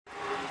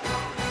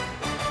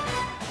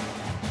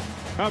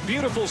A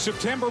beautiful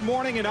September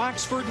morning in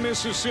Oxford,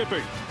 Mississippi.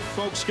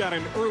 Folks got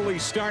an early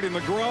start in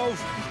the Grove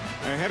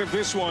ahead of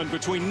this one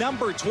between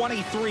number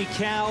 23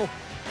 Cal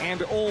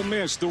and Ole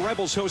Miss. The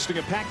Rebels hosting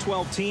a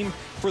Pac-12 team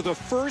for the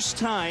first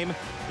time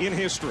in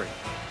history.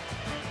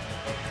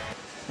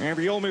 And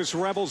the Ole Miss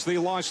Rebels, they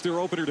lost their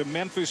opener to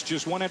Memphis,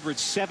 just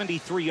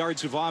 173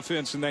 yards of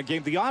offense in that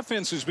game. The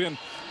offense has been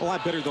a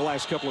lot better the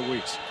last couple of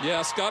weeks.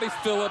 Yeah, Scotty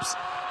Phillips,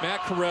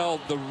 Matt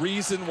Corral, the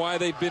reason why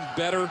they've been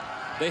better.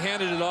 They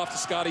handed it off to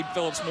Scotty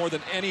Phillips more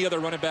than any other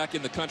running back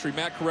in the country.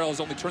 Matt Corral has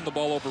only turned the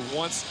ball over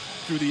once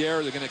through the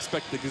air. They're going to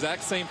expect the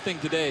exact same thing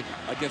today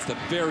against a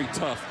very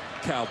tough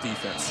Cal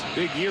defense.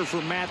 Big year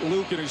for Matt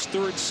Luke in his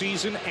third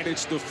season, and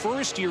it's the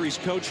first year he's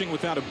coaching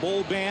without a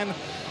bowl ban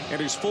and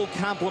his full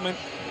complement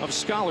of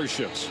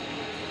scholarships.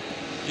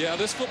 Yeah,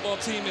 this football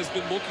team has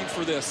been looking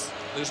for this.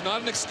 There's not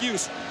an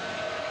excuse.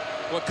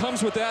 What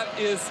comes with that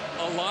is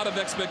a lot of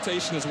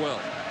expectation as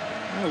well.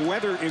 The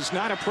weather is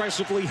not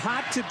oppressively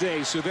hot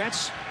today, so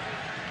that's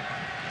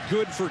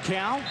good for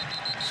Cal.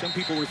 Some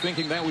people were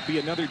thinking that would be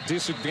another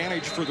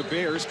disadvantage for the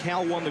Bears.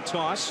 Cal won the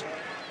toss,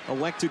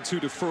 elected to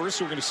defer,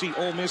 so we're going to see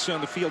Ole Miss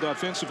on the field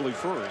offensively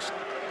first.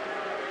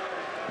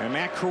 And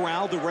Matt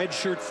Corral, the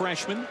redshirt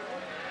freshman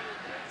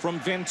from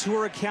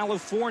Ventura,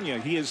 California.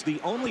 He is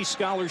the only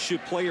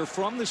scholarship player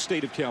from the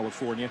state of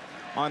California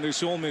on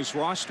this Ole Miss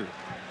roster.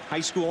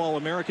 High school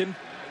All-American.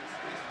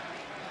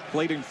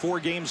 Played in 4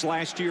 games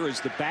last year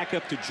as the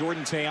backup to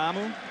Jordan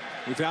Teamu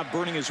without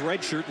burning his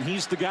red shirt, and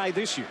he's the guy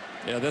this year.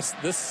 Yeah,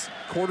 this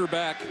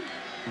quarterback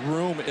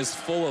room is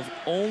full of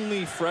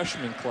only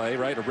freshmen, Clay,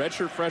 right? A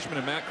redshirt freshman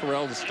and Matt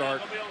Corral to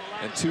start,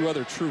 and 2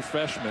 other true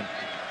freshmen.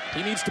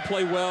 He needs to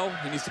play well.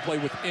 He needs to play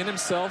within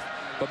himself,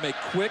 but make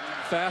quick,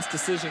 fast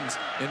decisions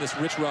in this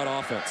Rich Rod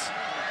offense.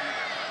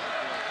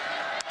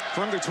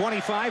 From the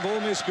 25,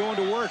 Ole Miss going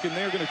to work, and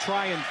they're going to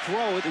try and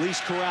throw. At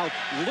least Corral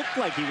looked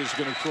like he was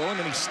going to throw, and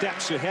then he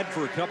steps ahead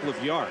for a couple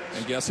of yards.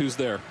 And guess who's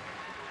there?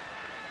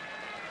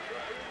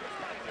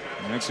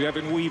 And that's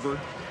Evan Weaver.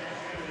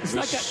 He's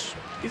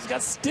got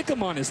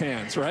stickum on his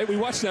hands, right? We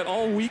watched that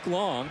all week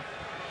long.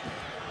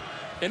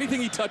 Anything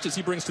he touches,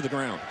 he brings to the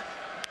ground.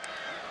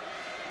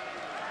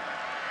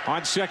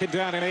 On 2nd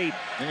down and 8,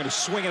 they're going to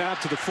swing it out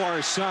to the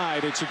far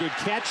side. It's a good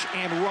catch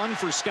and run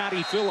for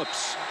Scotty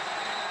Phillips.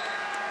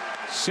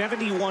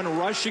 71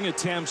 rushing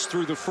attempts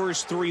through the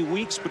first 3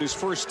 weeks, but his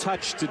first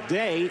touch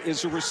today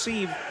is a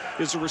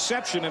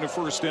reception and a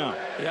first down.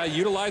 Yeah,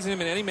 utilizing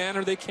him in any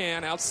manner they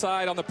can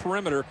outside on the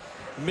perimeter.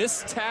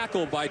 Missed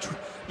tackle by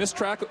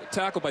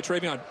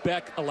Travion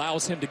Beck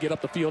allows him to get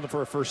up the field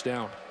for a first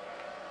down.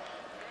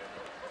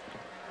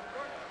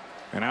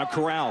 And now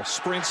Corral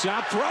sprints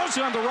out, throws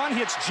on the run,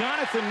 hits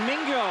Jonathan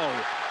Mingo.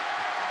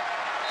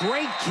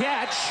 Great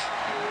catch.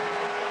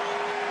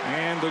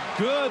 And the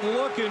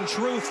good-looking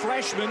true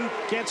freshman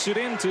gets it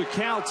into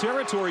Cal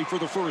territory for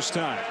the first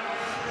time.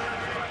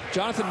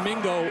 Jonathan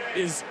Mingo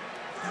is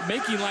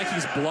making like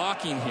he's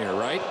blocking here,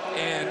 right?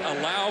 And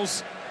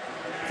allows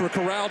for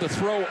Corral to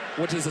throw,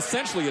 which is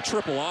essentially a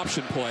triple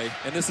option play.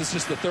 And this is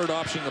just the third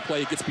option in the play.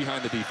 He gets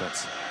behind the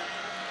defense.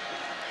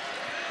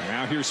 And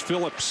now here's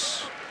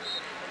Phillips.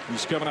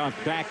 He's coming off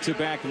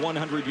back-to-back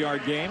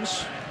 100-yard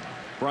games.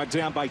 Brought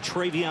down by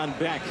Travion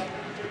Beck.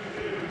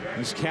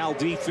 This Cal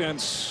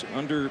defense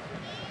under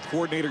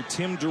coordinator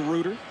Tim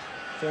DeRuyter,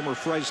 former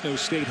Fresno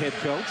State head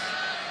coach.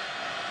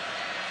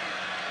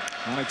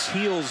 On its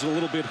heels a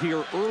little bit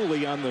here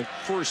early on the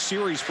first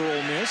series for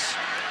Ole Miss.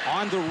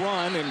 On the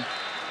run, and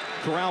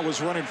Corral was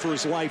running for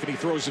his life, and he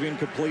throws it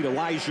incomplete.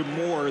 Elijah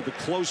Moore, the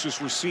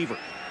closest receiver.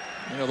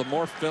 You know, the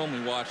more film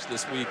we watched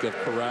this week of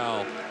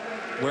Corral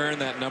wearing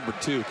that number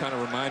 2 kind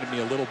of reminded me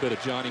a little bit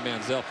of Johnny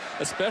Manziel,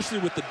 especially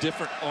with the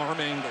different arm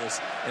angles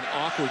and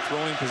awkward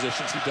throwing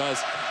positions he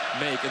does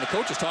make. And the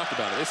coaches talked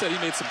about it. They said he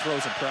made some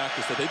throws in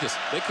practice that they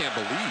can't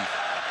believe.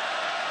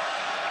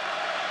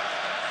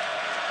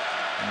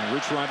 And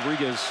Rich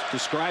Rodriguez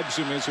describes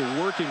him as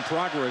a work in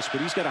progress,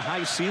 but he's got a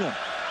high ceiling.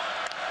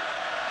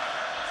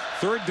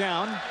 3rd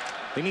down.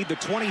 They need the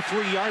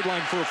 23-yard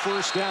line for a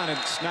first down, and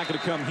it's not going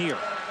to come here.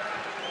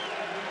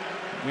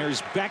 And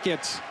there's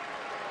Beckett.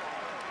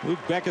 Luke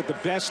Beckett, the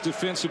best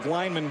defensive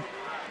lineman,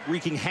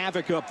 wreaking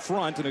havoc up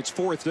front, and it's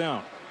 4th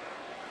down.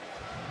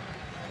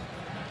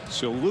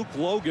 So Luke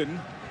Logan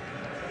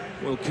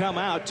will come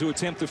out to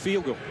attempt the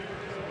field goal.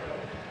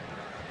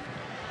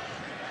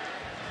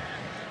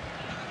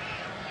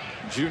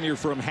 Junior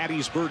from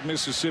Hattiesburg,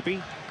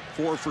 Mississippi,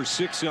 4 for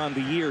 6 on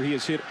the year. He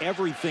has hit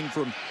everything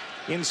from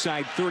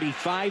inside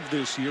 35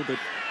 this year, but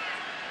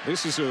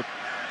this is a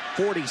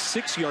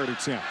 46-yard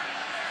attempt.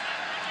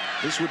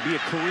 This would be a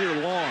career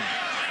long.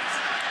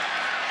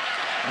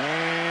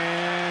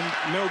 And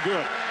no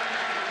good.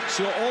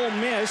 So Ole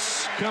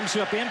Miss comes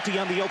up empty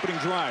on the opening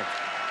drive.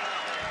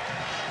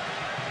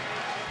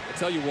 I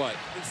tell you what,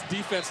 this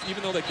defense,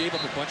 even though they gave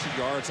up a bunch of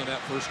yards on that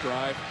first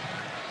drive,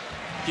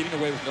 getting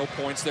away with no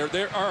points there.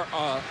 There are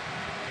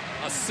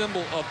a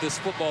symbol of this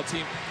football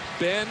team.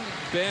 Bend,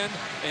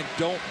 and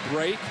don't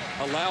break.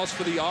 Allows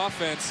for the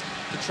offense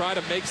to try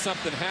to make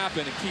something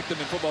happen and keep them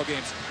in football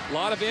games. A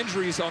lot of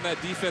injuries on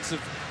that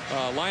defensive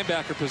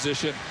linebacker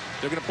position.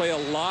 They're going to play a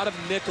lot of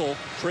nickel.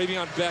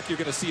 Travion Beck, you're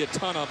going to see a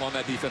ton of on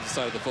that defensive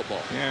side of the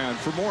football. Yeah, and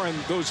for more on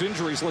those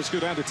injuries, let's go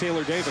down to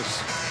Taylor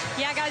Davis.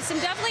 Yeah, guys, some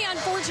definitely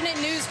unfortunate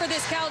news for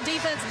this Cal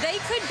defense. They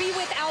could be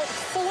without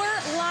 4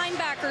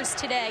 linebackers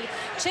today.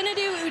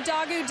 Chinedu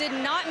Udogu did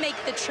not make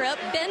the trip.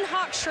 Ben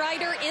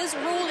Hochschreider is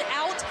ruled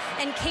out,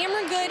 and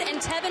Cameron Good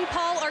and Tevin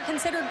Paul are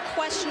considered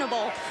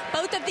questionable.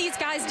 Both of these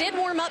guys did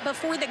warm up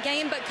before the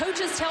game, but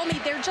coaches tell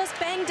me they're just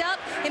banged up.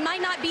 It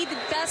might not be the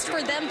best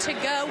for them to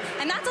go,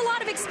 and that's a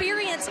lot of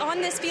experience on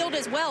this field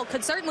as well.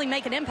 Could certainly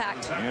make an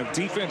impact. Yeah,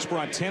 defense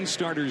brought 10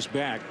 starters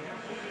back,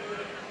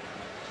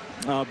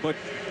 but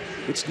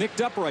it's nicked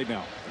up right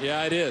now.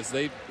 Yeah, it is.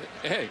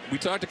 Hey, we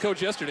talked to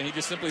Coach yesterday. He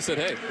just simply said,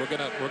 "Hey,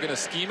 we're gonna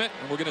scheme it,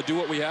 and we're gonna do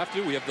what we have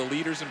to. We have the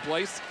leaders in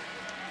place."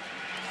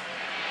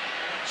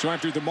 So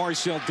after the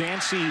Marcel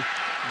Dancy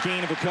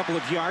gain of a couple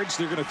of yards,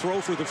 they're going to throw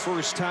for the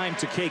first time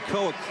to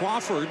Keikoa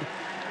Crawford.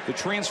 The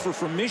transfer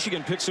from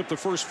Michigan picks up the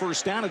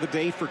first down of the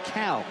day for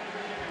Cal.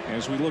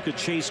 As we look at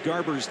Chase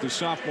Garbers, the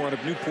sophomore out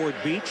of Newport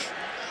Beach.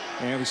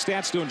 And the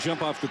stats don't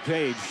jump off the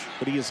page,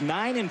 but he is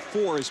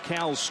 9-4 as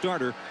Cal's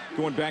starter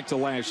going back to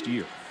last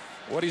year.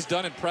 What he's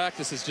done in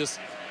practice is just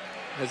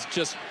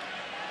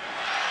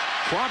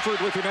Crawford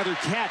with another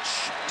catch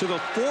to the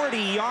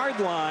 40-yard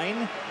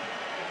line.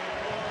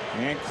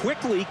 And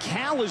quickly,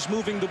 Cal is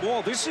moving the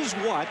ball. This is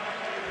what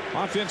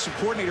offensive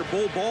coordinator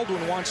Bull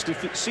Baldwin wants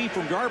to see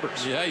from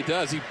Garbers. Yeah, he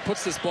does. He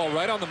puts this ball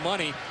right on the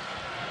money.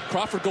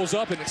 Crawford goes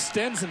up and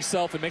extends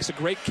himself and makes a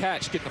great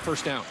catch, getting the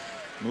first down.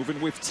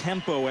 Moving with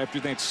tempo after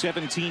that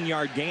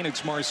 17-yard gain.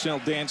 It's Marcel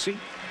Dancy,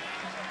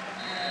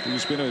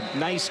 who's been a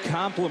nice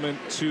compliment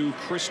to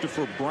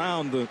Christopher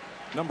Brown, the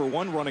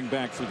 #1 running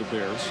back for the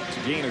Bears, to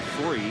gain of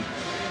 3.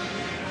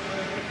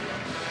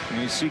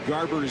 And you see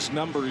Garbers'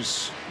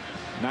 numbers.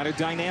 Not a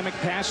dynamic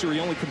passer. He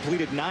only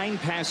completed 9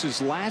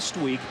 passes last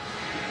week.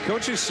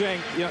 Coach is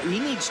saying, you know, he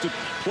needs to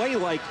play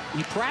like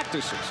he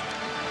practices.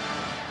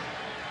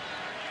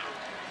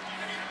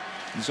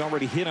 He's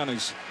already hit on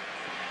his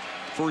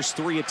first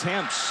 3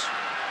 attempts.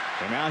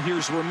 And now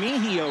here's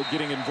Remigio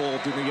getting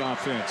involved in the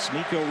offense.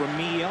 Nico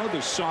Remigio,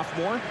 the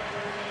sophomore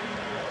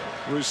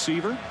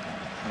receiver.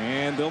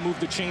 And they'll move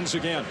the chains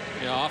again.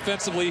 Yeah,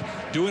 offensively,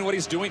 doing what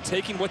he's doing,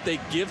 taking what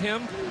they give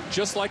him,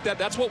 just like that.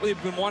 That's what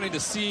we've been wanting to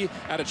see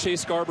out of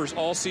Chase Garbers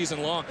all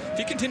season long. If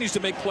he continues to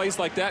make plays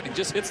like that and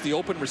just hits the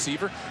open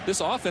receiver,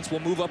 this offense will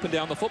move up and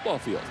down the football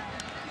field.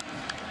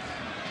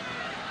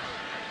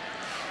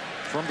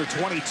 From the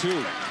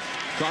 22,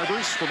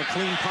 Garbers from a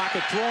clean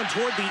pocket, throwing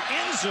toward the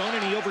end zone,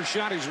 and he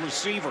overshot his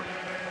receiver.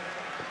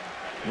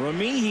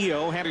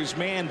 Remigio had his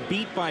man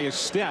beat by a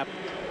step,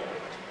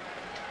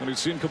 but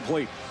it's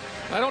incomplete.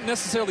 I don't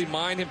necessarily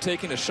mind him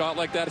taking a shot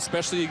like that,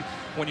 especially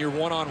when you're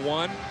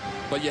one-on-one,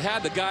 but you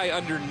had the guy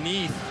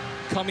underneath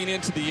coming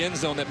into the end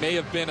zone that may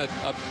have been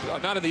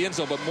not in the end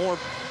zone, but more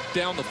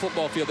down the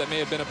football field, that may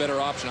have been a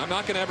better option. I'm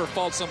not going to ever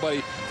fault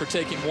somebody for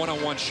taking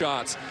one-on-one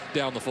shots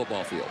down the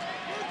football field.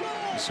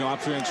 This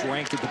offense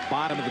ranked at the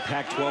bottom of the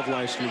Pac-12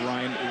 last year,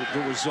 Ryan.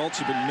 The results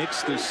have been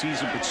mixed this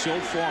season, but so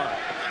far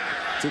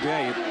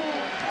today,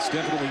 it's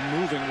definitely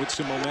moving with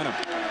some momentum.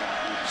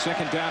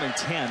 2nd down and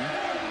 10.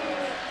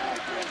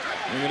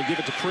 They're going to give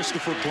it to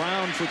Christopher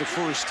Brown for the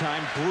first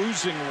time,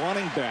 bruising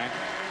running back.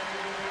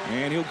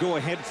 And he'll go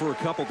ahead for a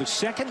couple. The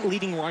 2nd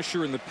leading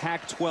rusher in the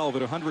Pac-12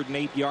 at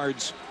 108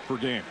 yards per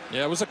game.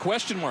 Yeah, it was a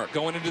question mark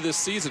going into this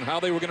season, how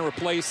they were going to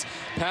replace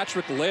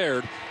Patrick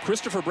Laird.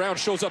 Christopher Brown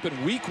shows up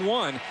in week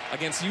 1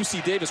 against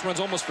UC Davis,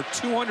 runs almost for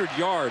 200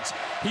 yards.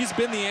 He's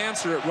been the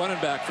answer at running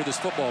back for this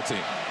football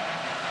team.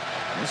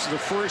 This is the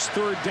first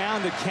 3rd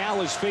down that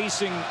Cal is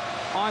facing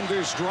on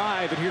this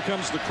drive, and here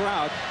comes the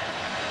crowd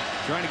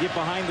trying to get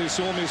behind this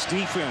Ole Miss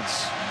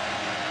defense.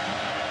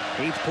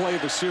 8th play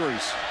of the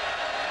series.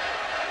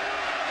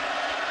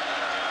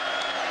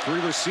 3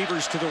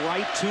 receivers to the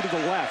right, 2 to the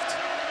left.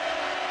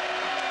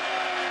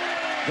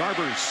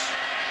 Garbers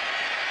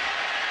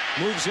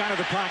moves out of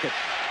the pocket,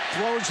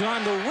 throws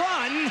on the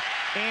run,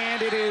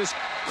 and it is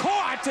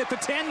caught at the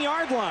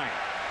 10-yard line.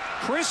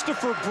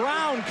 Christopher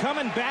Brown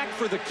coming back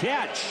for the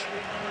catch.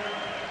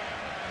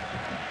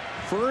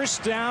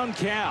 First down,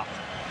 Cal.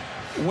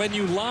 When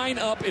you line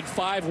up in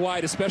 5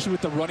 wide, especially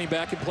with the running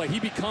back in play, he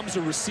becomes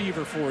a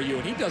receiver for you,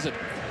 and he does a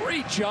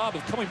great job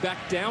of coming back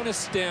down his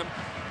stem.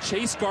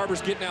 Chase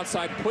Garbers getting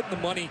outside, putting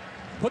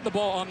the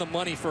ball on the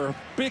money for a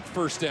big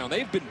first down.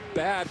 They've been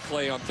bad,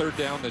 Clay, on 3rd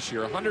down this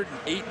year.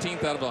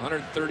 118th out of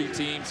 130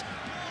 teams.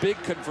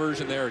 Big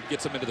conversion there. It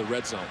gets them into the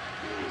red zone.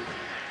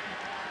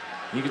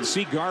 You can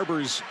see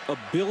Garbers'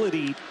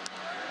 ability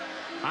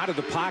out of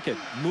the pocket.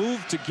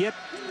 Move to get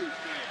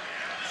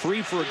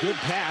free for a good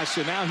pass,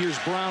 and now here's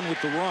Brown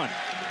with the run.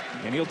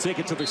 And he'll take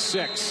it to the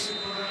 6.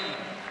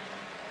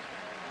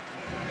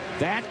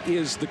 That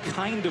is the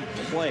kind of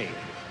play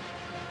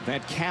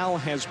that Cal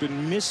has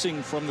been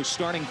missing from the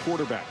starting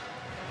quarterback.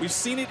 We've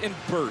seen it in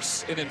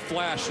bursts and in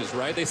flashes,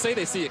 right? They say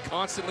they see it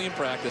constantly in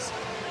practice.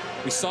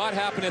 We saw it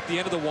happen at the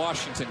end of the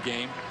Washington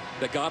game.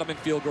 that got them in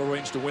field goal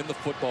range to win the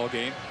football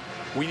game.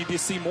 We need to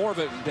see more of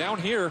it. And down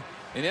here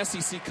in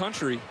SEC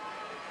country,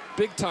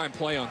 big-time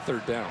play on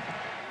third down.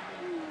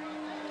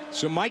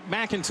 So Mike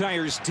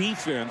McIntyre's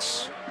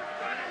defense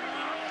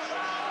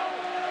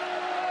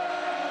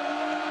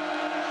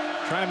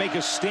trying to make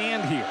a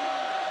stand here.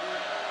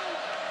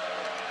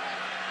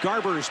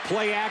 Garbers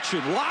play action,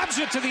 lobs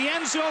it to the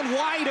end zone,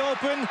 wide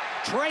open.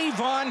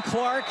 Trayvon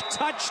Clark,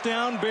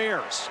 touchdown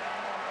Bears.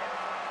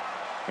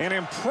 An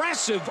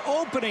impressive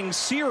opening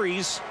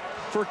series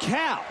for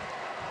Cal.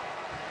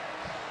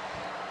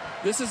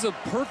 This is a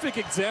perfect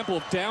example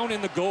of down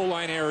in the goal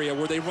line area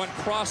where they run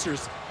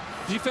crossers.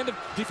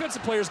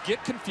 Defensive players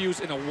get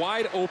confused in a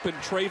wide open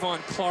Trayvon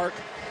Clark.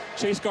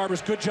 Chase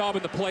Garbers, good job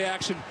in the play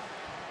action.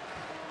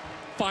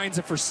 Finds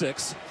it for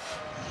 6.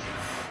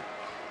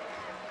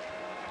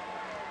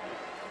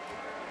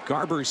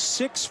 Garbers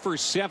 6 for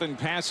 7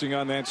 passing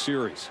on that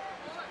series.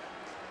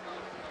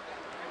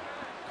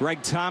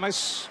 Greg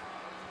Thomas,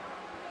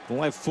 the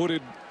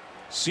left-footed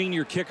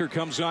senior kicker,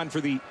 comes on for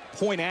the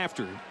point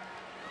after.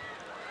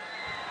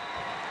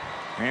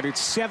 And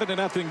it's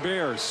 7-0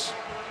 Bears.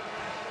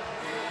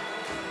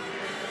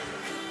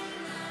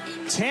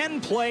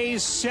 10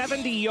 plays,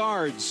 70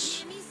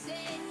 yards.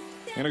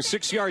 And a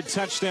 6-yard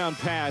touchdown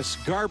pass.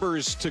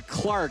 Garbers to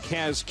Clark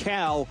has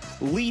Cal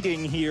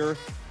leading here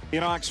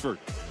in Oxford.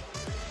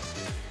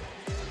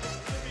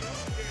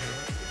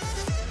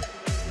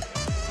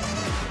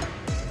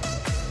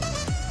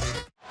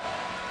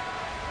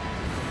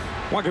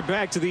 Welcome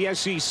back to the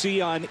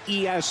SEC on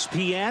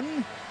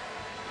ESPN.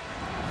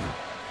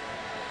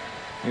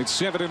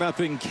 It's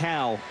 7-0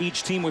 Cal.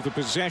 Each team with a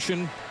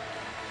possession.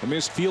 A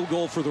missed field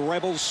goal for the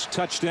Rebels.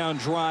 Touchdown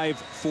drive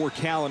for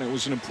Cal, and it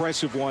was an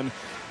impressive one.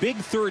 Big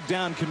third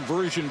down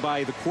conversion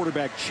by the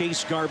quarterback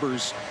Chase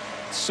Garbers.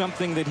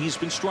 Something that he's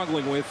been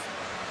struggling with.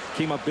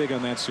 Came up big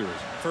on that series.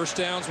 First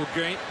downs will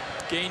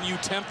gain you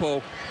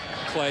tempo,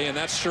 Clay, and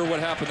that's sure what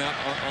happened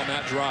on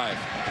that drive.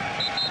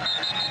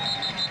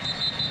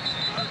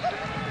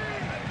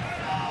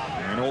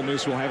 And Ole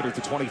Miss will have it at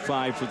the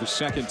 25 for the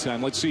second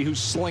time. Let's see who's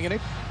slinging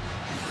it.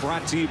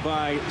 Brought to you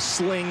by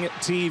Sling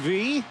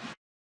TV.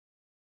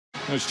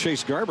 There's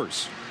Chase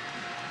Garbers.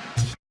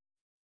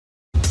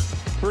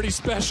 Pretty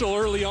special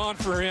early on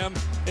for him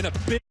in a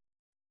big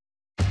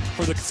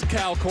for the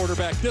Cal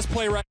quarterback. This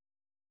play right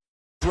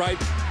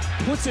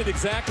puts it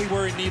exactly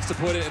where he needs to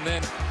put it, and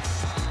then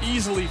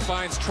easily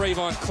finds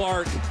Trayvon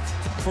Clark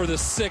for the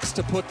 6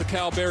 to put the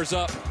Cal Bears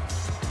up.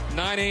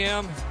 9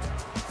 a.m.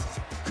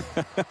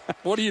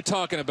 What are you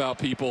talking about,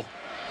 people?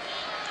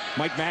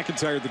 Mike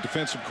McIntyre, the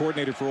defensive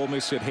coordinator for Ole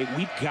Miss, said, hey,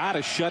 we've got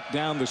to shut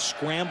down the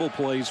scramble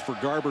plays for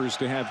Garbers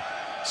to have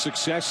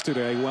success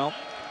today. Well,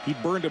 he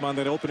burned him on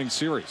that opening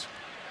series.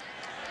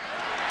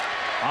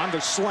 On the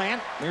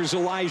slant, there's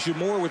Elijah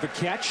Moore with a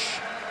catch.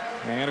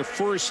 And a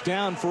first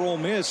down for Ole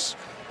Miss,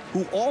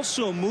 who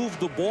also moved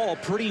the ball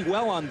pretty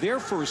well on their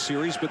first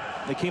series, but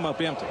they came up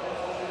empty.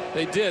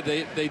 They did.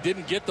 They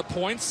didn't get the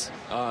points.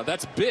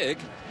 That's big.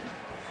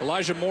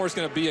 Elijah Moore is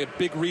going to be a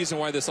big reason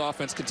why this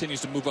offense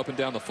continues to move up and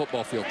down the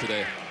football field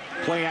today.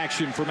 Play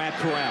action for Matt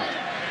Corral.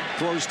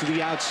 Throws to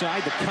the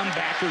outside. The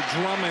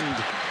comebacker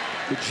Drummond.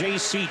 The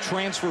JC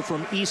transfer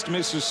from East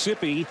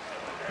Mississippi.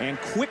 And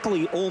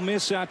quickly Ole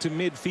Miss out to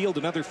midfield.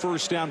 Another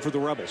first down for the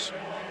Rebels.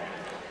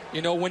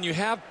 You know, when you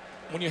have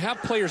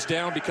players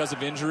down because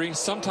of injury,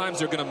 sometimes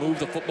they're going to move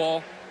the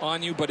football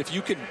on you. But if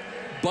you can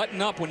button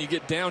up when you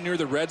get down near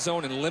the red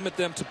zone and limit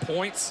them to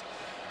points,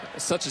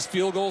 such as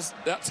field goals,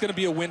 that's going to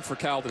be a win for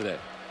Cal today.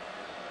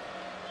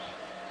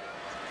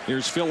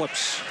 Here's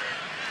Phillips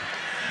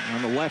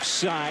on the left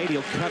side.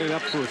 He'll cut it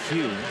up for a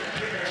few.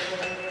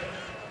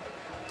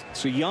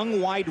 It's a young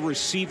wide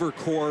receiver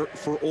core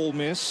for Ole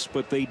Miss,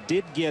 but they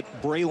did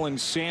get Braylon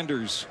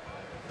Sanders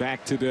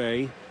back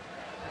today.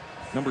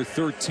 Number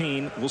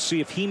 13. We'll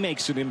see if he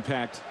makes an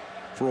impact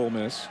for Ole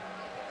Miss.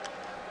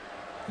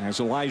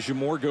 As Elijah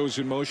Moore goes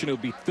in motion, it'll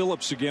be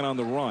Phillips again on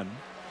the run.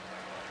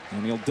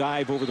 And he'll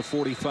dive over the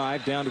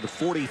 45 down to the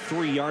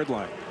 43-yard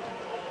line.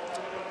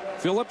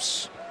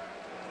 Phillips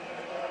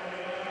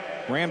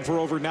ran for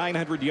over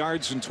 900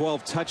 yards and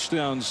 12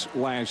 touchdowns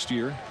last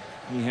year.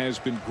 He has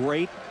been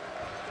great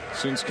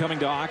since coming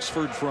to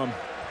Oxford from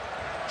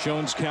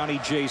Jones County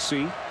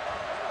JC.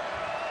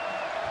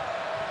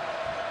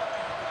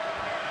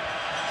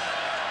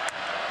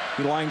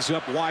 He lines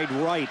up wide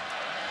right.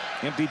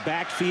 Empty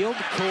backfield.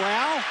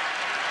 Corral.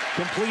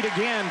 Complete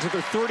again to the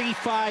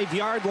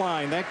 35-yard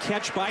line. That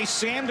catch by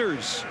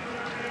Sanders.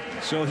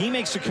 So he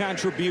makes a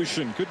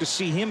contribution. Good to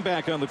see him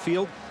back on the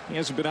field. He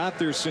hasn't been out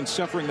there since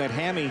suffering that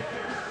hammy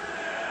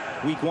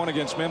week 1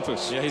 against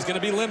Memphis. Yeah, he's going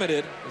to be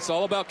limited. It's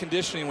all about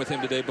conditioning with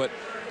him today, but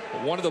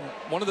one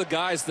of the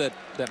guys that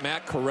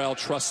Matt Corral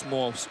trusts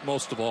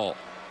most of all.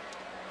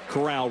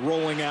 Corral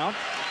rolling out.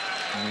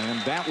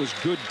 And that was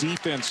good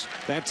defense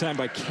that time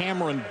by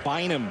Cameron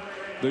Bynum,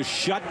 the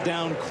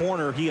shutdown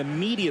corner. He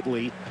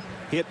immediately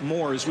hit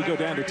more as we go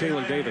down to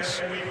Taylor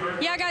Davis.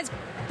 Yeah, guys,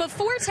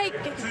 before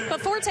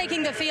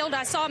taking the field,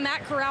 I saw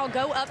Matt Corral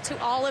go up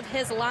to all of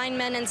his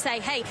linemen and say,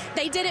 hey,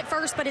 they did it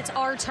first, but it's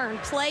our turn.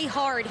 Play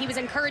hard. He was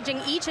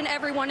encouraging each and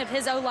every one of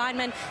his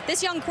O-linemen.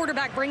 This young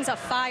quarterback brings a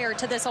fire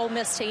to this Ole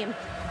Miss team.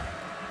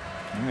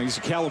 Yeah, he's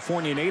a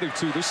California native,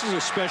 too. This is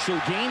a special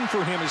game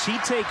for him as he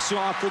takes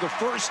off for the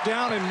first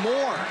down and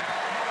more.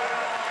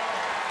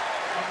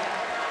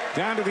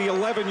 Down to the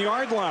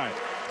 11-yard line.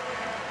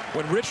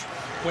 When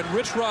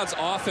Rich Rod's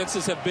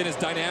offenses have been as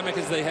dynamic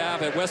as they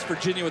have at West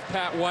Virginia with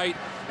Pat White,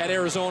 at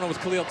Arizona with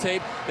Khalil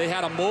Tate, they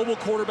had a mobile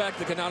quarterback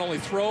that can not only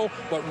throw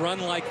but run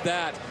like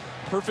that.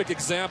 Perfect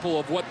example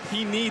of what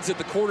he needs at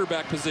the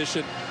quarterback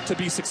position to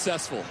be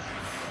successful.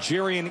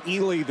 Jarian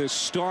Ely, the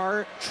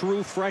star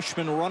true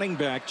freshman running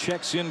back,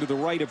 checks into the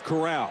right of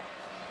Corral.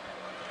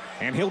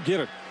 And he'll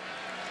get it.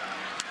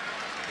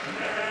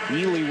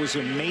 Ely was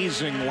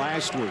amazing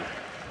last week.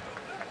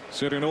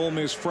 Set an Ole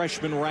Miss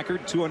freshman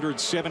record,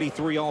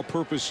 273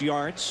 all-purpose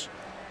yards.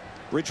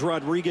 Rich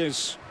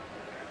Rodriguez,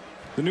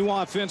 the new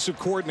offensive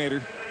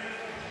coordinator.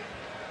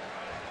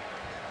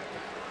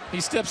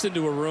 He steps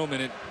into a room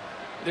and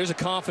there's a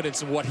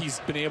confidence in what he's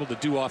been able to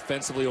do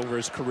offensively over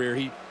his career.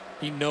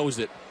 He knows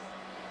it.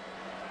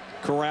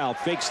 Corral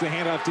fakes the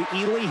handoff to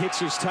Ely, hits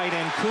his tight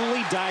end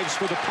Cooley, dives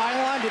for the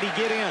pylon. Did he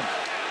get in?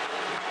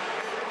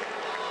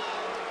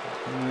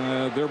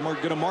 They're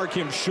going to mark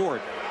him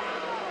short.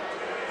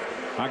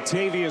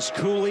 Octavius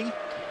Cooley.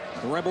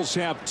 The Rebels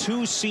have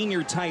two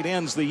senior tight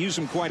ends. They use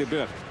them quite a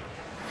bit.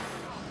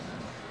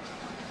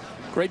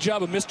 Great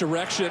job of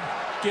misdirection.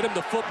 Get him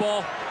the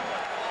football.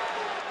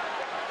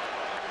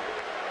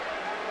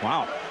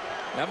 Wow.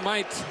 They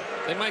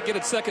might get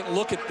a second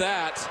look at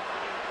that.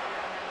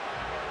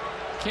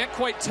 Can't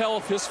quite tell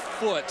if his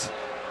foot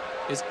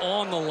is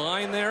on the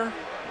line there.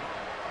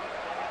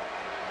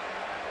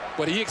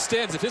 But he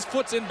extends. If his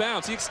foot's in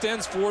bounds, he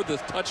extends for the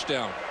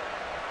touchdown.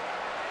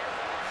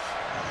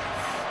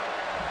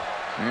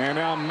 And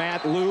now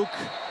Matt Luke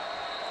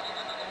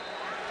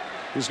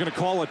is going to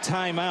call a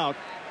timeout.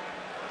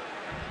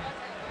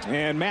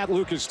 And Matt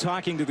Luke is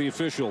talking to the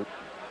official,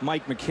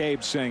 Mike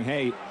McCabe, saying,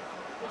 hey,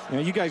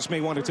 you guys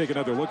may want to take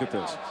another look at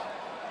this.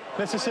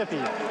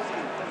 Mississippi,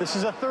 this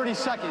is a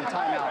 30-second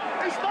timeout.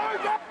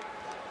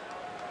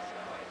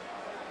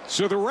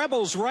 So the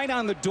Rebels right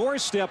on the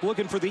doorstep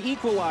looking for the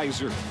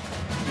equalizer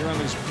here on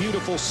this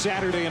beautiful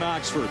Saturday in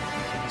Oxford.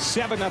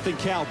 7-0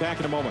 Cal. Back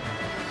in a moment.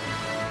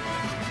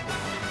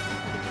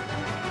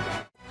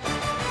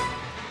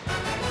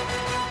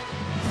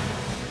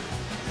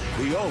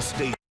 The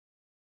Allstate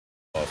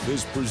Off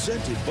is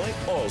presented by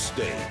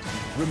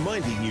Allstate,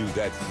 reminding you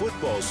that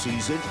football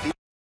season is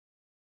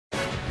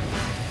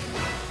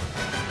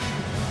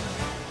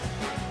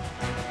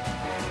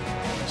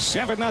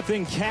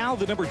 7-0 Cal,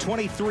 the number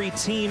 23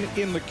 team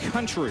in the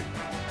country.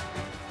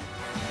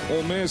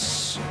 Ole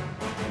Miss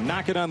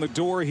knocking on the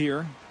door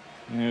here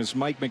as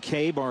Mike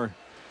McCabe, our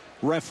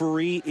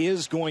referee,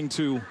 is going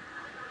to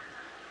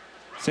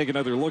take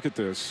another look at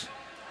this.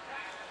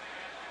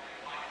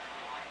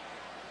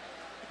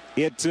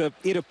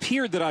 It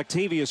appeared that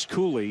Octavius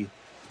Cooley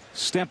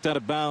stepped out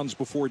of bounds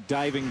before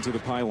diving to the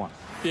pylon.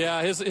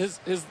 Yeah, his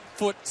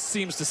foot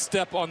seems to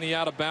step on the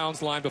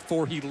out-of-bounds line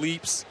before he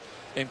leaps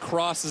and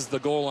crosses the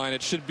goal line.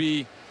 It should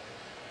be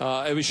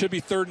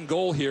 3rd and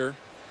goal here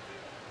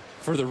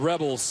for the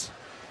Rebels.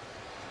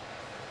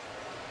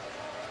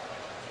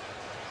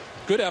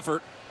 Good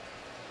effort.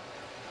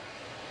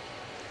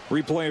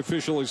 Replay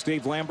official is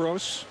Dave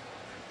Lambros.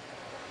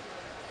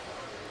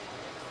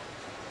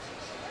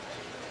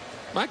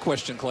 My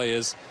question, Clay,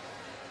 is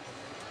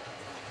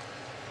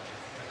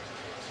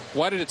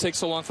why did it take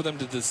so long for them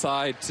to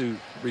decide to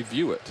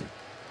review it?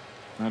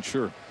 Not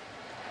sure.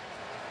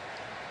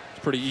 It's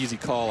a pretty easy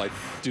call, I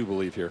do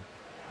believe here.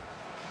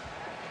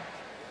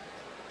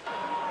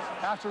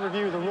 After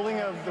review, the ruling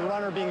of the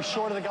runner being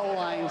short of the goal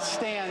line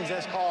stands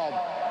as called.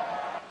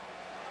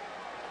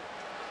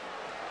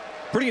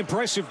 Pretty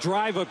impressive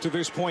drive up to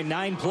this point.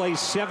 9 plays,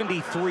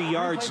 73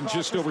 yards in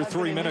just over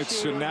 3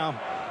 minutes, and now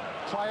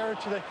prior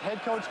to the head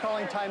coach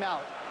calling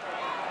timeout.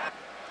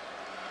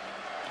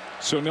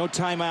 So no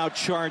timeout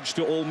charge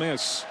to Ole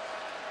Miss.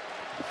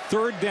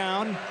 3rd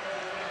down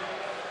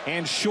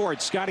and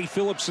short. Scotty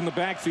Phillips in the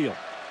backfield.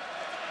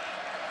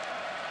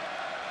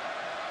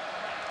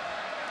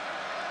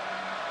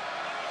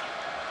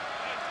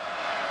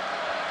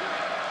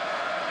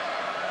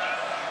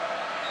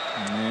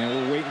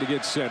 And we're waiting to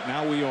get set.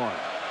 Now we are.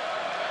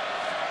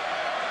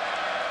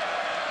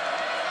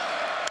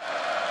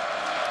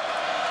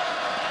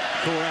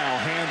 Corral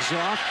hands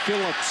off.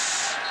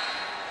 Phillips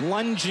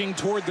lunging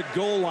toward the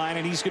goal line,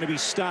 and he's going to be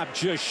stopped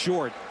just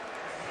short.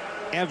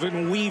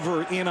 Evan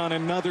Weaver in on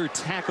another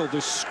tackle,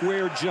 the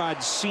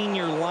square-jawed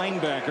senior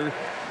linebacker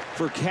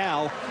for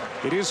Cal.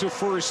 It is a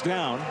 1st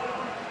down.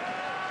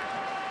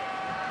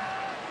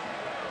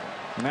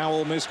 Now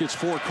Ole Miss gets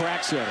 4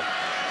 cracks at it.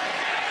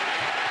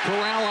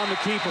 Corral on the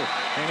keeper,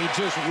 and he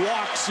just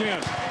walks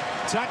in.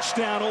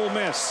 Touchdown, Ole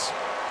Miss.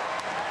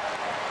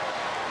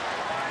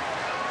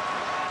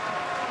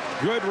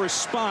 Good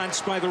response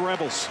by the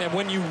Rebels. And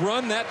when you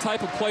run that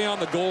type of play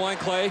on the goal line,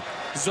 Clay,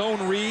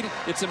 zone read,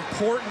 it's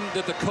important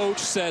that the coach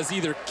says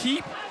either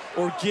keep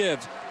or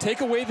give.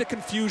 Take away the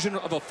confusion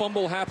of a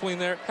fumble happening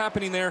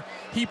there.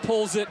 He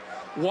pulls it,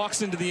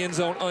 walks into the end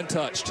zone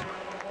untouched.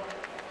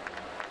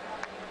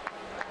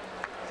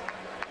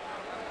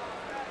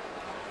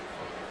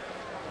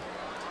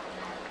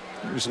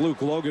 Here's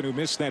Luke Logan, who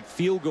missed that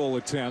field goal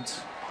attempt,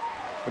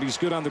 but he's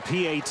good on the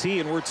PAT,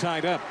 and we're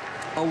tied up.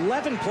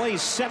 11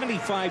 plays,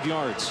 75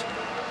 yards.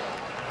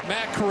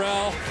 Matt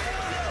Corral,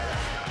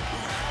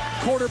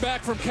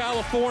 quarterback from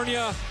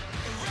California,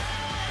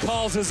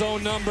 calls his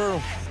own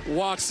number,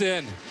 walks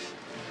in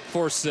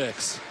for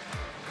 6.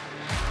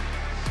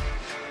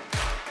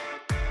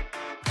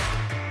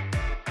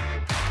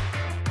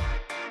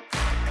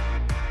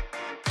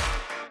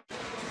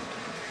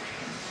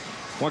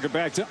 Welcome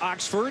back to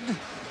Oxford.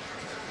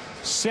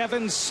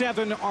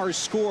 7-7 our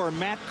score.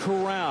 Matt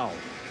Corral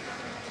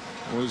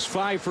was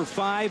 5 for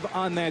 5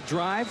 on that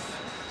drive.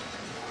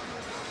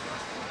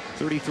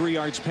 33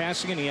 yards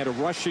passing, and he had a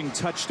rushing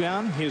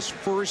touchdown, his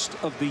first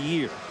of the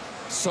year.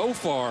 So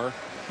far,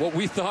 what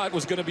we thought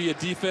was going to be a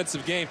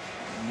defensive game,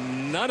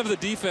 none of the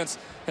defense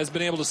has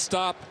been able to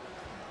stop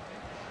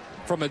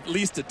from at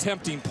least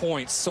attempting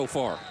points so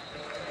far.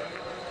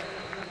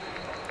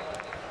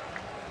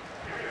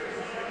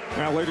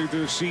 Now later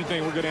this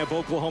evening, we're going to have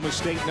Oklahoma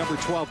State, number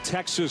 12,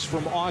 Texas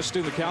from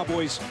Austin. The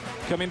Cowboys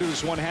come into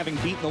this one having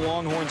beaten the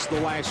Longhorns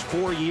the last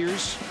 4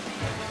 years.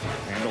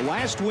 And the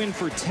last win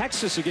for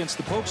Texas against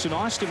the Pokes in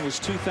Austin was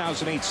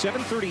 2008,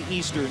 7:30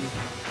 Eastern.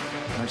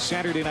 Our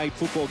Saturday night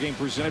football game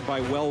presented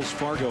by Wells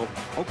Fargo.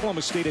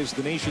 Oklahoma State is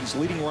the nation's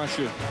leading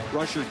rusher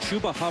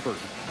Chuba Hubbard,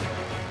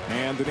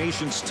 and the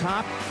nation's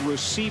top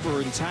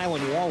receiver in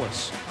Tylan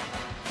Wallace.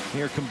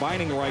 They're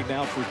combining right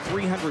now for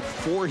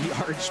 304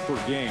 yards per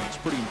game. It's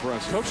pretty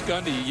impressive. Coach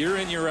Gundy, year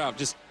in, year out,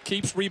 just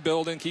keeps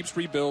rebuilding,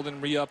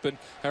 re-upping,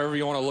 however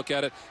you want to look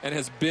at it, and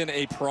has been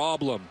a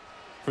problem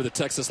for the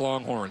Texas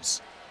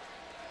Longhorns.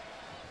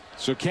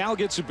 So Cal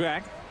gets it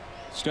back,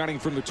 starting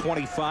from the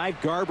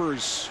 25.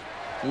 Garbers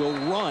will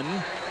run,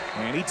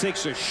 and he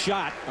takes a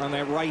shot on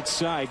that right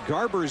side.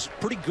 Garbers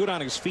pretty good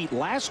on his feet.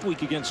 Last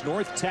week against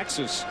North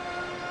Texas,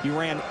 he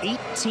ran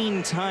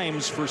 18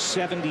 times for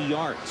 70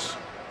 yards.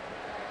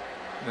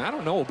 I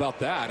don't know about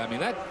that. I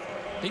mean,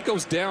 he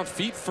goes down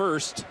feet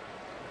first.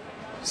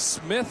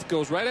 Smith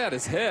goes right at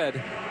his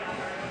head.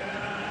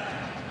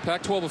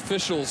 Pac-12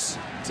 officials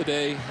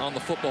today on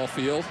the football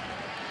field.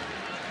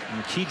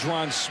 And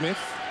Keydron Smith,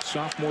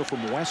 sophomore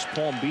from West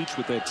Palm Beach,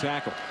 with that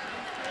tackle.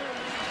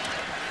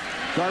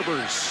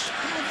 Garbers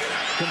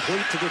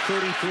complete to the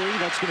 33.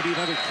 That's going to be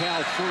another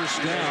Cal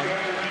first down.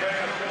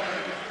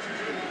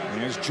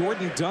 And there's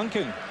Jordan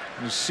Duncan,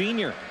 the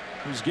senior,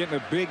 who's getting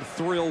a big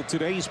thrill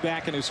today. He's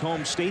back in his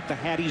home state, the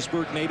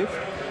Hattiesburg native.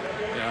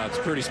 Yeah, it's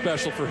pretty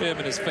special for him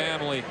and his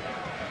family.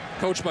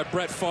 Coached by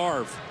Brett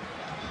Favre.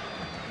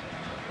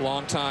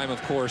 Long time, of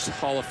course,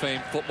 Hall of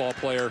Fame football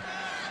player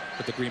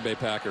with the Green Bay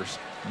Packers.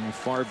 And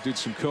Favre did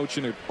some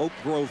coaching at Oak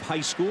Grove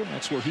High School.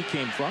 That's where he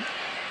came from.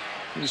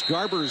 Here's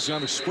Garbers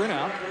on a sprint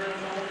out.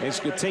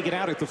 He's going to take it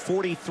out at the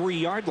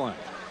 43-yard line.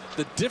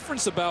 The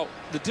difference of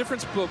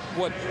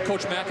what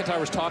Coach McIntyre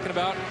was talking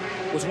about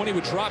was when he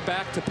would drop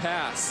back to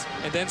pass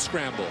and then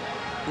scramble,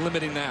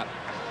 limiting that.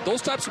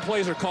 Those types of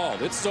plays are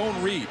called. It's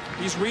zone read.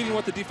 He's reading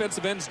what the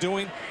defensive end's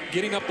doing,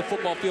 getting up the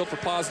football field for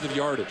positive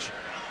yardage.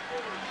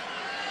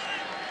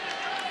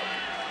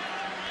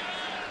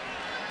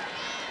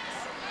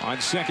 On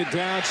second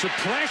down, some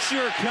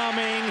pressure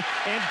coming,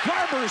 and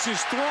Garbers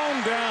is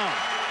thrown down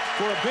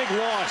for a big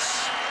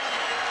loss.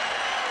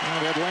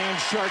 And that Land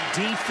Shark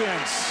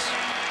defense,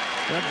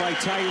 led by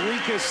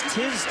Tyrekus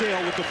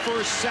Tisdale with the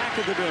first sack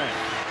of the day.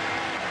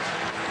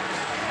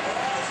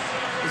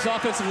 This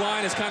offensive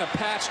line is kind of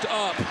patched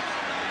up.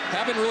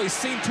 Haven't really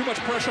seen too much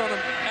pressure on him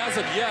as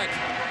of yet.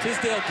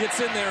 Tisdale gets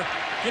in there,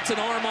 gets an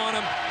arm on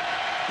him,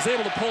 is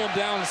able to pull him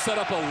down and set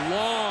up a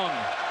long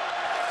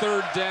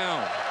third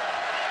down.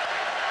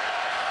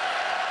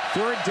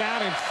 Third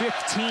down and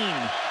 15.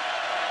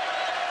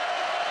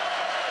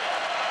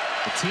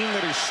 A team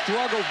that has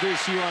struggled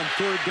this year on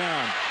third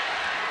down.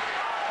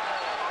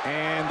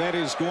 And that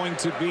is going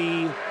to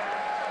be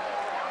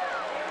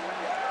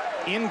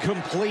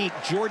incomplete.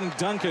 Jordan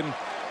Duncan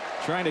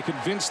trying to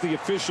convince the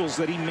officials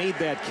that he made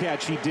that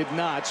catch. He did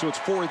not, so it's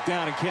fourth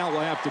down, and Cal will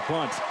have to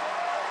punt.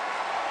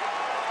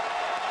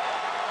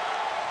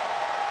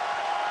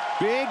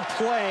 Big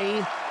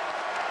play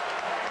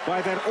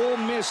by that Ole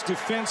Miss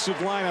defensive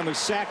line on the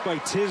sack by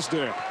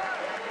Tisdale.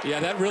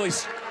 Yeah, that really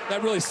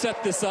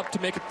set this up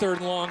to make it third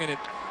and long, and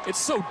it's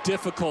so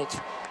difficult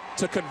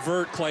to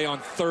convert, Clay, on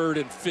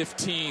 3rd and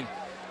 15,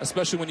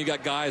 especially when you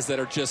got guys that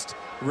are just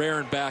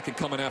rearing back and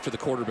coming after the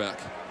quarterback.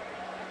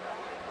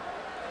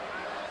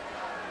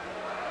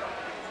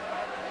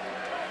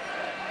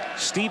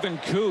 Stephen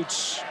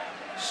Coots,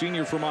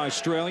 senior from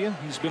Australia.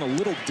 He's been a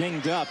little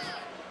dinged up.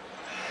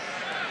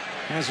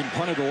 Hasn't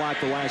punted a lot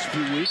the last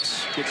few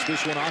weeks. Gets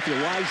this one off.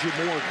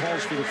 Elijah Moore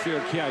calls for the fair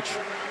catch,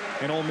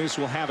 and Ole Miss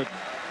will have it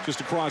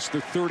just across the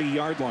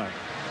 30-yard line.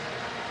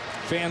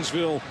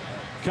 Fansville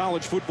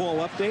college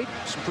football update.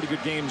 Some pretty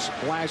good games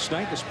last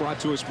night. This brought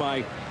to us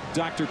by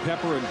Dr.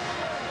 Pepper. And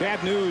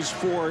bad news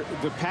for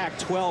the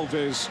Pac-12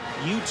 as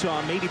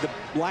Utah, maybe the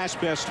last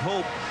best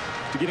hope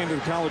to get into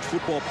the college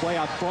football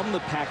playoff from the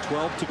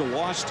Pac-12, took a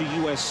loss to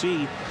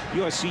USC.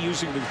 USC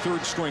using the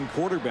third-string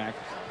quarterback.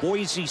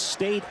 Boise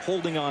State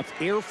holding off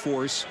Air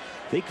Force.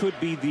 They could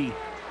be the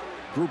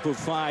group of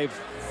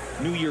 5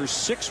 New Year's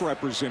 6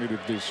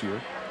 representative this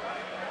year.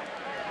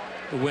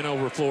 The win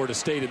over Florida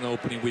State in the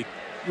opening week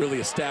really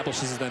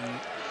establishes them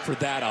for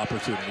that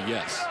opportunity,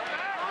 yes.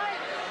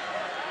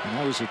 And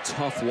that was a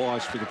tough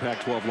loss for the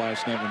Pac-12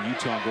 last night when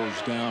Utah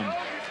goes down.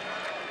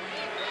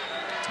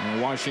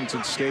 And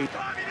Washington State,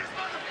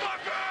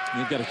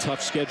 they've got a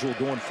tough schedule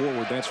going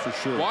forward, that's for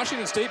sure.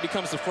 Washington State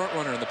becomes the front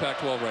runner in the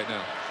Pac-12 right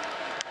now.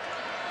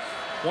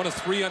 One of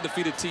 3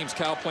 undefeated teams,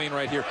 Cal playing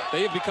right here.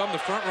 They have become the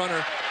front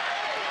runner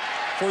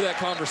for that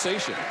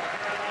conversation.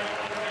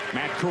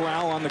 Matt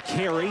Corral on the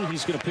carry.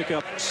 He's going to pick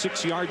up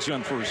 6 yards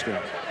on first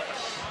down.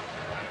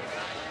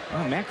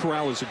 Well, Matt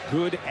Corral is a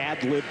good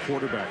ad-lib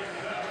quarterback.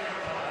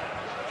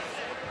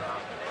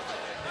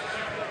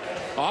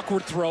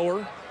 Awkward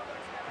thrower,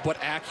 but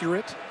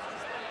accurate.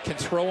 Can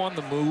throw on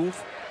the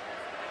move.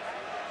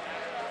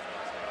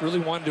 Really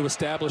wanted to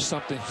establish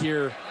something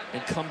here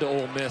and come to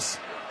Ole Miss.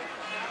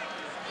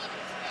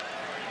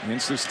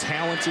 Against this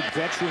talented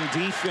veteran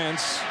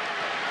defense,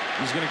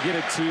 he's going to get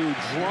it to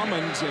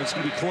Drummond, and it's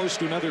going to be close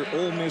to another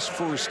Ole Miss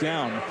first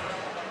down.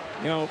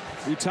 You know,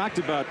 we talked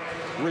about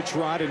Rich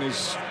Rod and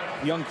his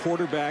young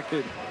quarterback.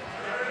 That,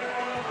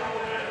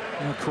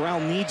 you know,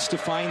 Corral needs to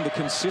find the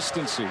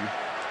consistency.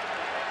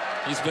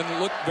 He's been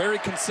very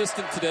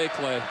consistent today,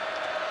 Clay.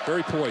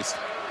 Very poised.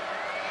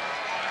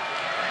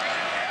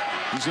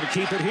 He's going to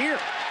keep it here.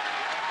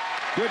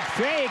 Good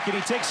fake, and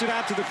he takes it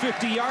out to the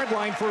 50-yard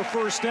line for a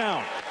first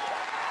down.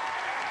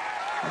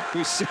 Like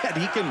we said,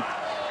 he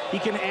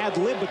can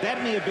ad-lib, but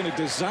that may have been a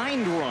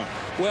designed run.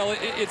 Well,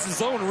 it's a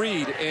zone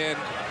read, and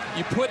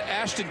you put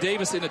Ashton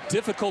Davis in a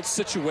difficult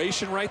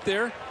situation right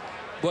there.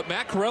 But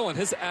Matt Corral and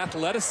his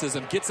athleticism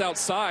gets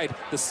outside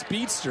the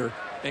speedster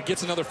and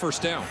gets another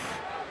first down.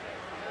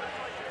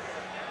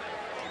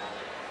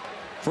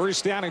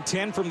 First down and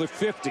 10 from the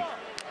 50.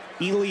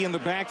 Ely in the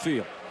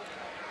backfield.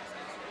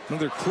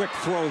 Another quick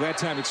throw. That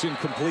time it's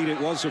incomplete. It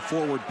was a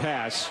forward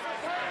pass.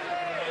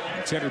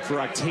 Intended for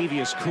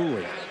Octavius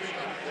Cooley.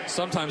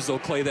 Sometimes they'll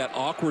play that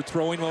awkward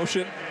throwing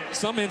motion.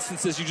 Some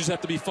instances you just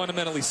have to be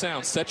fundamentally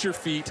sound. Set your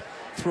feet,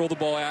 throw the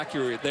ball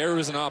accurate. There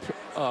was an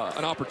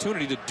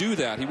opportunity to do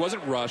that. He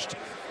wasn't rushed.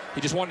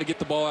 He just wanted to get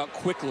the ball out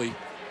quickly.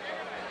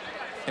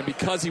 And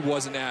because he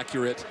wasn't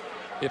accurate,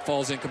 it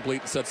falls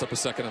incomplete and sets up a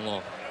 2nd and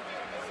long.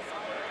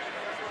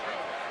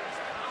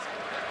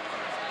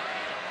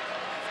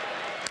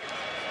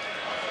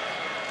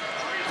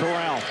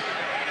 Corral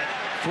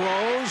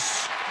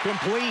throws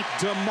complete.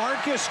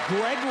 DeMarcus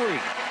Gregory,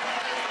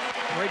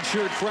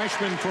 redshirt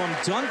freshman from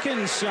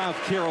Duncan, South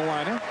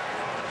Carolina.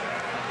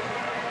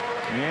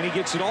 And he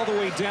gets it all the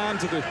way down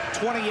to the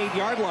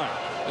 28-yard line.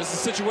 This is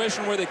a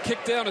situation where they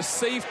kick down a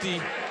safety,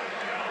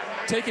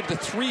 take it to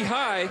 3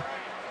 high,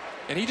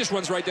 and he just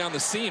runs right down the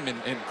seam,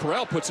 and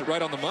Corral puts it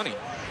right on the money.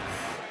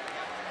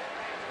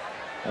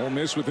 Ole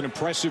Miss with an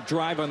impressive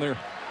drive on their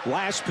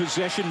last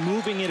possession,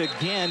 moving it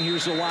again.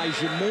 Here's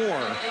Elijah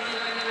Moore.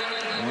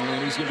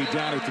 And he's going to be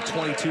down at the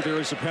 22. There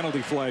is a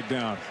penalty flag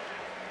down.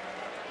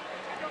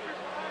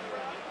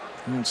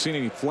 I haven't seen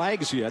any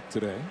flags yet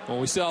today. Well,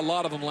 we saw a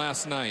lot of them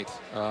last night.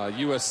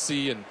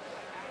 USC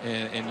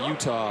and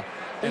Utah.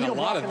 And a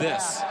lot of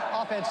this.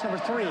 Offense number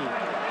 3,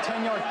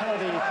 10-yard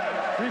penalty,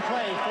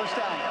 replay, first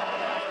down.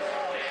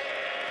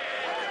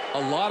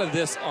 A lot of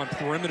this on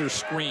perimeter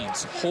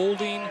screens.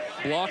 Holding,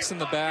 blocks in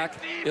the back,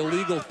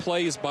 illegal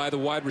plays by the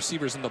wide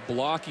receivers in the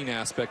blocking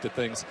aspect of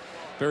things.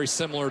 Very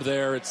similar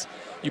there.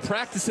 You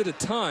practice it a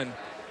ton,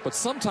 but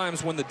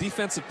sometimes when the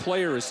defensive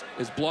player is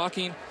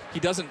blocking, he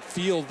doesn't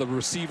feel the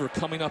receiver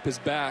coming up his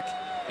back,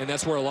 and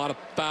that's where a lot of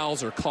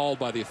fouls are called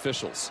by the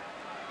officials.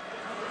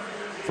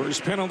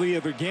 First penalty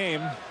of the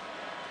game.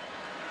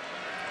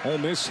 Ole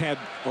Miss had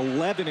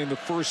 11 in the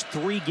first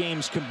 3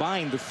 games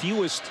combined, the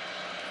fewest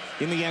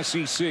in the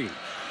SEC.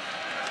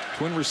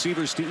 Twin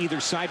receivers to either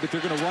side, but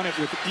they're going to run it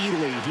with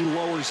Ely. He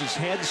lowers his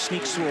head,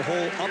 sneaks through a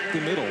hole up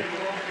the middle,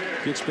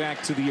 gets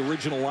back to the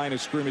original line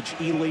of scrimmage.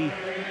 Ely,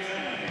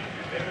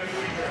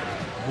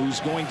 who's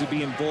going to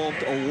be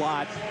involved a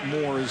lot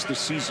more as the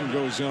season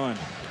goes on.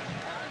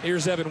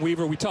 Here's Evan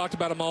Weaver. We talked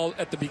about him all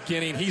at the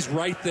beginning. He's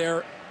right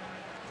there,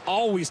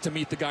 always to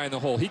meet the guy in the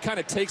hole. He kind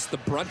of takes the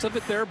brunt of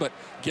it there, but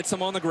gets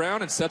him on the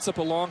ground and sets up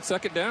a long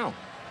 2nd down.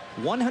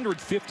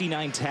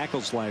 159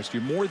 tackles last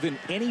year, more than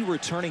any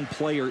returning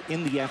player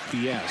in the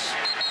FBS.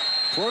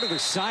 Throw to the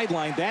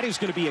sideline. That is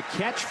going to be a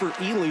catch for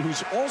Ely,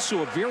 who's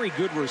also a very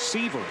good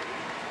receiver.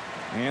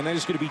 And that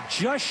is going to be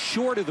just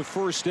short of the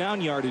first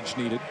down yardage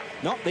needed.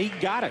 Nope, they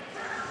got it.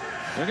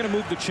 They're going to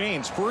move the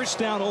chains. First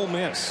down, Ole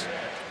Miss.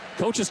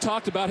 Coach has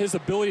talked about his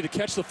ability to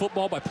catch the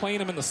football by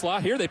playing him in the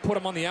slot. Here they put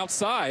him on the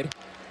outside.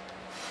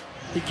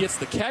 He gets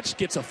the catch,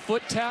 gets a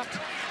foot tapped.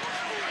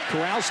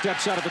 Corral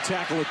steps out of a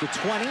tackle at the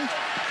 20,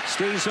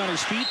 stays on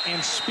his feet,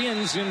 and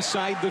spins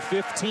inside the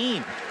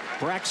 15.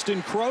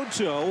 Braxton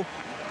Croteau,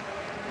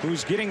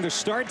 who's getting the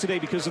start today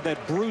because of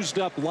that bruised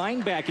up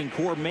linebacking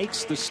core,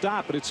 makes the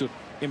stop, but it's an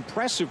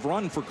impressive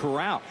run for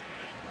Corral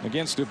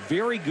against a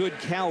very good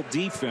Cal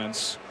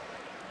defense,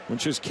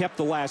 which has kept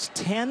the last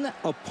 10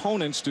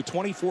 opponents to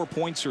 24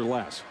 points or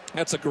less.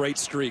 That's a great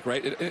streak,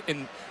 right?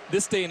 In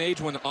this day and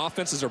age when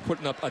offenses are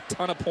putting up a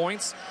ton of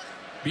points,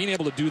 being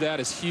able to do that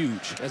is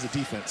huge as a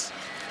defense.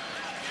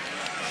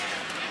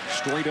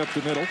 Straight up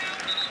the middle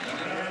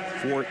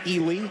for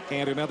Ely,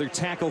 and another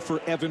tackle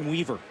for Evan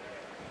Weaver.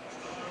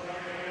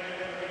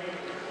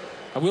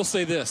 I will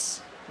say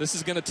this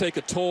is going to take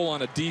a toll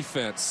on a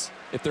defense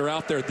if they're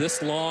out there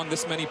this long,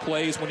 this many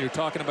plays, when you're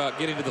talking about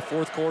getting to the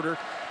fourth quarter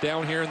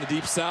down here in the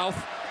Deep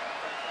South.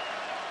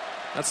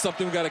 That's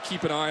something we've got to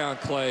keep an eye on,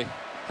 Clay.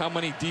 How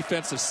many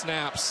defensive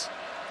snaps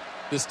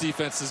this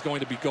defense is going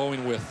to be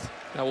going with.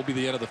 That will be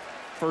the end of the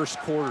first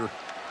quarter.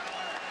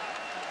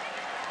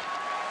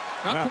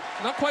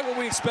 Not quite what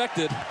we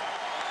expected,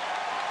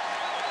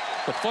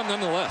 but fun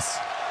nonetheless.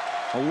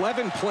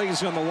 11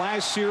 plays on the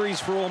last series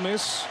for Ole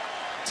Miss.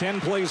 10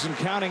 plays and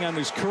counting on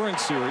this current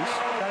series.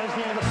 That is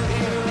the end of the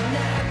first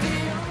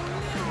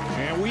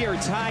quarter. And we are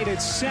tied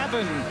at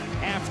 7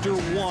 after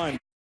 1.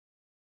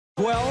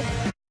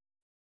 12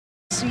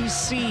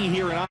 SEC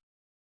here in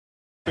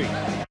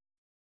Oxford.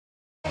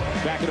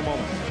 Back in a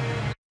moment.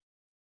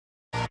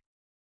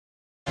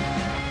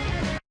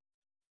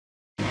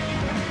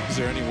 Is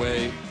there any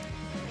way?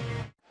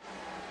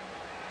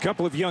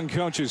 Couple of young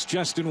coaches,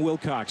 Justin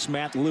Wilcox,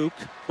 Matt Luke,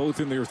 both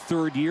in their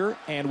third year,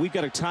 and we've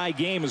got a tie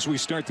game as we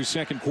start the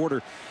second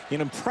quarter.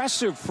 An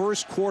impressive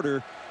first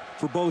quarter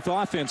for both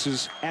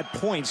offenses at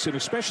points, and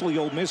especially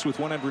Ole Miss with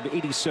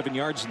 187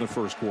 yards in the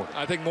first quarter.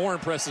 I think more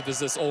impressive is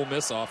this Ole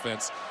Miss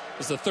offense.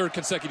 It's the third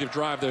consecutive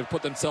drive they've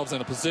put themselves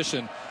in a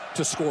position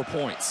to score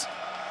points.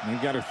 And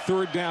they've got a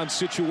third down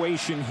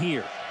situation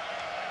here.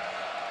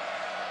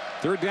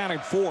 Third down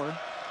and 4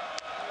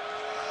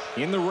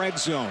 in the red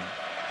zone.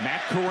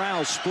 Matt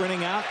Corral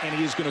sprinting out, and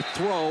he is going to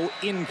throw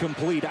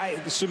incomplete.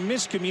 Some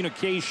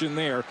miscommunication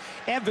there.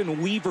 Evan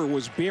Weaver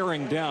was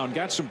bearing down,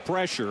 got some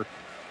pressure,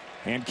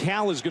 and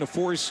Cal is going to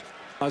force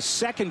a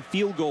second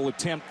field goal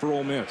attempt for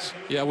Ole Miss.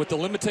 Yeah, with the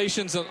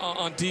limitations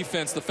on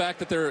defense, the fact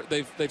that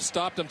they've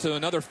stopped them to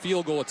another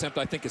field goal attempt,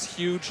 I think, is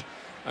huge.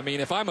 I mean,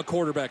 if I'm a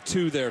quarterback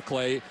too there,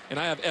 Clay, and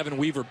I have Evan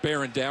Weaver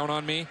bearing down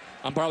on me,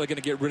 I'm probably going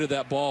to get rid of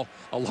that ball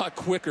a lot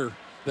quicker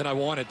than I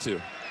wanted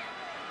to.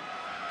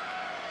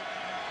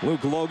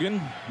 Luke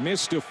Logan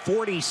missed a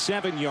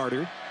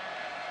 47-yarder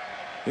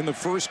in the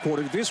first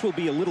quarter. This will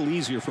be a little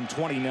easier from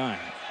 29.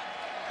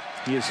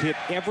 He has hit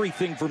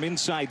everything from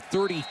inside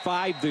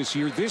 35 this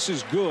year. This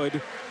is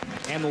good.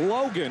 And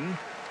Logan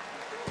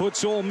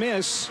puts Ole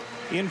Miss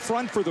in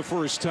front for the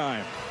first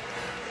time.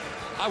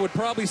 I would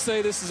probably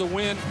say this is a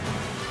win.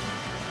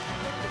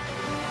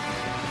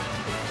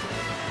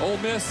 Ole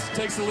Miss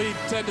takes the lead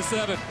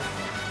 10-7.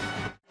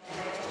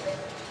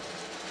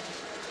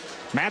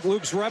 Matt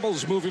Luke's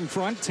Rebels move in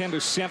front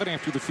 10-7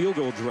 after the field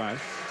goal drive.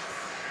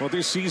 Well,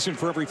 this season,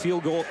 for every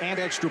field goal and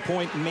extra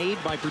point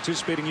made by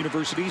participating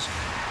universities,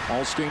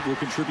 Allstate will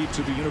contribute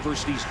to the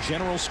university's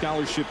general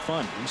scholarship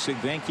fund. We say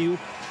thank you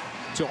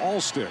to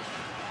Allstate.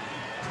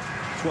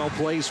 12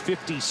 plays,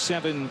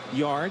 57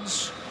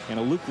 yards, and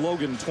a Luke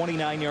Logan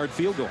 29-yard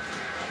field goal.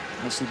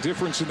 That's the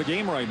difference in the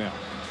game right now.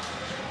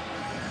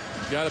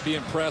 You got to be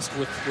impressed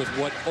with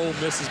what Ole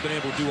Miss has been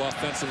able to do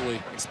offensively,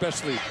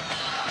 especially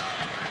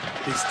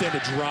the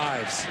extended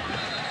drives.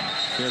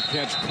 Fair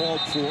catch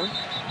called for.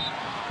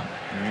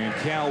 And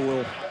Cal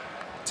will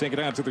take it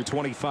out to the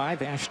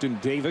 25. Ashton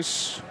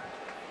Davis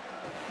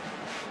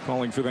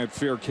calling for that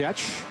fair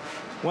catch.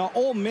 Well,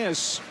 Ole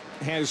Miss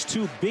has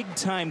two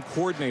big-time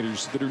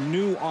coordinators that are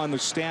new on the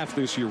staff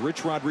this year.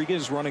 Rich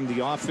Rodriguez running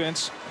the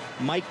offense,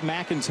 Mike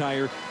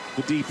McIntyre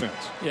the defense.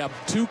 Yeah,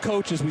 two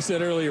coaches, we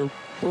said earlier,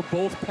 were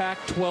both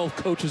Pac-12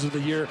 coaches of the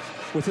year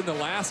within the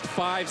last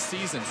 5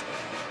 seasons.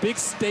 Big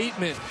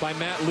statement by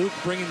Matt Luke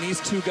bringing these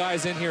two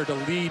guys in here to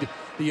lead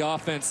the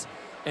offense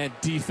and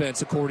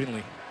defense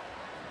accordingly.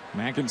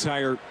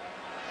 McIntyre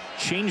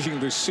changing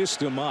the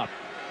system up,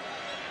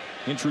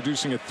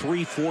 introducing a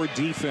 3-4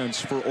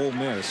 defense for Ole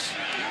Miss.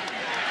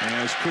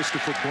 As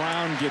Christopher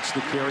Brown gets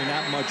the carry,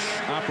 not much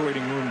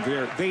operating room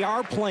there. They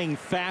are playing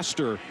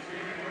faster,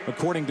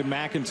 according to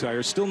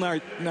McIntyre. Still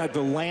not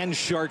the land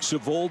sharks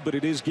of old, but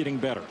it is getting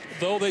better.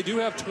 Though they do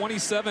have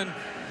 27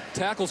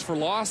 tackles for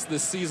loss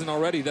this season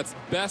already. That's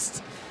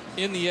best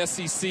in the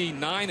SEC,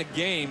 9 a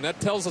game. That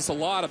tells us a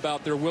lot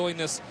about their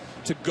willingness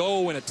to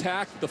go and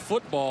attack the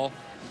football.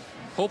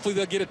 Hopefully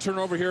they'll get a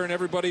turnover here, and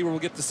everybody will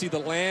get to see the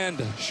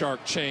land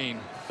shark chain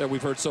that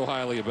we've heard so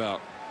highly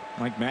about.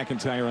 Mike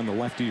McIntyre on the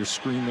left of your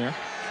screen there.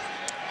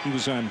 He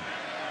was on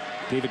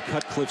David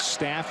Cutcliffe's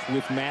staff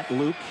with Matt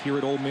Luke here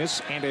at Ole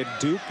Miss and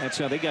at Duke. That's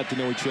how they got to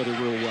know each other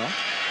real well.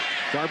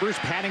 Garbers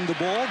patting the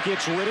ball,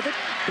 gets rid of it,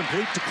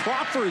 complete to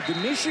Crawford, the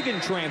Michigan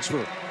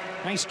transfer.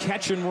 Nice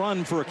catch and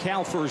run for a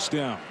Cal first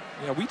down.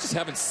 Yeah, we just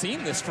haven't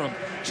seen this from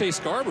Chase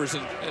Garbers,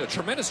 and a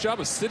tremendous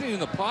job of sitting in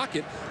the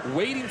pocket,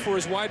 waiting for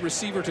his wide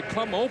receiver to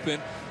come open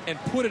and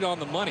put it on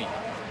the money.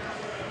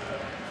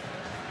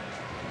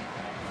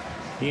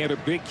 He had a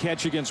big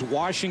catch against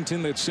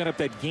Washington that set up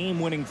that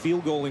game-winning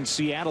field goal in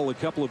Seattle a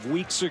couple of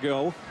weeks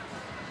ago.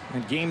 A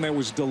game that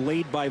was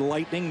delayed by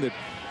lightning that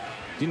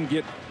didn't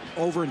get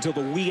over until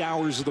the wee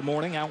hours of the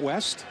morning out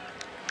west.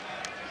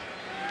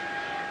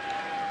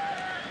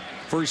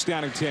 First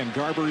down and 10.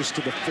 Garbers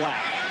to the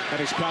flat. That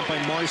is caught by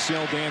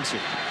Marcel Dancy.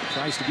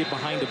 Tries to get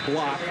behind a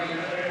block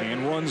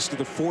and runs to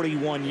the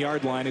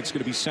 41-yard line. It's going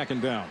to be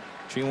second down.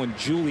 Jalen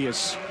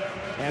Julius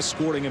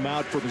escorting him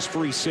out from his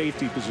free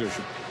safety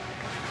position.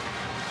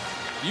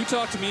 You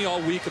talked to me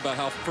all week about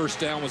how first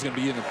down was going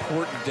to be an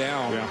important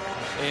down.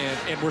 Yeah.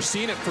 And we're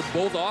seeing it for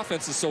both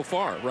offenses so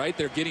far, right?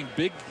 They're getting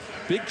big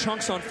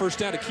chunks on first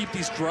down to keep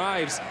these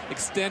drives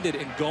extended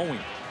and going.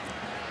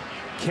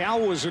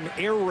 Cal was an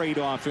air raid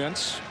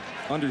offense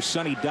under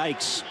Sonny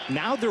Dykes.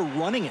 Now they're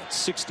running it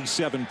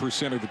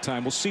 67% of the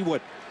time. We'll see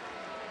what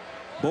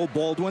Bo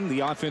Baldwin, the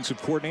offensive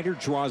coordinator,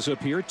 draws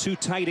up here. Two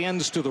tight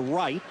ends to the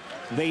right.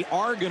 They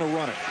are going to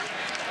run it.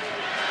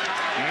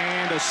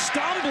 And a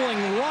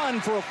stumbling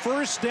run for a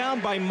first down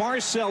by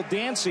Marcel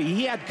Dancy.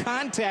 He had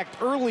contact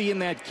early in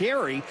that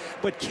carry,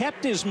 but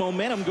kept his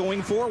momentum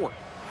going forward.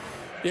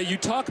 Yeah, you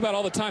talk about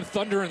all the time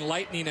thunder and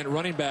lightning at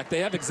running back. They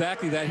have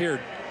exactly that here.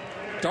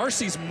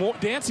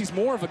 Dancy's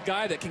more of a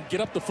guy that can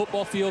get up the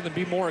football field and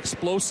be more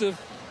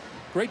explosive.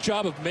 Great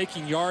job of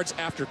making yards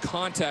after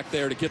contact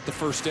there to get the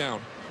first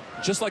down.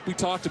 Just like we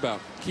talked about,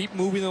 keep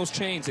moving those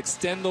chains,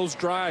 extend those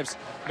drives,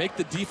 make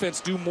the defense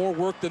do more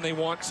work than they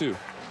want to.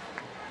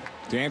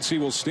 Dancy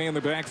will stay in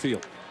the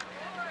backfield.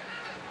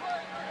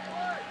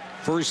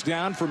 First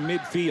down from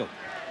midfield.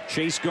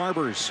 Chase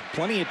Garbers,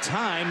 plenty of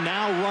time,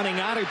 now running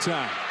out of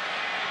time.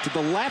 To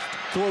the left,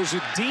 throws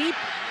it deep,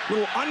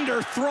 little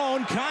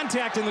underthrown,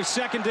 contact in the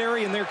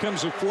secondary, and there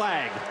comes a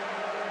flag.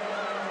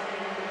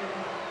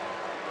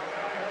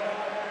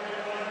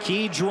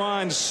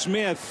 Keydron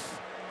Smith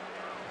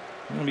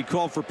going to be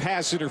called for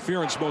pass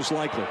interference, most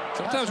likely.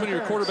 Sometimes when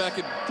you're a quarterback,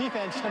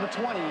 defense number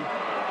 20,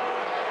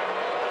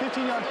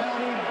 15-yard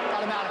penalty,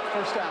 automatic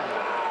first down.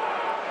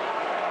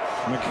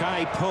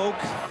 Makai Polk,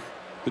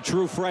 the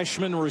true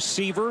freshman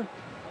receiver,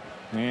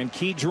 and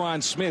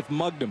Keydron Smith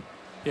mugged him.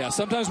 Yeah,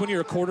 sometimes when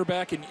you're a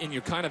quarterback and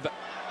you're kind of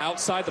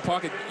outside the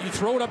pocket, you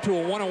throw it up to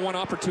a one-on-one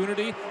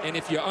opportunity, and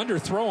if you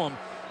underthrow him,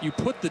 you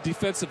put the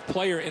defensive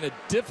player in a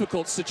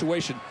difficult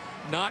situation,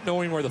 not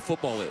knowing where the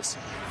football is.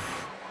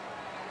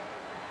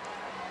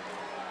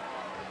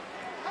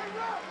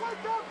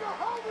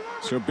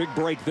 So big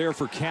break there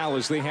for Cal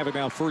as they have it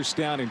now first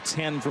down and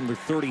 10 from the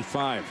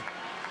 35.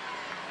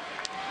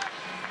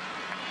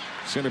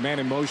 Center man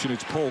in motion,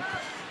 it's Polk.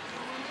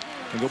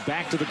 And go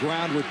back to the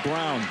ground with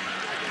Brown.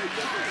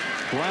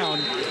 Brown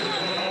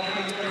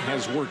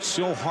has worked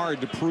so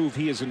hard to prove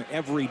he is an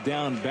every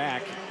down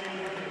back.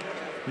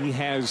 He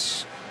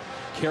has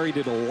carried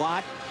it a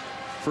lot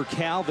for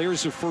Cal.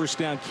 There's a first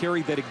down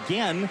carry that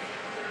again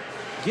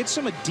gets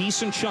him a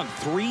decent chunk.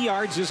 3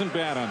 yards isn't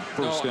bad on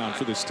first down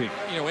for this team.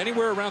 You know,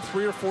 anywhere around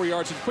 3 or 4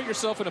 yards, and put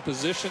yourself in a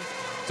position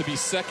to be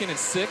 2nd and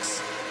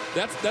 6.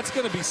 That's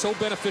going to be so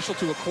beneficial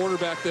to a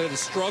quarterback that has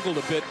struggled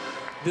a bit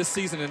this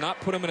season and not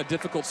put him in a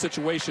difficult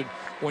situation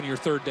when you're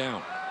 3rd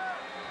down.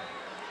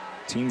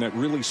 Team that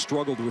really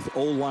struggled with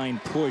O-line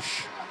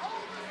push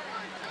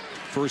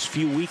first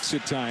few weeks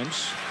at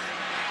times.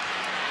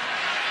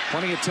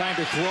 Plenty of time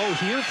to throw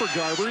here for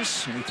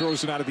Garbers, and he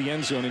throws it out of the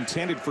end zone,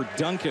 intended for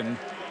Duncan.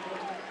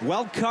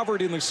 Well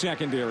covered in the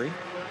secondary.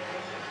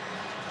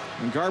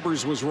 And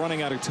Garbers was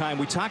running out of time.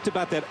 We talked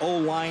about that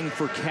O-line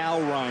for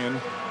Cal,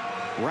 Ryan.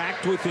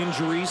 Racked with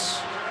injuries.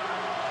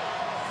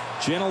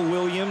 Gentle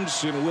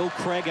Williams and Will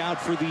Craig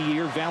out for the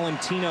year.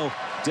 Valentino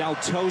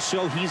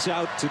Daltoso, he's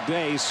out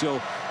today. So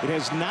it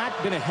has not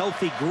been a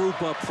healthy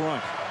group up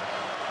front.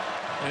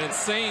 And in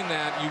saying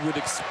that, you would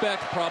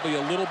expect probably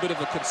a little bit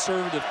of a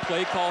conservative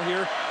play call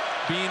here,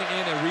 being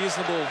in a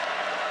reasonable,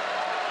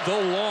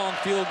 though long,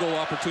 field goal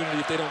opportunity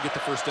if they don't get the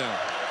first down.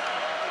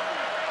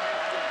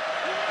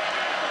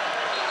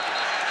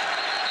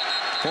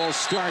 False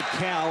start,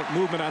 Cal.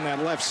 Movement on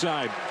that left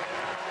side.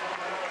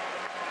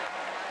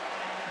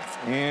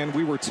 And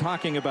we were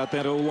talking about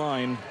that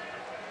O-line.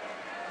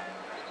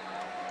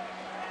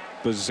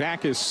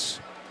 Bazakis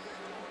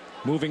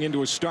moving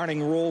into a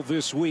starting role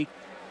this week.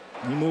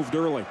 He moved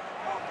early.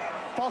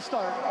 False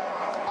start.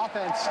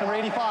 Offense, number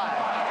 85.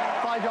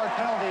 5-yard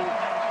penalty.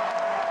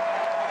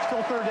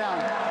 Still 3rd down.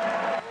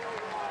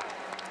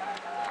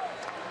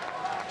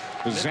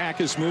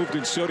 Bazakis moved,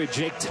 and so did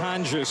Jake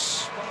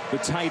Tonjes, the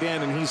tight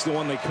end, and he's the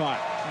one they caught.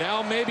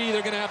 Now maybe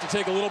they're going to have to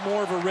take a little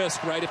more of a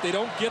risk, right? If they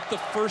don't get the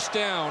first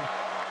down,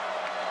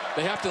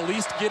 they have to at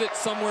least get it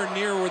somewhere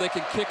near where they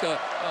can kick a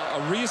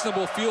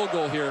reasonable field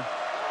goal here.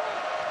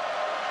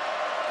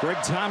 Greg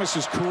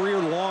Thomas's career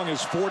long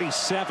is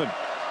 47. He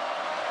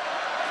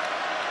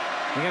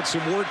had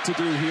some work to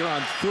do here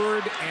on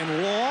 3rd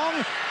and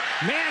long.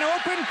 Man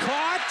open,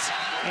 caught,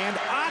 and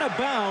out of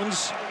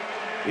bounds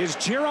is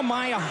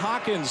Jeremiah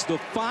Hawkins, the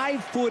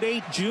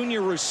 5'8"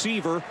 junior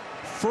receiver.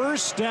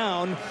 First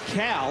down,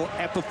 Cal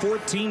at the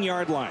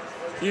 14-yard line.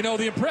 You know,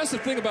 the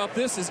impressive thing about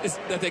this is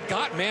that they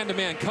got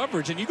man-to-man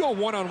coverage, and you go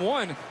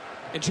one-on-one,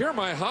 and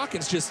Jeremiah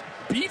Hawkins just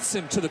beats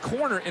him to the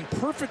corner and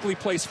perfectly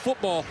placed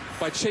football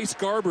by Chase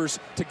Garbers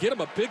to get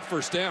him a big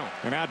first down.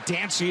 And now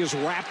Dancy is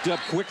wrapped up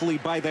quickly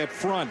by that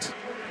front.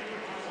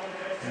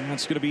 And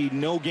that's going to be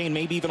no gain,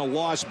 maybe even a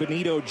loss.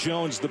 Benito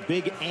Jones, the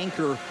big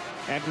anchor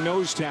at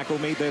nose tackle,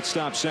 made that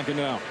stop, second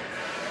down.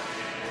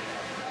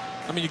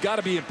 I mean, you got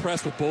to be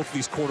impressed with both of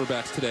these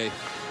quarterbacks today.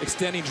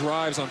 Extending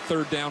drives on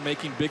third down,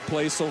 making big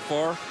plays so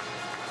far.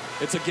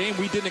 It's a game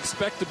we didn't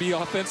expect to be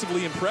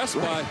offensively impressed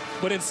by,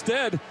 but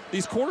instead,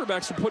 these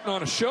quarterbacks are putting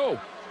on a show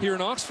here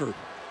in Oxford.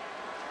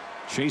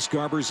 Chase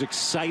Garbers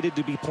excited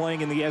to be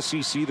playing in the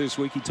SEC this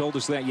week. He told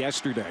us that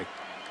yesterday.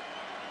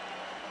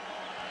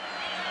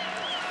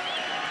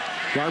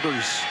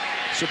 Garbers,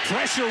 some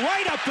pressure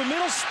right up the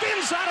middle,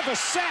 spins out of a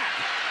sack.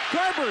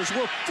 Garbers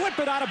will flip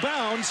it out of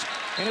bounds,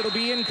 and it'll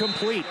be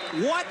incomplete.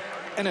 What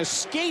an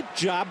escape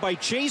job by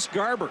Chase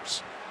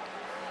Garbers.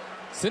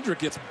 Cindric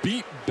gets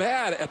beat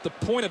bad at the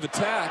point of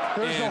attack,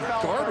 and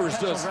Garbers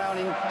does.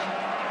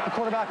 The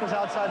quarterback was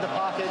outside the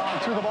pocket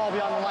and threw the ball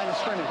beyond the line of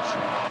scrimmage.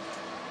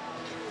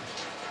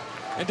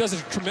 And does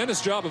a tremendous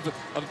job of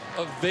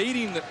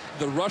evading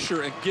the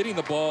rusher and getting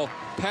the ball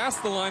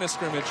past the line of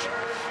scrimmage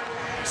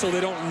so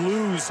they don't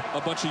lose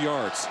a bunch of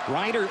yards.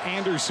 Ryder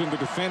Anderson, the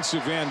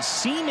defensive end,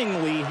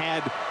 seemingly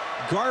had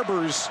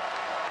Garbers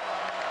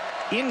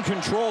in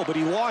control, but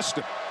he lost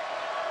it.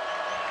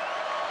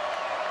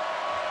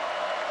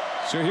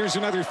 So here's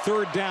another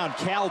third down.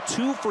 Cal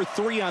 2 for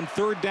 3 on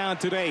third down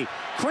today.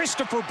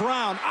 Christopher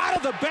Brown out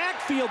of the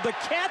backfield, the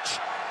catch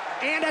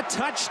and a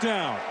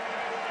touchdown.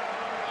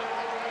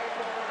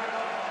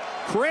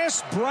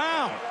 Chris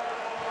Brown,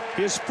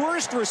 his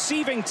first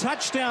receiving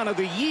touchdown of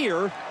the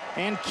year,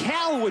 and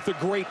Cal with a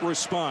great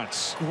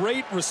response.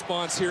 Great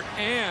response here,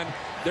 and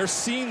they're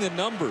seeing the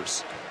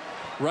numbers,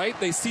 right?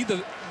 They see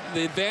the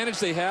advantage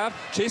they have.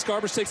 Chase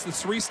Garbers takes the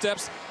 3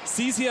 steps,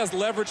 sees he has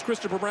leverage.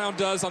 Christopher Brown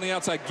does on the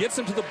outside, gets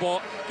him to the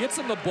ball, gets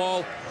him the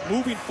ball,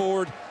 moving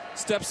forward,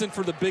 steps in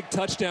for the big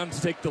touchdown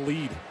to take the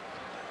lead.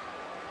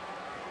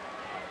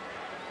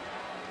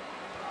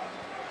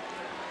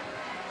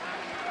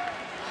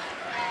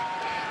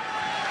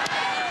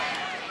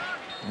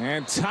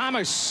 And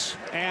Thomas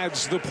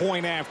adds the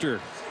point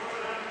after.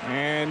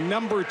 And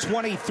number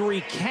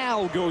 23,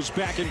 Cal, goes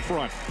back in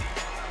front.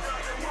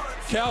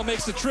 Cal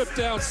makes the trip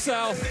down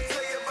south.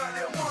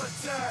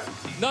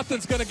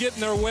 Nothing's going to get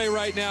in their way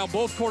right now.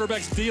 Both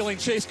quarterbacks dealing.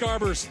 Chase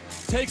Garbers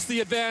takes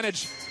the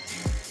advantage,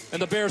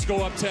 and the Bears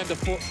go up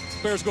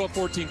 10-4. Bears go up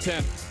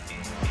 14-10.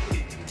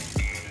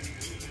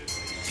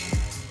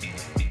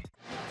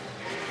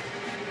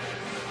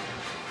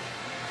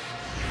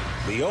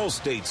 The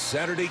Allstate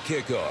Saturday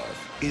Kickoff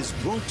is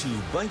brought to you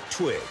by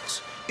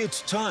Twix.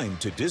 It's time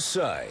to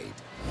decide.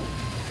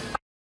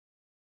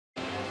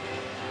 A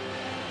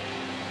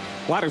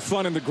lot of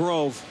fun in the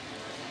Grove.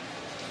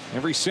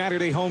 Every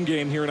Saturday home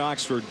game here in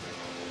Oxford.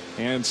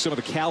 And some of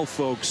the Cal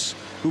folks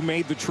who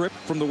made the trip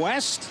from the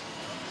West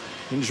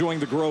enjoying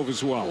the Grove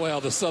as well.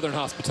 Well, the Southern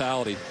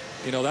hospitality.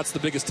 You know, that's the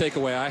biggest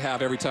takeaway I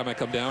have every time I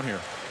come down here.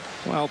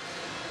 Well,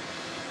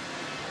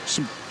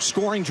 some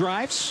scoring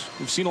drives.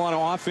 We've seen a lot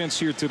of offense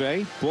here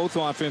today. Both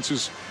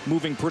offenses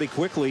moving pretty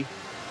quickly.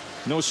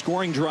 No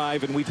scoring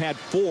drive, and we've had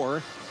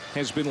 4.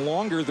 Has been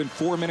longer than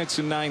 4 minutes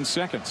and 9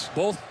 seconds.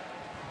 Both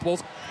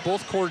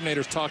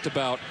coordinators talked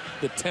about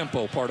the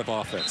tempo part of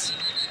offense.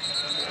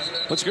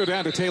 Let's go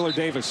down to Taylor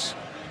Davis.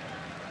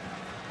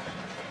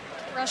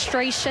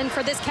 Frustration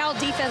for this Cal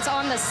defense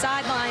on the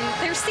sideline.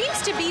 There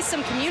seems to be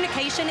some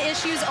communication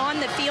issues on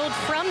the field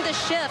from the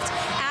shift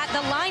at the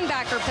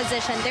linebacker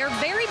position. They're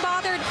very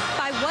bothered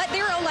by what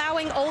they're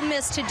allowing Ole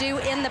Miss to do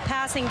in the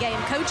passing game.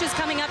 Coach is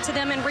coming up to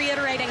them and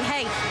reiterating,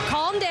 hey,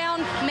 calm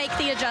down, make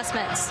the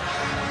adjustments.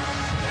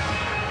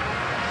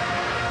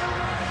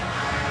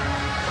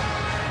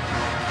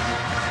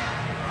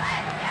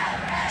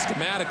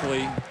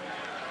 Schematically,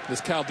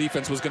 this Cal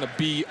defense was going to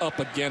be up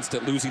against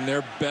it, losing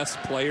their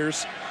best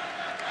players,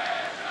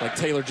 like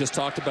Taylor just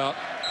talked about.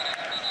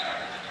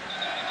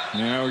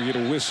 Now we get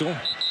a whistle.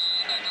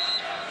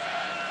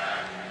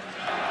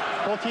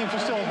 Both teams are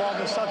still involved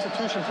in the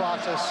substitution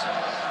process.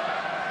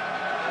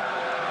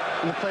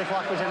 And the play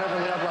clock was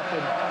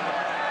interrupted.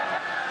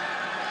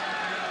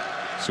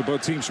 So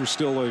both teams were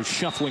still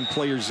shuffling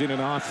players in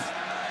and off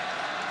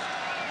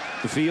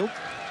the field.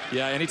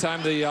 Yeah,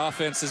 anytime the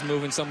offense is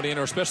moving somebody in,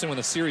 or especially when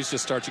the series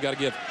just starts, you got to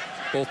give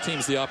both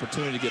teams the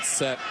opportunity to get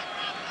set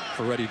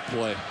for ready to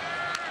play.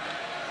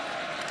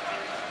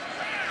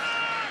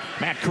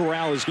 Matt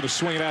Corral is going to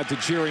swing it out to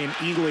Jerian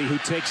Ely, who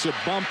takes a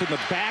bump in the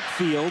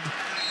backfield,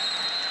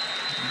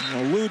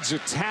 eludes a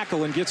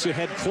tackle, and gets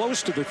ahead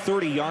close to the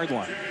 30-yard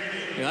line.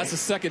 Yeah, that's the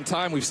second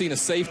time we've seen a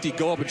safety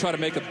go up and try to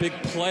make a big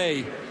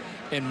play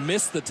and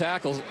miss the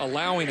tackles,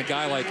 allowing a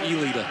guy like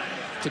Ely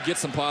to get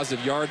some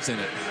positive yards in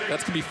it.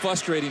 That's going to be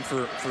frustrating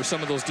for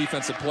some of those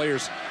defensive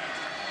players,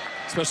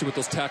 especially with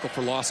those tackle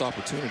for loss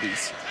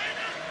opportunities.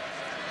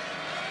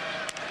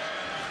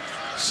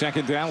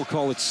 Second down, we'll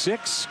call it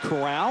 6.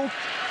 Corral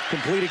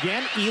complete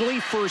again. Ely,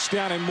 first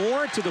down and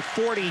more to the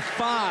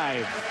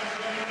 45.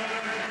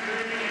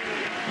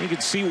 You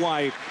can see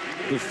why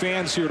the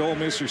fans here at Ole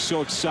Miss are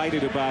so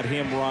excited about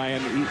him,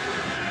 Ryan.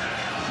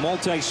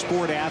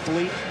 Multi-sport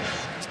athlete.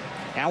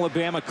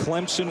 Alabama,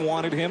 Clemson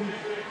wanted him.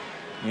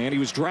 And he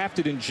was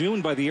drafted in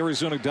June by the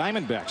Arizona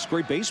Diamondbacks.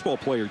 Great baseball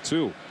player,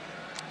 too.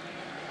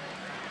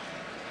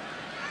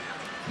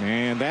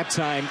 And that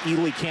time,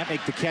 Ely can't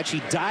make the catch.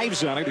 He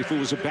dives on it if it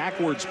was a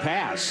backwards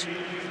pass.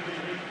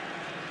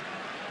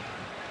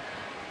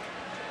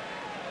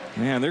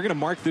 Man, they're going to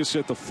mark this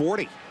at the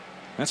 40.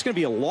 That's going to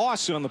be a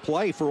loss on the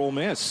play for Ole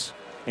Miss.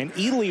 And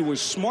Ely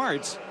was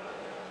smart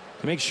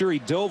to make sure he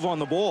dove on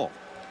the ball.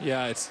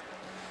 Yeah,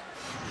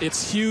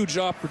 it's huge.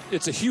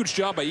 It's a huge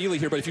job by Ely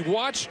here. But if you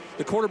watch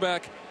the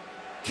quarterback,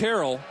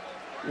 Carroll,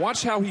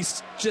 watch how he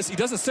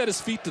doesn't set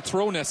his feet to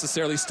throw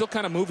necessarily. He's still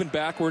kind of moving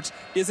backwards,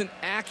 isn't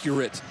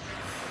accurate.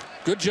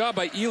 Good job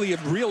by Ely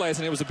of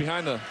realizing it was a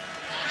behind the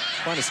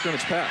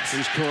scrimmage pass.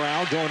 Here's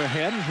Corral going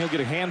ahead. He'll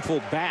get a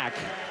handful back.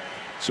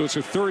 So it's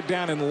a third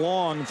down and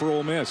long for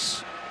Ole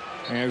Miss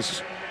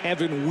as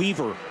Evan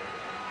Weaver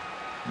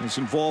is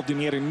involved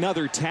in yet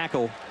another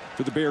tackle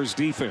for the Bears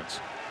defense.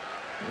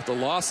 With the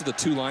loss of the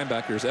 2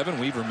 linebackers, Evan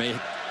Weaver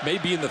may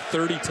be in the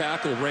 30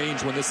 tackle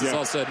range when this is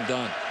all said and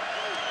done.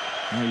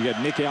 You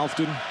got Nick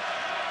Alfton,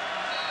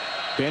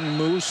 Ben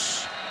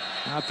Moose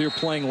out there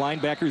playing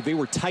linebacker. They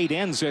were tight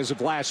ends as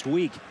of last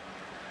week.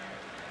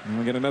 And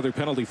we get another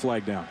penalty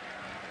flag down.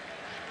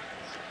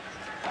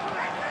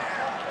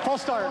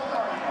 False start.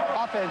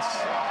 Offense,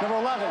 number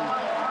 11.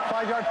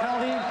 5-yard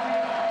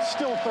penalty.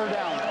 Still third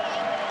down.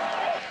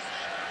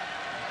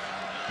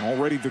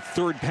 Already the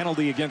 3rd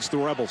penalty against the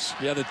Rebels.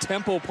 Yeah, the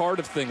tempo part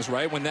of things,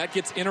 right? When that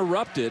gets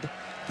interrupted,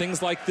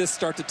 things like this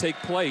start to take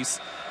place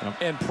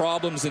and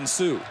problems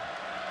ensue.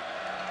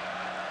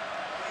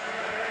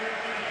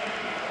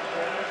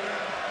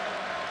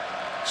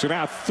 So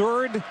now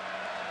 3rd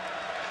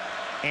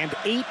and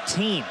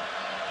 18.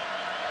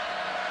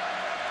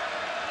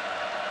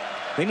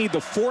 They need the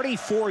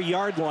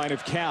 44-yard line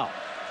of Cal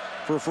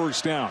for a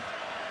first down.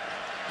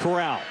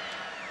 Corral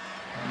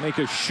make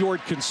a short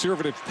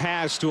conservative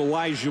pass to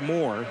Elijah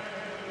Moore,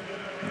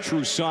 a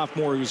true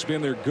sophomore who's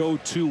been their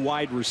go-to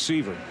wide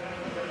receiver.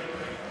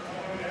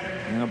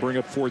 And I'll bring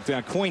up 4th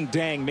down. Coin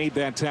Dang made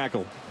that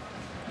tackle.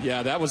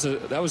 Yeah, that was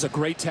a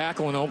great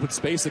tackle in open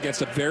space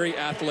against a very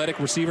athletic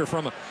receiver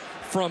from a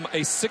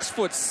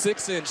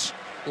 6'6"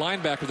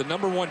 linebacker, the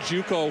 #1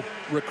 JUCO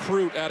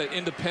recruit out of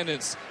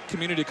Independence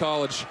Community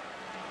College.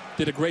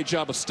 Did a great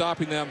job of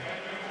stopping them,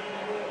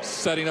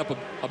 setting up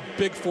a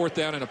big 4th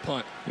down and a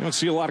punt. You don't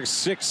see a lot of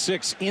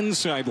 6'6"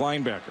 inside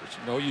linebackers.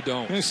 No, you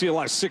don't. You don't see a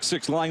lot of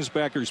 6'6"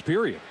 linebackers,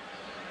 period.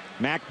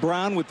 Mac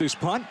Brown with this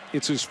punt.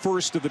 It's his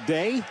first of the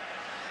day.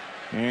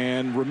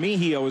 And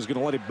Remigio is going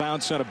to let it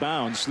bounce out of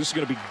bounds. This is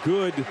going to be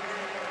good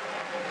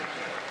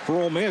for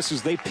Ole Miss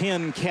as they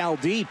pin Cal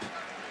deep.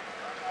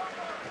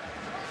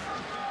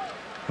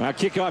 Now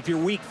kick off your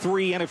Week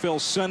 3 NFL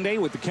Sunday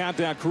with the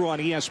Countdown Crew on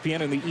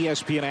ESPN and the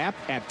ESPN app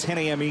at 10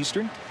 a.m.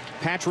 Eastern.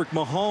 Patrick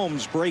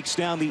Mahomes breaks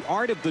down the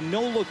art of the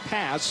no-look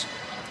pass,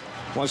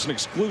 plus an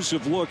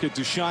exclusive look at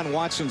Deshaun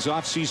Watson's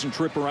offseason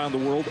trip around the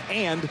world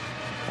and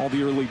all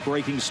the early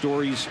breaking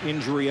stories,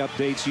 injury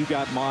updates, You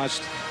Got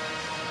Mossed,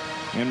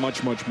 and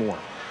much, much more.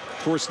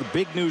 Of course, the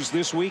big news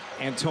this week,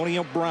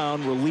 Antonio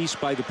Brown released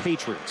by the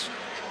Patriots.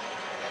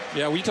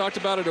 Yeah, we talked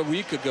about it a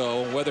week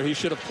ago, whether he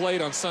should have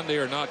played on Sunday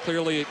or not.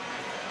 Clearly,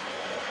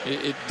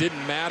 it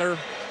didn't matter.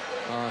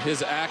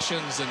 His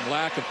actions and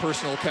lack of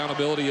personal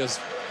accountability has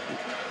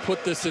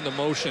put this into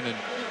motion, and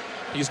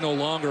he's no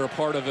longer a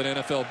part of an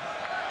NFL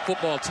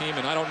football team,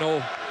 and I don't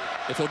know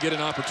if he'll get an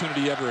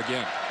opportunity ever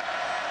again.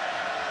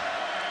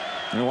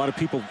 There are a lot of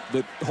people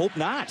that hope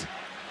not.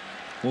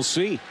 We'll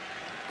see.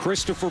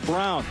 Christopher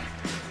Brown,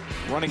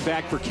 running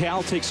back for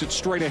Cal, takes it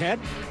straight ahead.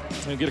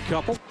 He'll get a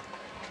couple.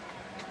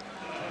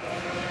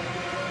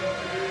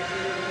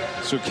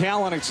 So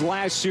Cal on its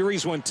last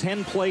series went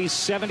 10 plays,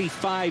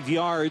 75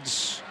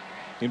 yards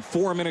in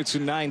 4 minutes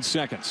and 9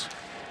 seconds.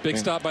 Big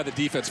stop by the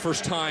defense.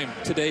 First time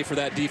today for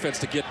that defense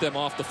to get them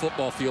off the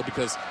football field,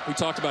 because we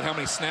talked about how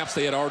many snaps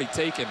they had already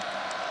taken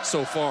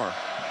so far.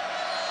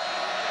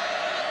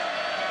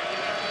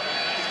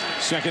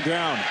 Second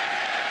down.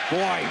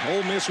 Boy,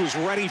 Ole Miss was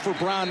ready for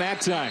Brown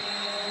that time.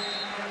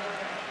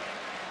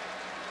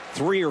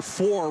 3 or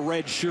 4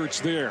 red shirts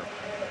there.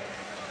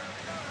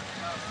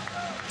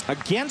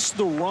 Against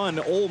the run,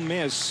 Ole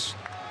Miss,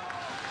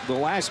 the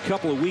last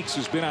couple of weeks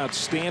has been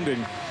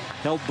outstanding.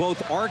 Held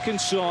both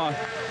Arkansas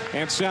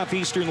and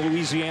Southeastern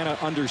Louisiana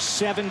under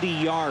 70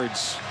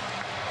 yards.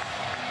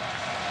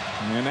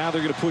 And now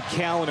they're going to put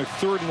Cal in a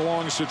 3rd and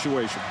long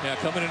situation. Yeah,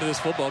 coming into this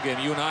football game,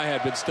 you and I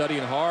had been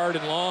studying hard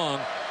and long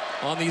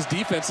on these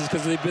defenses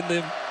because they've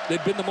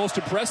been the most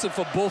impressive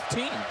for both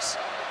teams.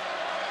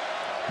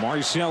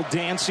 Marcel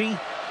Dancy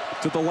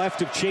to the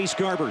left of Chase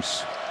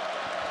Garbers.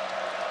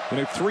 In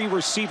a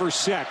 3-receiver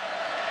set.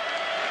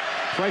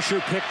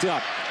 Pressure picked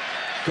up.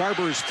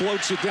 Garbers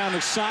floats it down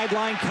the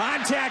sideline.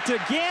 Contact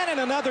again, and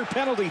another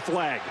penalty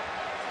flag.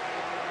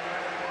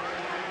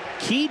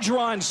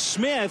 Keydron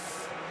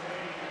Smith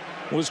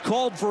was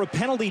called for a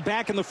penalty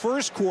back in the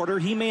first quarter.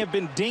 He may have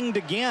been dinged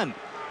again.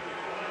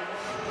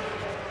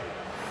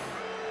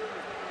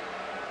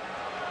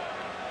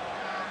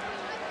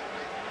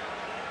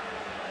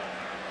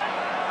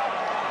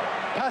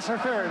 Pass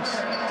interference,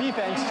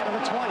 defense,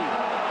 number 20.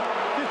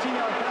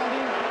 15-yard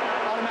penalty,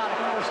 automatic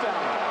first down.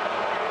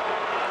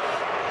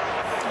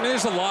 I mean,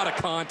 there's a lot of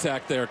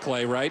contact there,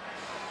 Clay, right?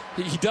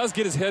 He does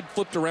get his head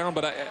flipped around,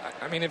 but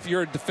I mean, if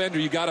you're a defender,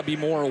 you got to be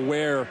more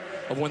aware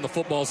of when the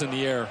football's in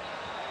the air.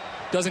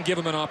 Doesn't give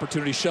him an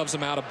opportunity, shoves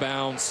him out of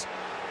bounds.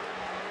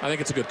 I think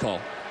it's a good call.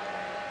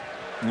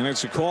 And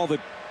it's a call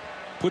that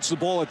puts the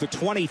ball at the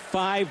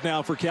 25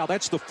 now for Cal.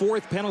 That's the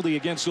 4th penalty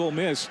against Ole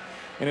Miss,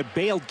 and it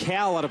bailed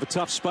Cal out of a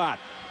tough spot.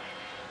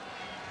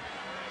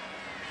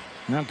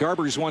 Now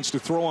Garbers wants to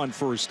throw on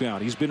first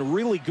down. He's been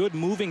really good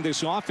moving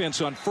this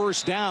offense on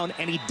first down,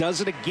 and he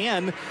does it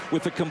again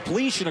with a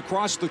completion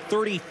across the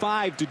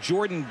 35 to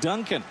Jordan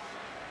Duncan.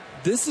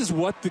 This is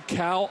what the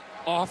Cal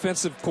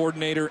offensive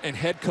coordinator and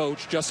head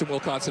coach Justin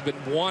Wilcox have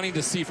been wanting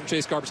to see from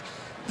Chase Garbers.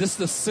 This is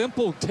the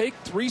simple take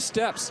 3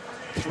 steps,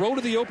 throw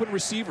to the open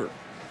receiver.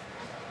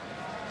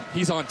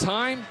 He's on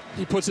time.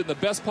 He puts it in the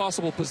best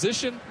possible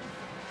position.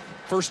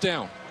 First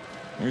down.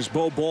 There's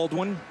Bo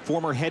Baldwin,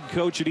 former head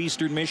coach at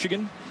Eastern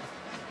Michigan.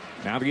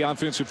 Now the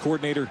offensive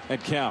coordinator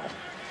at Cal.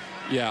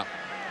 Yeah.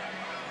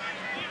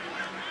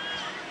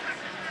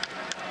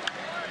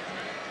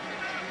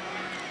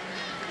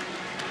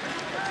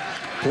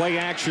 Play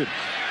action.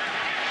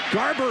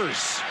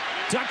 Garbers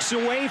ducks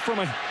away from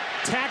a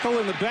tackle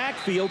in the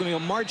backfield, and he'll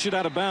march it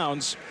out of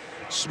bounds.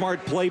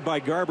 Smart play by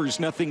Garbers,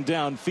 nothing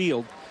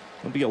downfield.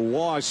 It'll be a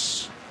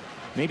loss,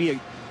 maybe a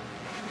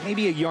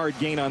yard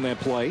gain on that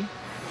play.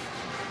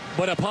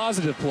 But a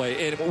positive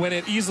play, and when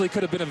it easily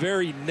could have been a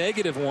very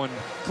negative one,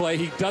 Clay,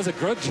 he does a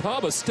good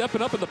job of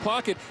stepping up in the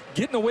pocket,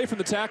 getting away from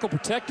the tackle,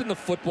 protecting the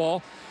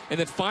football, and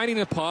then finding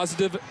a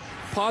positive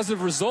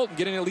result and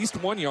getting at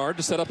least 1 yard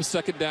to set up a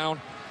second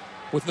down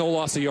with no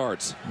loss of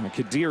yards.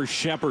 Kadir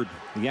Shepard,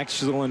 the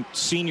excellent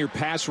senior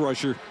pass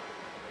rusher,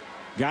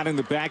 got in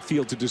the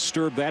backfield to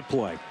disturb that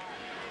play.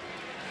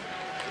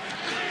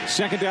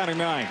 Second down and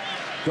 9.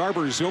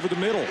 Garbers over the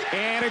middle,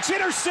 and it's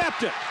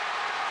intercepted.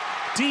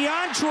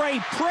 DeAndre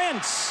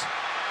Prince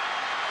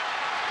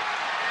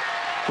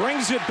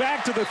brings it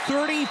back to the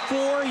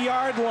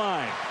 34-yard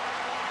line.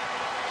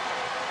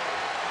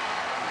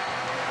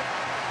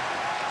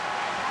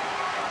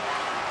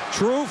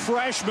 True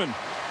freshman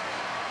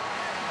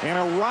and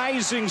a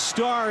rising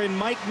star in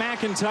Mike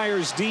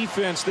McIntyre's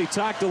defense. They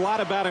talked a lot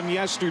about him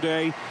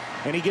yesterday,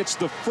 and he gets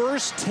the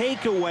first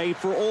takeaway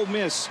for Ole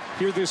Miss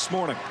here this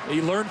morning.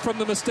 He learned from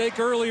the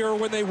mistake earlier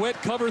when they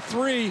went cover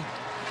 3.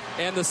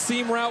 And the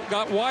seam route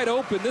got wide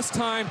open. This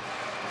time,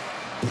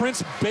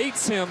 Prince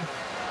baits him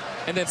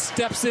and then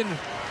steps in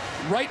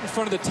right in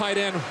front of the tight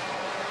end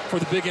for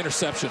the big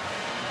interception.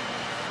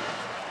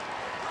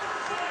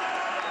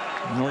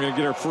 And we're going to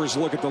get our first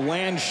look at the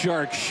Land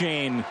Shark,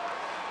 Shane.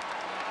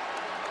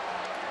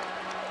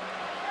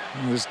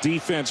 This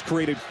defense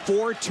created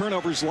 4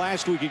 turnovers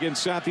last week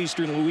against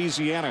Southeastern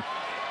Louisiana.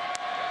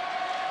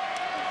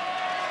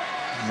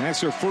 And that's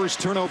their first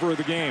turnover of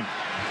the game.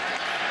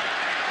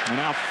 And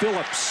now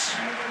Phillips,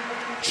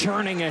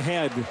 churning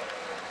ahead,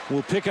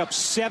 will pick up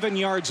 7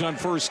 yards on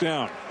first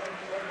down.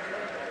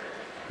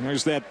 And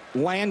there's that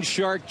Land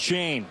Shark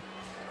chain.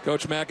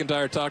 Coach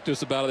McIntyre talked to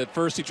us about it. At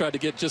first, he tried to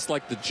get just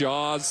like the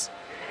jaws,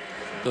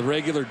 the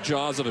regular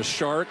jaws of a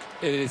shark.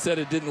 And he said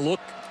it didn't look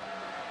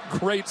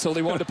great, so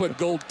they wanted to put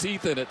gold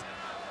teeth in it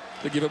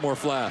to give it more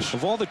flash.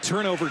 Of all the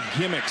turnover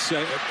gimmicks,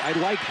 I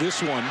like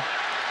this one.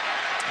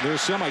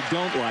 There's some I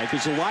don't like,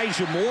 as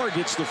Elijah Moore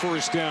gets the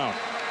first down.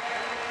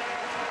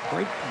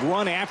 Great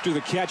run after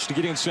the catch to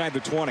get inside the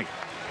 20.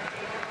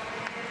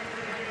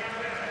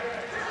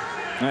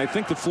 And I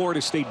think the Florida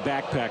State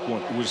backpack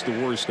one was the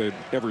worst I'd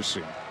ever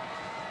seen.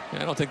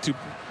 Yeah, I don't think too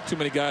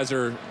many guys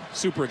are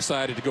super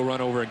excited to go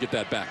run over and get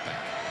that backpack.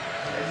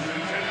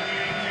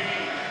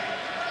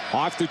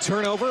 Off the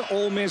turnover,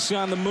 Ole Miss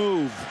on the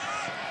move.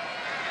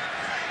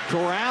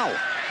 Corral.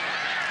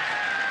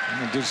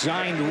 A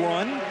designed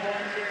run.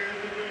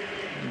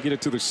 Get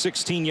it to the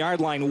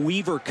 16-yard line.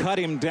 Weaver cut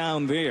him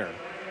down there.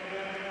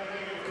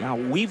 Now,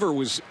 Weaver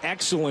was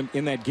excellent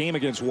in that game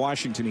against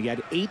Washington. He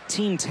had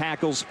 18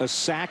 tackles, a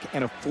sack,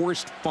 and a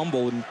forced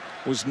fumble, and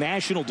was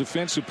National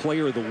Defensive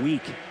Player of the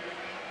Week.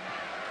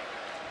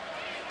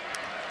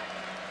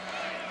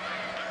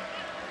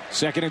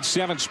 Second and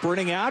 7,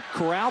 sprinting out.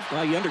 Corral,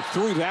 he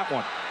underthrew that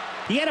one.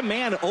 He had a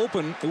man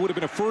open. It would have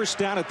been a first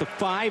down at the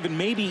 5 and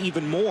maybe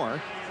even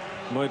more.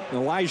 But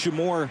Elijah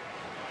Moore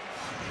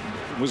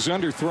was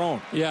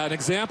underthrown. Yeah, an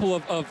example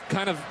of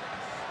kind of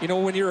you know,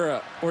 when you're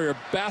a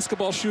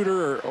basketball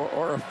shooter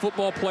or a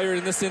football player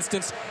in this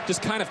instance,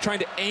 just kind of trying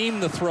to aim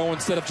the throw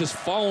instead of just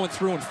following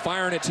through and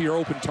firing it to your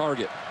open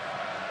target.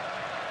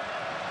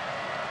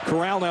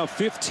 Corral now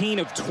 15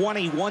 of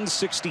 20,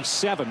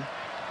 167.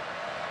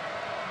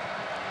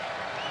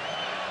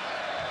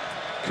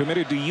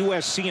 Committed to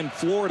USC in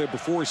Florida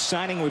before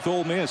signing with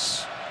Ole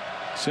Miss.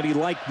 Said he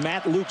liked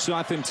Matt Luke's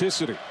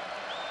authenticity.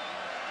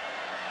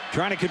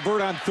 Trying to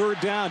convert on third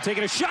down,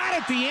 taking a shot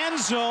at the end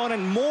zone,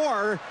 and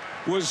Moore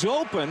was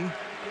open.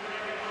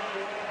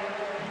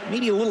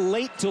 Maybe a little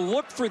late to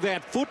look for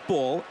that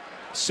football.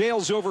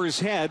 Sails over his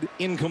head,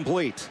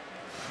 incomplete.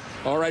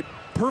 All right,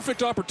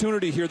 perfect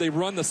opportunity here. They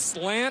run the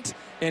slant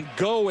and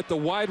go at the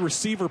wide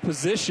receiver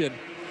position,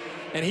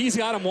 and he's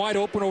got him wide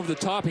open over the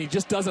top, and he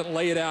just doesn't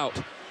lay it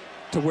out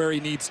to where he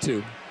needs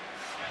to.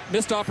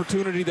 Missed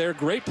opportunity there.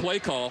 Great play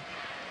call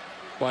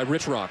by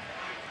Rich Rock.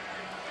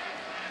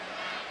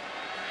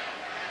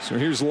 So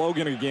here's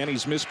Logan again.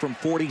 He's missed from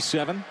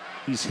 47.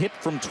 He's hit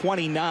from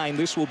 29.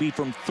 This will be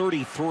from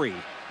 33.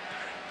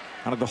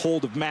 Out of the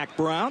hold of Mack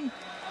Brown.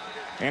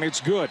 And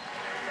it's good.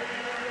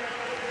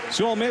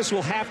 So Ole Miss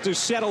will have to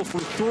settle for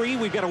 3.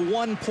 We've got a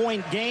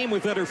 1-point game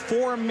with under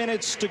 4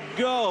 minutes to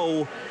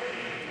go.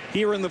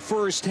 Here in the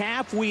first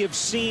half, we have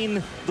seen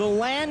the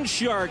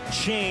Landshark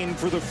chain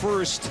for the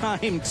first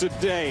time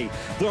today.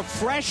 The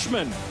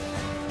freshman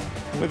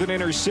with an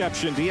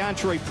interception,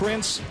 DeAndre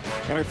Prince,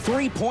 and a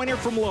 3-pointer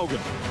from Logan.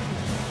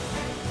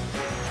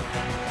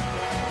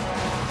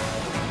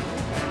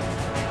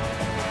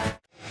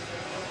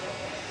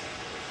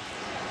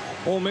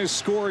 Ole Miss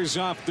scores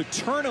off the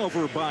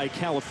turnover by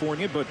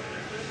California, but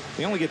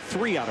they only get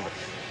 3 out of it.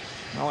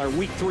 Well, our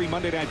Week 3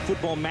 Monday Night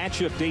Football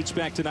matchup dates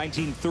back to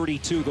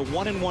 1932. The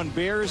 1-1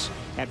 Bears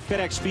at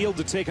FedEx Field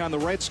to take on the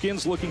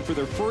Redskins, looking for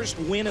their first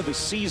win of the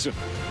season.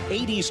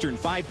 8 Eastern,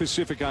 5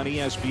 Pacific on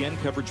ESPN.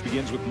 Coverage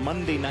begins with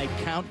Monday Night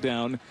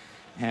Countdown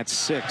at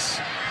 6.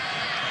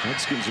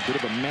 Redskins a bit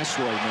of a mess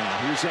right now.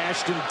 Here's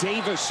Ashton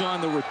Davis on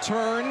the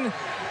return,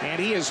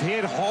 and he is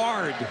hit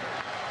hard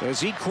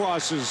as he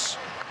crosses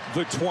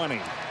the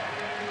 20.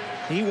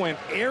 He went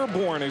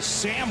airborne as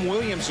Sam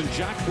Williams and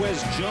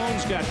Jaquez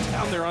Jones got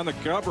down there on the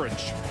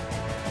coverage.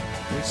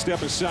 They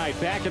step aside.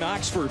 Back in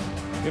Oxford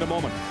in a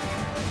moment.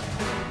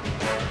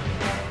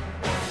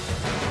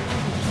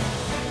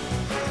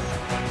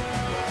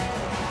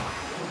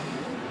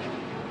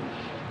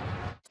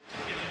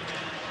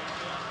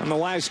 On the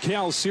last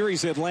Cal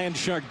series, that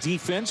Landshark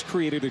defense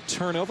created a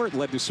turnover. It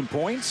led to some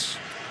points.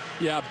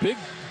 Yeah, big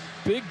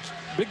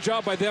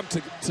job by them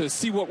to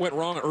see what went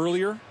wrong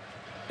earlier.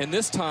 And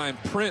this time,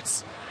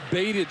 Prince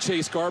baited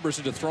Chase Garbers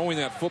into throwing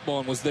that football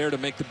and was there to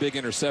make the big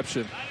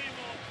interception.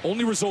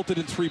 Only resulted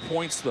in 3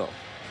 points, though.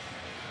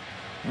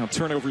 Now,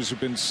 turnovers have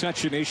been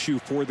such an issue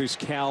for this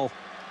Cal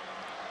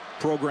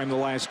program the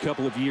last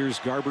couple of years.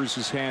 Garbers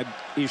has had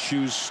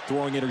issues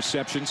throwing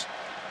interceptions,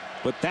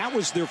 but that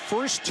was their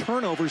first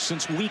turnover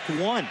since week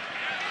 1.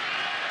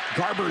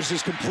 Garbers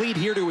is complete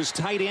here to his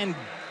tight end,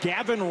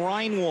 Gavin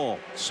Reinwald,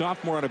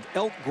 sophomore out of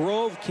Elk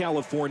Grove,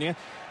 California.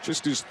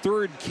 Just his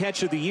 3rd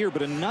catch of the year,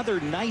 but another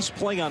nice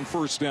play on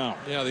first down.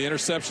 Yeah, the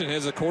interception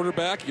as a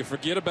quarterback, you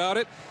forget about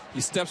it.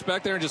 He steps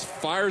back there and just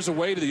fires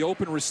away to the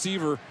open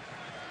receiver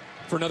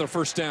for another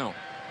first down.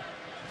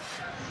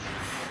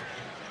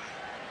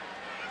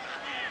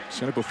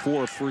 Said it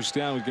before, first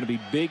down is going to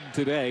be big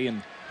today,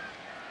 and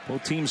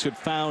both teams have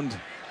found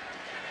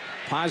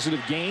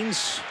positive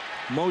gains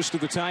most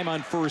of the time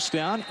on first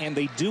down, and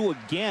they do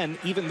again,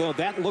 even though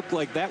that looked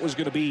like that was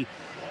going to be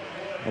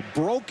a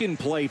broken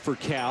play for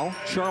Cal.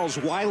 Charles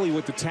Wiley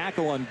with the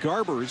tackle on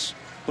Garbers,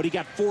 but he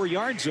got 4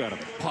 yards out of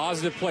it.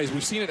 Positive plays.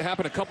 We've seen it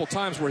happen a couple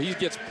times where he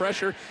gets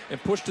pressure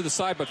and pushed to the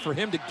side, but for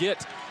him to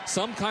get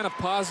some kind of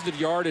positive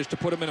yardage to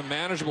put him in a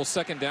manageable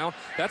second down,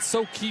 that's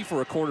so key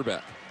for a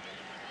quarterback.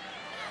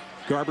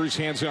 Garbers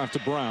hands off to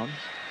Brown,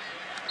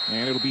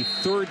 and it'll be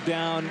 3rd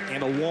down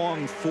and a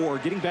long 4.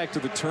 Getting back to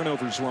the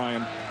turnovers,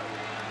 Ryan,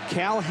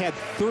 Cal had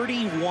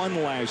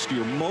 31 last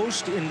year,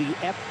 most in the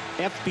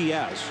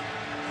FBS.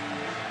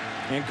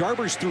 And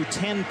Garbers threw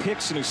 10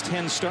 picks in his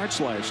 10 starts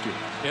last year.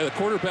 Yeah, the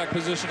quarterback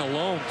position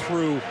alone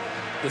threw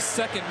the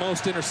 2nd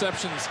most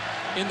interceptions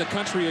in the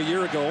country a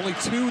year ago. Only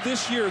 2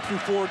 this year through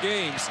 4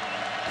 games.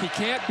 He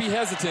can't be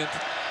hesitant,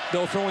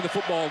 though, throwing the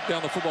football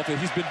down the football field.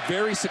 He's been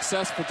very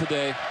successful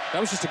today. That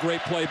was just a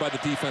great play by the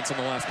defense on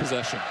the last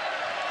possession.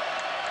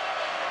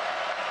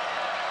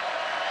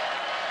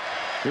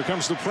 Here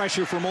comes the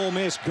pressure from Ole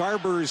Miss.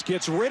 Garbers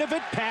gets rid of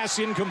it. Pass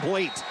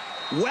incomplete.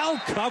 Well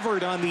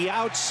covered on the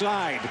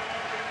outside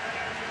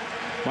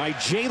by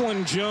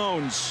Jalen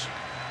Jones.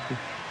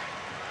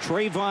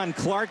 Trayvon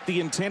Clark,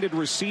 the intended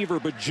receiver,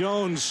 but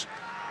Jones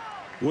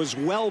was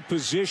well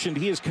positioned.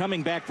 He is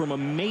coming back from a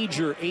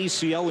major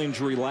ACL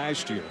injury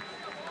last year.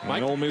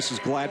 And Ole Miss is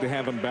glad to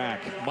have him back.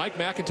 Mike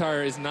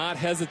McIntyre is not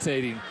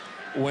hesitating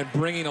when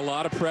bringing a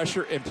lot of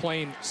pressure and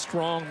playing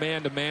strong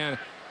man-to-man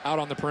out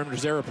on the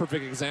perimeters. They're a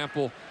perfect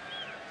example.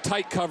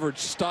 Tight coverage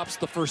stops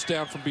the first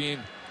down from being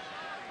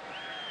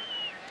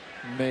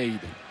made.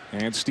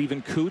 And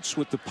Stephen Coots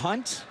with the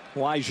punt.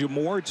 Elijah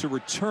Moore to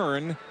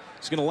return.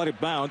 He's going to let it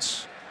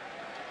bounce.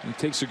 He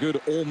takes a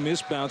good Ole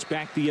Miss bounce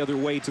back the other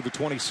way to the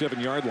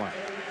 27-yard line.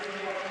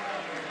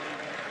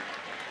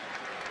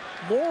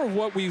 More of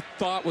what we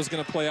thought was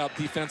going to play out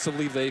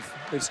defensively. They've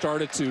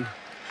started to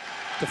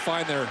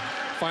find their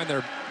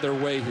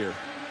way here.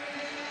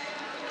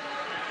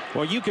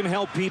 Well, you can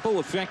help people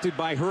affected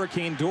by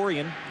Hurricane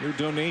Dorian. Your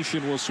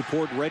donation will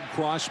support Red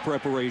Cross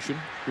preparation,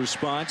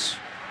 response,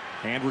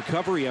 and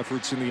recovery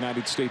efforts in the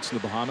United States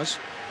and the Bahamas.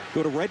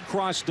 Go to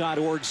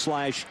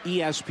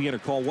redcross.org/ESPN or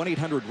call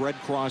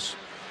 1-800-RED-CROSS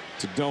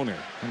to donate.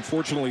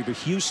 Unfortunately, the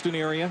Houston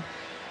area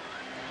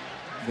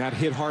got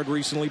hit hard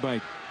recently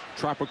by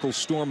Tropical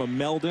Storm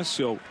Imelda,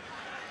 so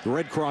the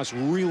Red Cross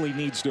really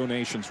needs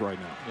donations right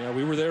now. Yeah,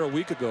 we were there a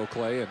week ago,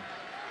 Clay, and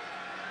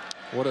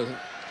what a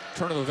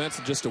turn of events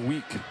in just a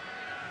week.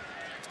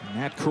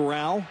 Matt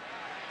Corral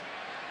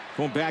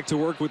going back to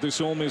work with this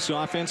Ole Miss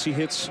offense. He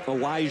hits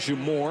Elijah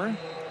Moore.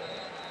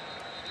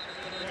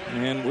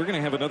 And we're going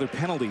to have another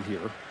penalty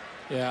here.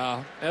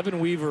 Yeah,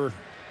 Evan Weaver.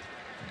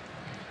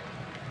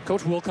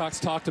 Coach Wilcox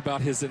talked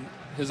about his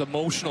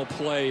emotional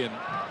play and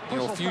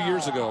a few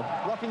years ago.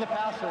 Roughing the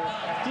passer,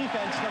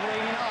 defense number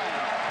 89.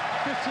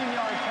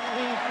 15-yard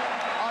penalty,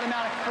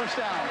 automatic first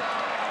down.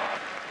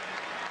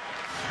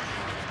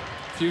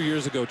 A few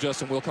years ago,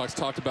 Justin Wilcox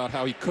talked about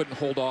how he couldn't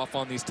hold off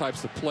on these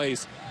types of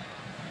plays.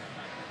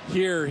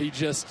 Here, he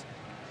just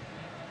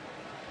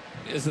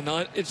is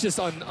it's just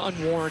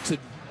unwarranted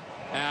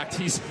act.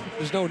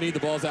 There's no need. The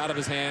ball's out of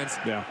his hands.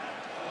 Yeah.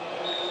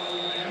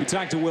 We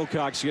talked to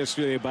Wilcox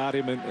yesterday about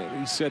him, and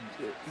he said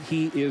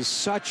he is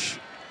such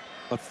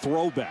a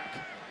throwback.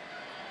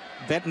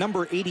 That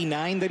number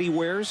 89 that he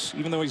wears,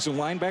 even though he's a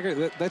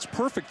linebacker, that's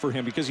perfect for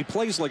him because he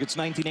plays like it's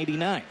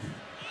 1989.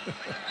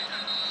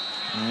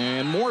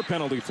 And more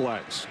penalty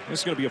flags. This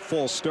is going to be a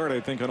false start, I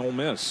think, on Ole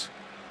Miss.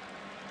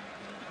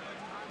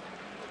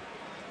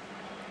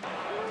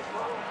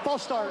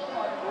 False start.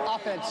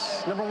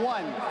 Offense, number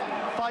 1.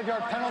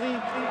 5-yard penalty,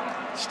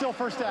 still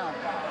first down.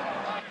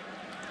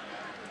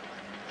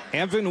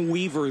 Evan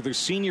Weaver, the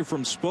senior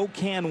from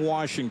Spokane,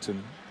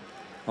 Washington,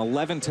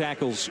 11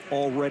 tackles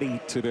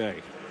already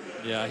today.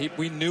 Yeah,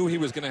 we knew he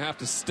was going to have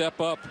to step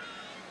up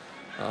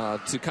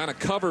to kind of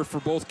cover for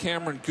both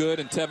Cameron Good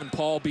and Tevin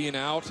Paul being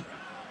out.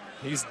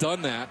 He's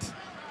done that.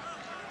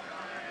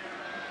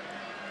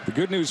 The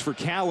good news for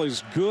Cal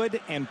is Good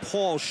and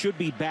Paul should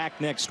be back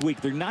next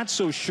week. They're not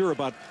so sure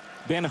about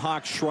Ben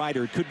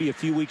Hochschreider. It could be a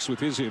few weeks with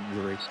his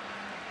injury.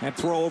 That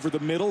throw over the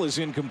middle is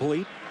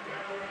incomplete.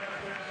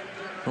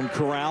 From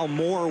Corral,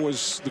 Moore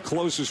was the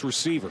closest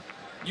receiver.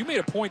 You made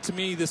a point to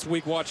me this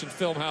week watching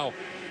film how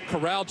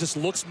Corral just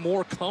looks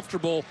more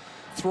comfortable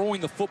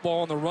throwing the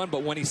football on the run,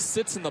 but when he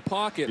sits in the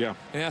pocket and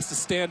has to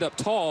stand up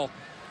tall,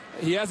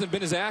 he hasn't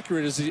been as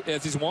accurate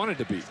as he's wanted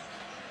to be.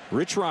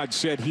 Rich Rod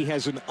said he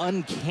has an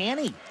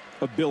uncanny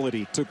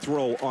ability to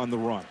throw on the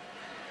run.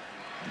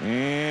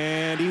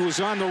 And he was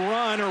on the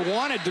run, or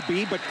wanted to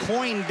be, but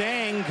Coin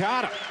Dang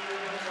got him.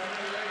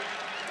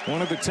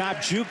 One of the top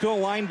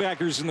JUCO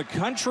linebackers in the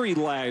country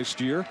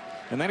last year,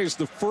 and that is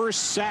the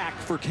first sack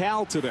for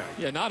Cal today.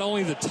 Yeah, not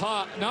only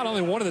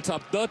one of the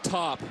top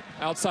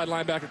outside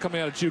linebacker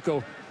coming out of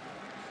JUCO,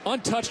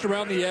 untouched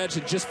around the edge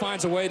and just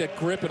finds a way to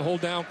grip and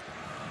hold down.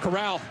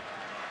 Corral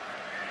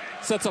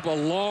sets up a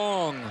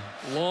long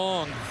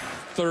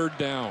third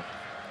down.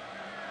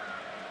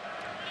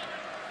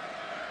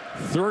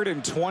 3rd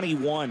and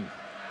 21.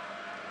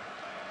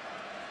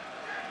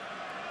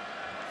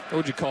 What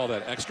would you call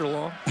that? Extra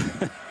long?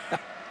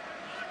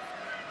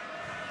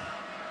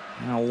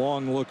 Now a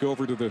long look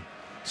over to the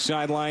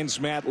sidelines.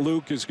 Matt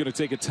Luke is going to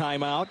take a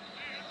timeout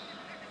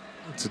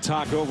to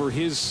talk over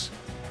his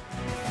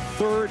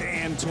 3rd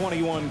and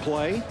 21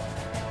 play.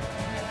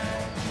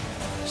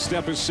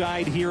 Step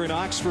aside here in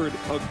Oxford.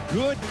 A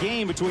good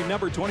game between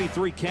number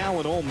 23 Cal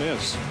and Ole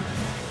Miss.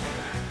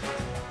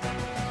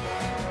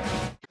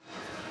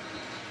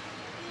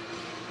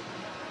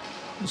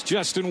 It's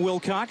Justin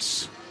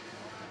Wilcox,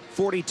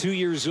 42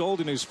 years old,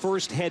 in his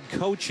first head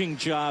coaching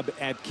job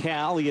at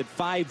Cal. He had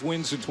 5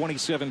 wins in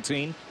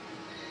 2017,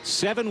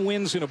 7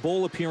 wins in a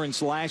bowl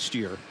appearance last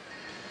year.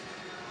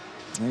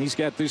 And he's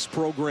got this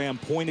program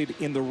pointed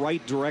in the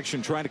right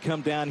direction, trying to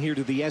come down here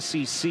to the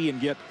SEC and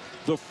get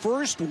the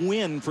first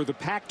win for the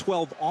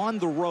Pac-12 on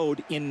the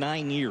road in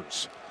 9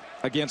 years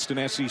against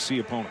an SEC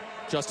opponent.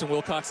 Justin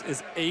Wilcox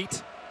is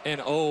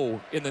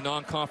 8-0 in the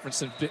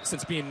non-conference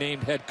since being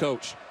named head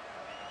coach.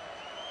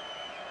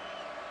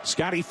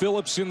 Scotty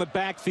Phillips in the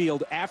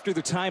backfield after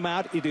the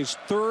timeout. It is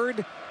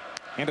 3rd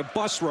and a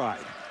bus ride.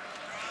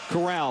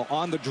 Corral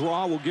on the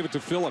draw. Will give it to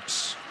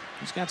Phillips.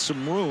 He's got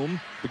some room,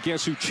 but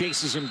guess who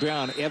chases him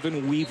down?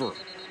 Evan Weaver.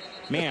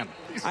 Man,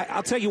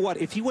 I'll tell you what,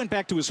 if he went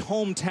back to his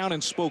hometown in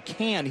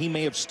Spokane, he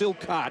may have still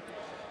caught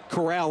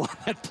Corral on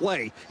that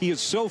play. He is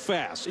so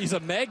fast. He's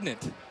a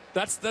magnet.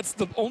 That's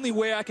the only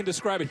way I can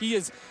describe it. He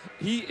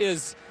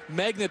is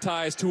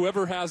magnetized to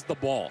whoever has the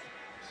ball.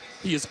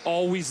 He is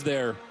always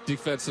there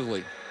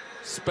defensively.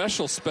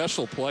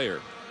 Special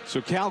player.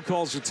 So Cal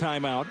calls a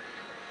timeout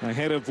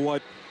ahead of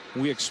what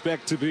we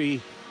expect to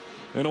be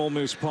an Ole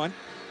Miss punt.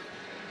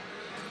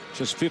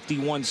 Just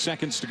 51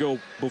 seconds to go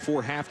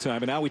before halftime.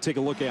 And now we take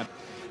a look at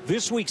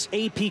this week's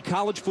AP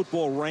College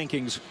Football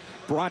rankings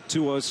brought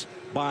to us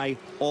by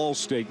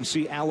Allstate. You can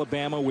see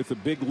Alabama with a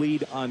big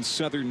lead on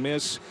Southern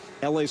Miss.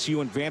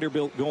 LSU and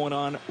Vanderbilt going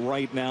on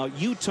right now.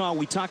 Utah,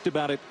 we talked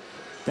about it.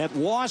 That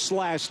loss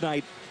last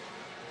night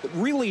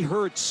really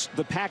hurts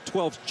the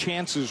Pac-12's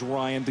chances,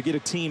 Ryan, to get a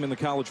team in the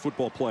college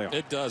football playoff.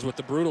 It does. With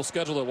the brutal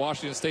schedule that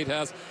Washington State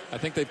has, I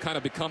think they've kind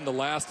of become the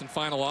last and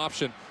final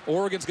option.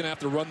 Oregon's going to have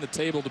to run the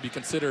table to be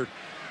considered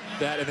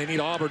that, and they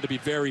need Auburn to be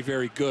very,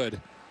 very good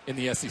in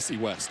the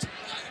SEC West.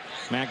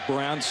 Mack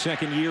Brown,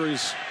 second year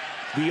as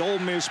the Ole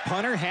Miss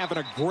punter, having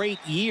a great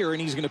year,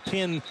 and he's going to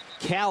pin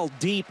Cal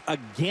deep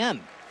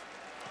again.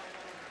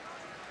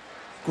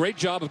 Great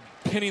job of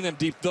pinning them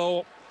deep,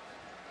 though.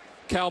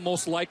 Cal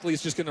most likely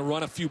is just going to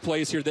run a few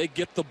plays here. They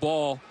get the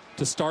ball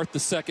to start the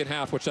second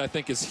half, which I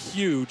think is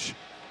huge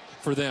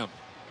for them.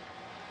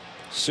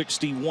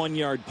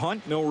 61-yard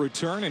punt, no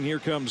return, and here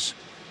comes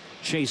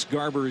Chase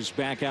Garbers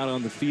back out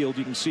on the field.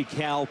 You can see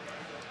Cal,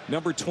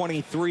 number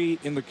 23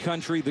 in the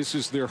country. This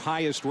is their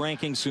highest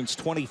ranking since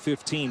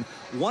 2015.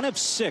 One of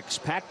 6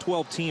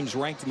 Pac-12 teams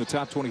ranked in the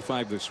top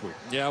 25 this week.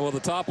 Yeah, well, the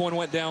top one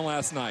went down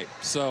last night.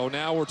 So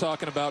now we're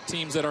talking about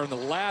teams that are in the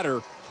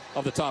ladder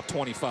of the top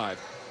 25.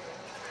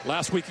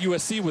 Last week,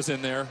 USC was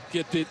in there,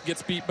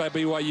 gets beat by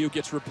BYU,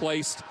 gets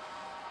replaced.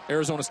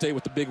 Arizona State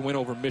with the big win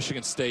over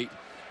Michigan State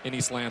in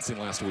East Lansing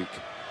last week.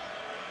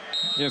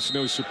 Yes,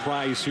 no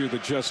surprise here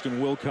that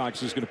Justin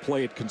Wilcox is going to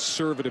play it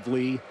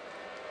conservatively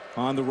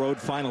on the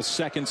road. Final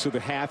seconds of the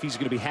half. He's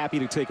going to be happy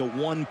to take a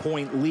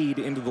 1-point lead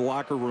into the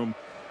locker room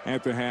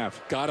at the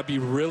half. Got to be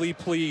really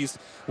pleased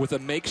with a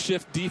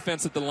makeshift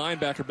defense at the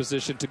linebacker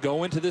position to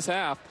go into this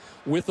half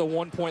with a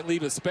 1-point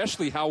lead,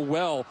 especially how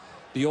well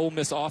the Ole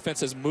Miss offense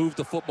has moved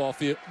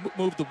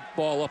the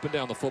ball up and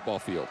down the football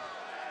field.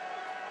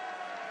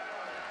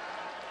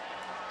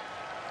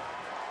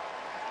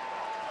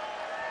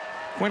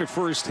 Quite a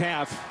first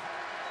half.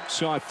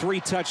 Saw 3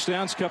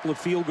 touchdowns, couple of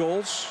field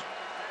goals.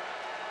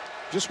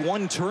 Just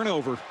 1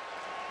 turnover.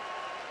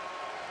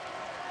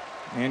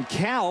 And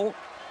Cal,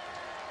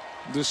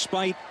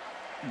 despite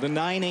the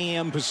 9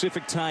 a.m.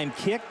 Pacific time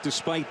kick,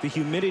 despite the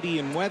humidity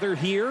and weather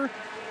here,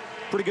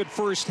 pretty good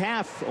first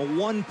half. A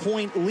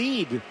 1-point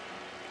lead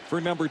for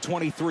number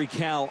 23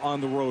 Cal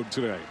on the road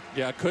today.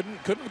 Yeah, couldn't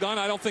have gone,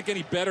 I don't think,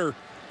 any better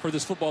for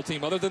this football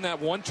team. Other than that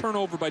 1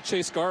 turnover by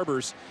Chase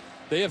Garbers,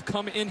 they have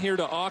come in here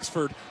to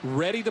Oxford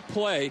ready to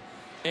play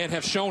and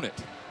have shown it.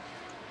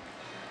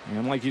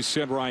 And like you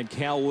said, Ryan,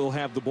 Cal will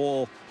have the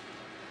ball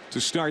to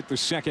start the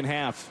second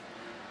half.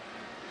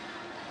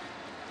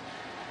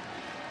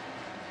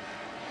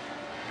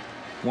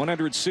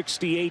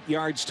 168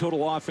 yards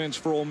total offense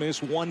for Ole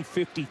Miss,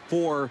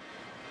 154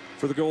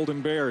 for the Golden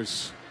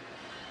Bears.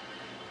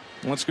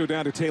 Let's go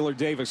down to Taylor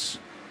Davis.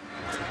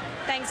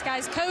 Thanks,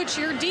 guys. Coach,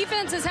 your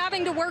defense is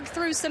having to work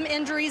through some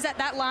injuries at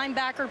that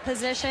linebacker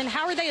position.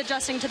 How are they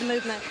adjusting to the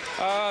movement?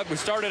 We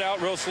started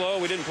out real slow.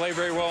 We didn't play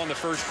very well in the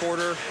first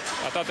quarter.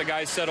 I thought the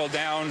guys settled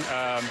down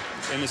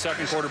in the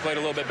second quarter, played a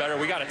little bit better.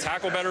 We got to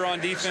tackle better on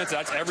defense.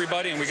 That's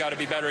everybody, and we got to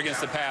be better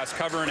against the pass,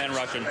 covering and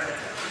rushing.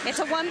 It's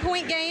a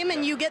 1-point game,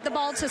 and you get the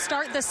ball to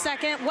start the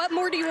second. What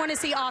more do you want to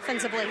see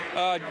offensively?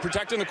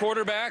 Protecting the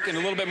quarterback and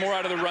a little bit more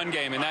out of the run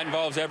game, and that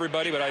involves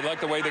everybody. But I like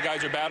the way the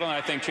guys are battling.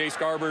 I think Chase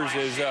Garbers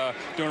is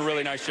doing a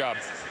really nice job.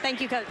 Thank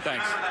you, Coach.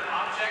 Thanks.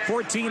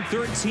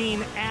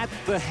 14-13 at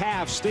the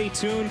half. Stay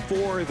tuned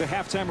for the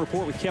halftime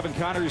report with Kevin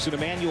Connors and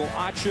Emmanuel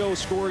Acho.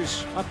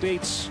 Scores,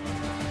 updates,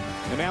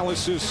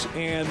 analysis,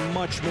 and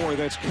much more.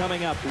 That's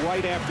coming up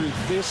right after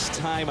this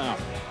timeout.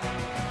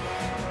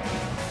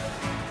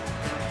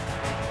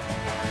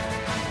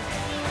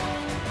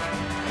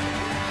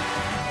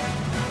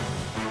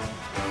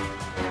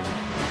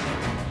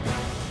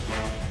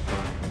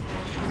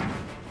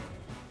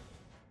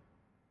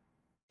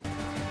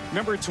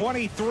 Number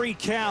 23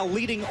 Cal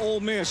leading Ole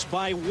Miss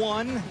by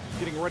 1,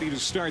 getting ready to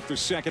start the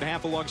second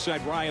half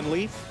alongside Ryan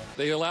Leaf.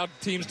 They allowed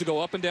teams to go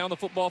up and down the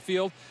football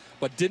field,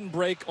 but didn't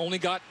break, only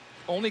got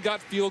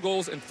field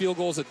goals and field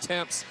goals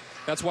attempts.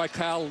 That's why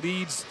Cal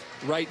leads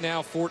right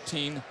now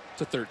 14-13.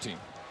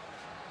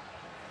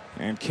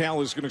 And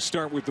Cal is going to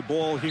start with the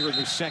ball here in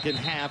the second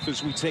half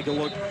as we take a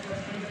look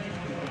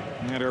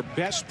at our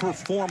best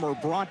performer,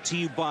 brought to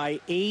you by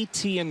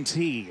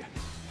AT&T.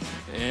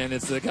 And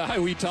it's the guy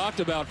we talked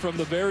about from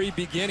the very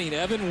beginning.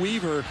 Evan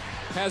Weaver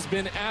has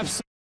been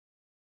absolutely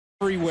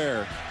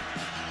everywhere.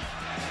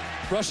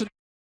 Rushing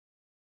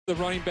the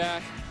running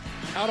back,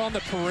 out on the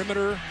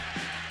perimeter,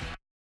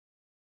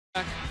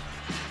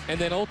 and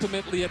then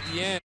ultimately at the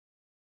end,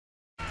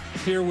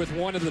 here with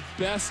one of the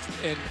best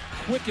and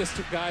quickest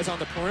guys on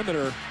the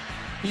perimeter,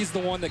 he's the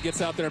one that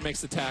gets out there and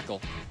makes the tackle.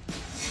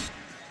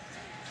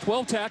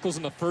 12 tackles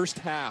in the first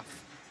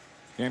half.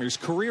 And his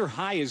career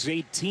high is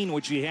 18,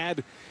 which he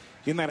had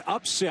in that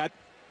upset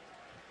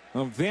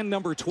of then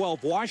number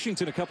 12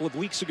 Washington a couple of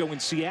weeks ago in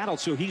Seattle.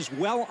 So he's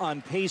well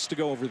on pace to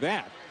go over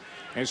that.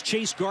 as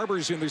Chase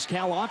Garbers in this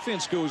Cal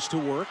offense goes to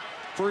work.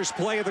 First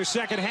play of the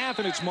second half,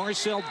 and it's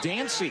Marcel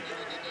Dancy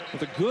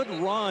with a good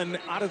run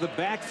out of the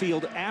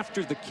backfield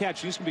after the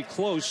catch. He's going to be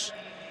close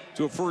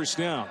to a first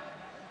down,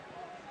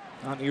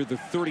 out near the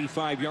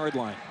 35-yard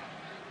line.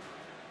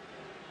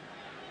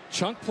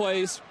 Chunk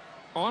plays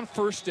on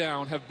first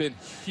down have been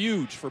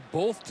huge for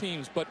both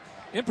teams, but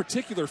in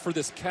particular for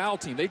this Cal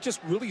team. They've just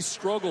really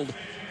struggled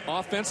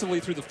offensively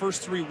through the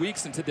first 3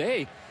 weeks, and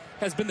today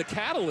has been the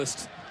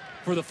catalyst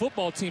for the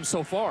football team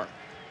so far.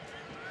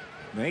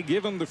 They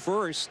give him the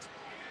first.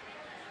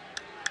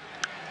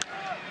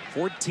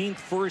 14th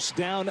first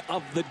down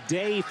of the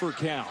day for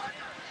Cal.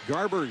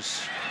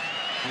 Garbers,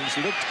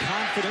 he's looked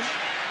confident.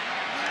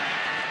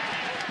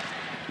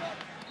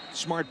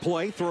 Smart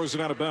play, throws it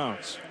out of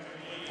bounds.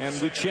 And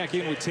we check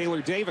in with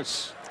Taylor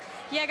Davis.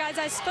 Yeah, guys,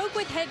 I spoke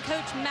with head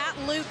coach Matt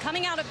Luke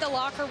coming out of the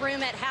locker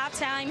room at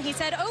halftime. He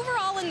said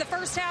overall in the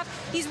first half,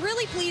 he's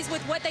really pleased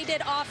with what they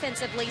did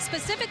offensively,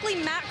 specifically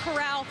Matt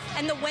Corral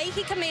and the way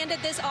he commanded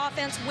this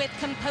offense with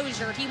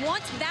composure. He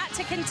wants that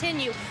to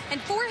continue.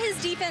 And for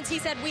his defense, he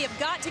said, we have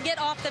got to get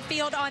off the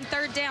field on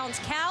third downs.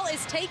 Cal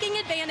is taking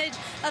advantage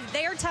of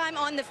their time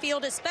on the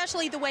field,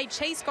 especially the way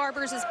Chase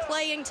Garbers is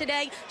playing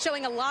today,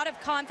 showing a lot of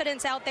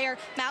confidence out there.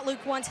 Matt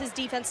Luke wants his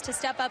defense to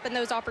step up in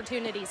those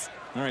opportunities.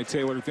 All right,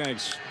 Taylor,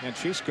 thanks. And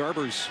Chase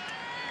Garbers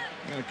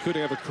could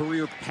have a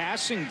career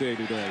passing day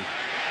today.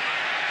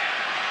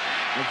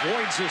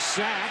 Avoids a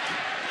sack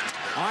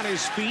on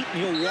his feet,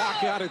 and he'll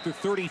walk out at the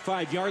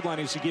 35-yard line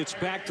as he gets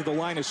back to the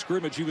line of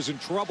scrimmage. He was in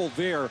trouble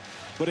there,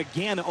 but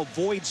again,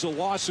 avoids a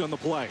loss on the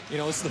play. You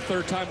know, this is the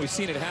third time we've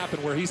seen it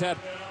happen where he's had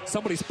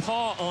somebody's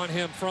paw on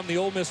him from the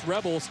Ole Miss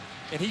Rebels,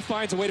 and he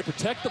finds a way to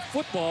protect the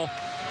football,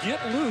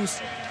 get loose,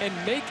 and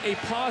make a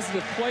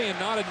positive play and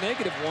not a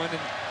negative one. And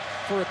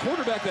for a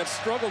quarterback that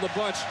struggled a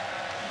bunch,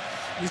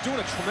 he's doing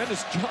a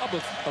tremendous job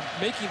of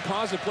making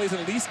positive plays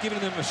and at least giving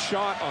them a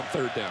shot on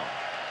third down.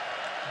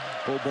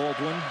 Bo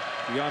Baldwin,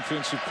 the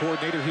offensive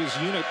coordinator, his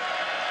unit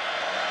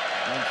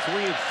on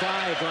 3 of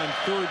 5 on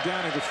third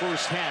down in the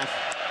first half.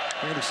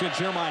 They're going to send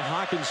Jeremiah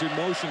Hawkins in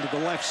motion to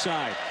the left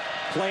side.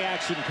 Play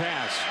action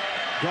pass.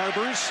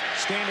 Garbers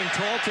standing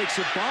tall, takes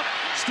a bump,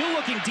 still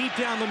looking deep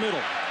down the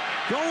middle.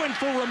 Going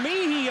for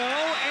Remigio,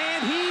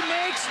 and he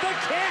makes the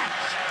catch.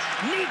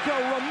 Nico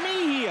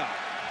Remigio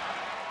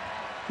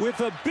with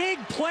a big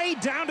play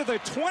down to the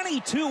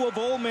 22 of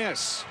Ole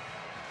Miss.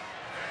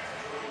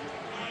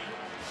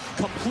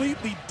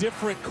 Completely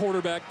different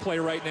quarterback play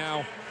right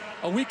now.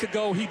 A week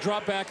ago, he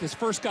dropped back. His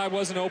first guy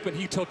wasn't open.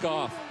 He took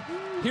off.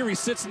 Here he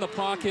sits in the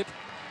pocket,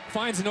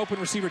 finds an open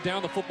receiver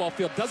down the football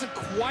field. Doesn't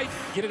quite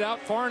get it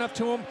out far enough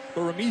to him,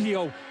 but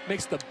Remigio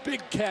makes the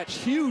big catch.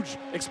 Huge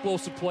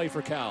explosive play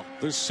for Cal.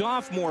 The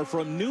sophomore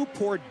from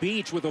Newport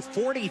Beach with a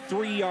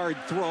 43-yard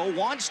throw.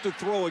 Wants to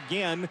throw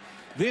again.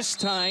 This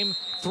time,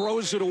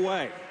 throws it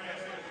away.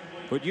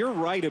 But you're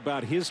right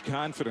about his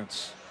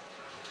confidence.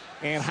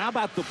 And how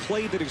about the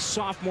play that his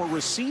sophomore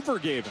receiver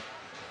gave him?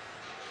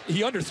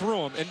 He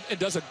underthrew him and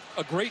does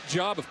a great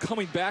job of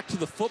coming back to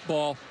the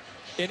football.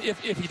 And if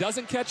he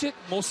doesn't catch it,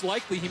 most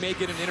likely he may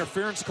get an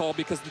interference call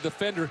because the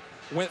defender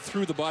went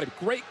through the body.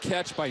 Great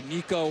catch by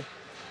Nico,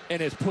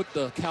 and has put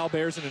the Cal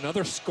Bears in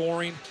another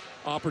scoring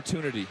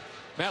opportunity.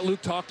 Matt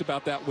Luke talked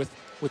about that with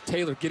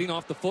Taylor getting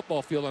off the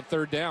football field on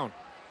third down.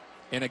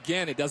 And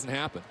again, it doesn't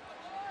happen.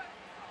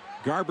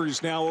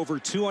 Garbers now over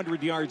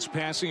 200 yards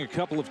passing, a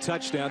couple of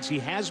touchdowns. He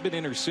has been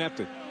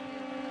intercepted.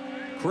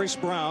 Chris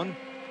Brown,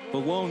 the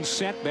lone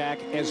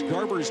setback as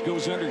Garbers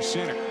goes under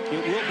center. It will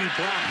be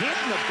Brown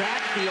hit in the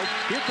backfield.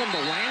 Here come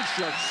the Land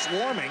Sharks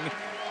swarming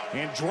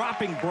and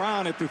dropping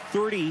Brown at the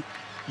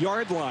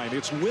 30-yard line.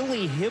 It's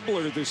Willie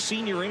Hibbler, the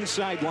senior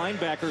inside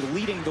linebacker,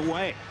 leading the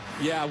way.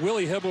 Yeah,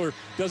 Willie Hibbler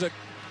does a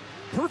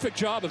perfect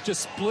job of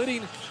just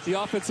splitting the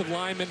offensive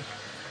lineman,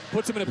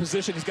 puts him in a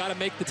position. He's got to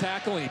make the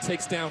tackle, and he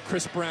takes down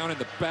Chris Brown in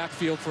the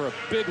backfield for a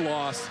big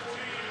loss.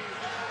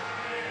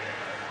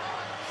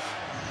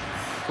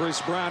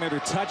 Chris Brown had a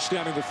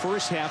touchdown in the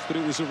first half, but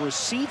it was a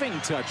receiving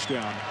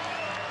touchdown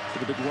for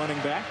the big running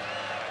back.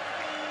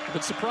 I've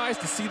been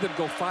surprised to see them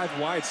go 5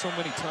 wide so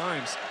many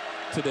times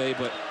today,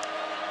 but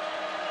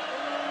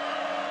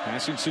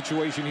passing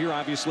situation here,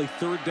 obviously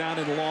third down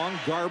and long.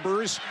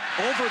 Garbers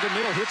over the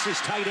middle, hits his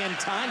tight end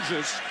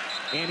Tonjes,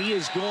 and he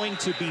is going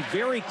to be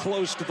very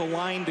close to the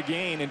line to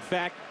gain. In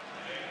fact,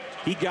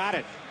 he got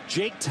it.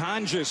 Jake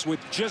Tonjes with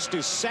just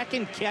his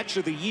second catch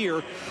of the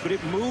year, but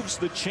it moves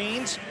the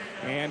chains.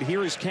 And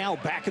here is Cal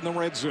back in the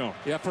red zone.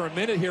 Yeah, for a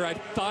minute here, I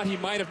thought he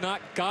might have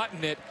not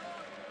gotten it.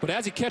 But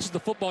as he catches the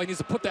football, he needs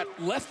to put that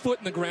left foot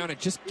in the ground and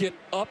just get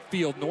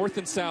upfield, north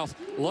and south.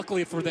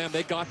 Luckily for them,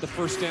 they got the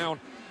first down.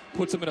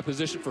 Puts them in a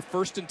position for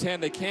 1st and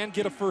 10. They can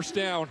get a first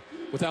down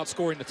without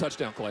scoring the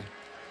touchdown, Clay.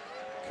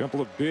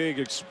 Couple of big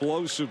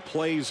explosive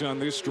plays on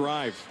this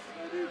drive.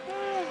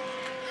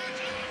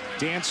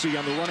 Dancy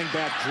on the running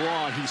back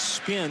draw. He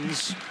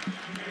spins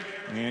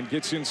and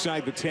gets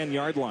inside the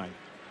 10-yard line.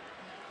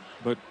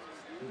 But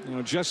You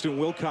know, Justin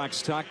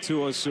Wilcox talked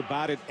to us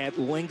about it at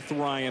length,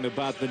 Ryan,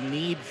 about the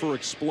need for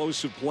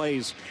explosive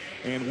plays,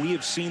 and we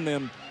have seen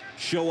them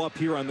show up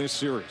here on this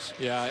series.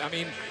 Yeah, I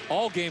mean,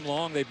 all game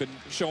long they've been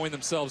showing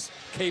themselves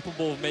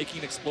capable of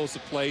making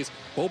explosive plays.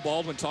 Bo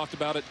Baldwin talked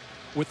about it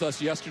with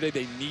us yesterday.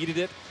 They needed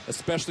it,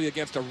 especially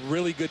against a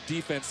really good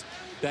defense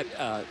that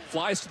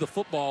flies to the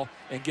football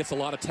and gets a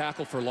lot of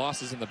tackle for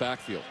losses in the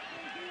backfield.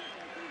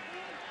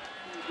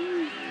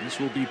 This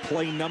will be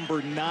play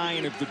number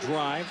 9 of the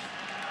drive.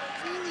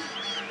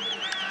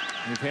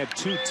 We've had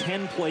 2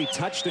 10-play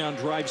touchdown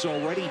drives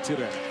already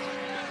today.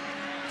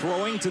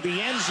 Throwing to the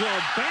end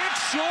zone, back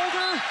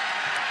shoulder.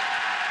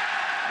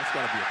 That's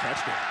got to be a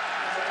touchdown.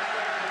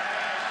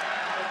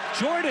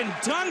 Jordan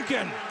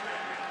Duncan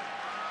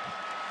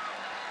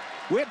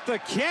with the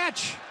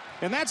catch,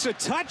 and that's a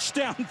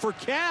touchdown for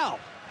Cal.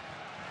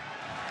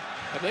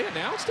 Have they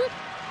announced it?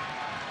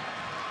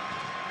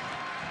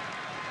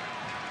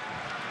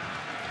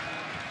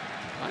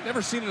 I've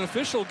never seen an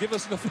official give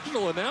us an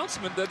official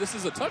announcement that this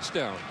is a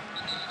touchdown.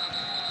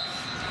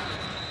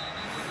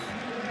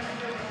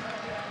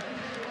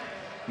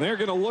 They're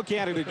going to look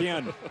at it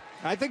again.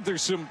 I think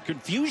there's some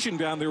confusion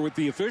down there with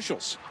the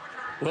officials.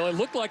 Well, it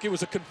looked like it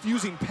was a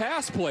confusing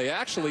pass play,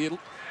 actually.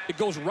 It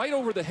goes right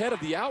over the head of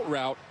the out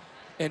route,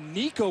 and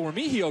Nico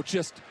Remigio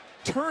just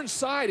turns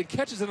side and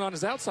catches it on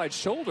his outside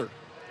shoulder.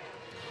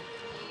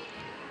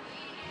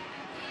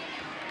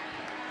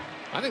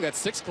 I think that's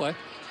 6, Clay.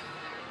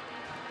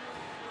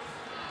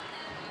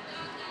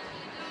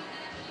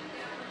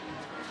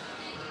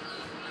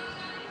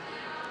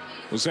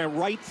 Was that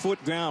right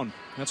foot down?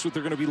 That's what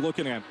they're going to be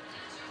looking at.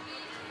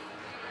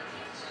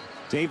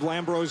 Dave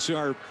Lambros,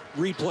 our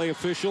replay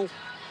official.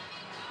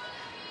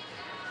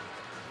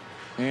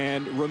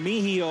 And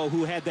Remigio,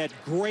 who had that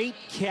great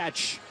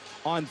catch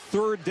on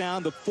 3rd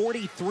down, the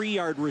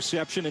 43-yard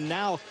reception, and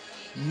now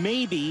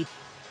maybe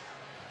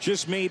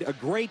just made a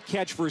great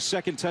catch for a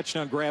 2nd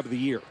touchdown grab of the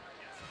year.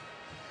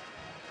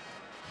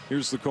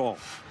 Here's the call.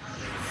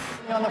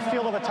 On the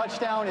field of a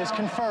touchdown is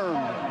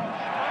confirmed.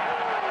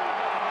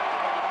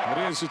 It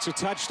is. It's a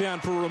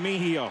touchdown for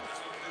Remigio.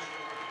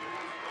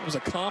 It was a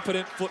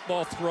confident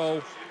football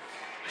throw.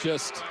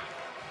 Just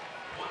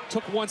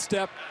took one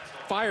step,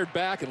 fired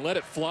back, and let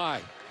it fly.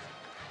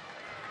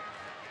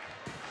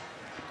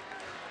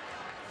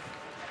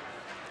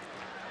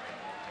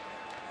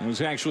 It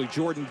was actually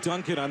Jordan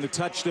Duncan on the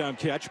touchdown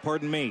catch,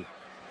 pardon me.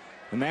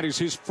 And that is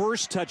his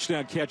first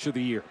touchdown catch of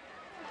the year.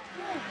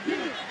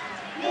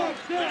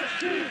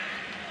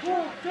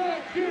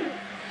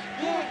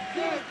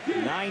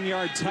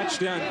 9-yard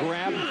touchdown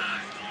grab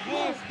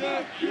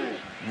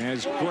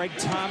as Greg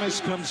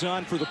Thomas comes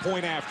on for the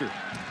point after.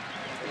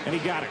 And he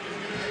got it.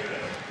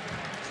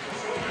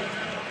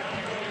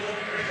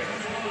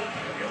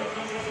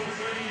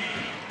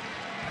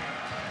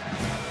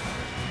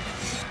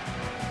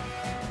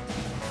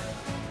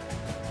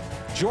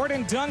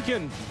 Jordan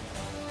Duncan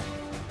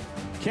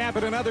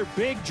capping another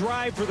big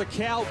drive for the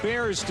Cal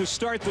Bears to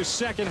start the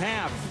second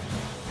half.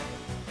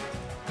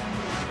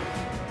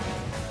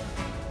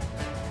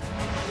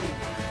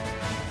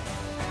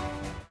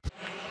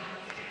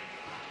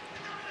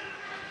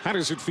 How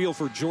does it feel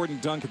for Jordan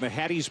Duncan, the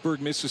Hattiesburg,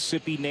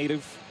 Mississippi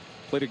native,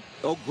 played at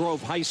Oak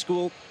Grove High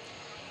School?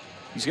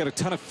 He's got a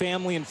ton of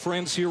family and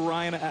friends here,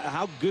 Ryan.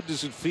 How good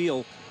does it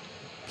feel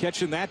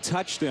catching that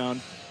touchdown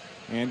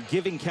and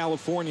giving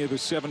California the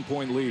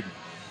 7-point lead?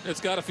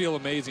 It's got to feel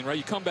amazing, right?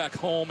 You come back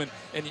home and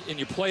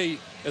you play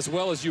as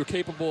well as you're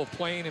capable of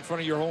playing in front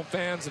of your home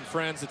fans and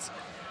friends.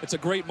 It's a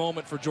great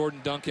moment for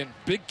Jordan Duncan.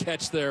 Big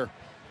catch there.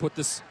 Put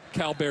this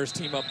Cal Bears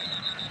team up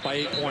by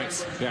 8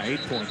 points. Yeah, 8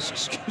 points.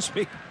 Excuse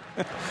me.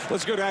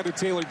 Let's go down to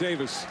Taylor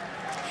Davis.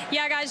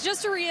 Yeah, guys,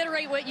 just to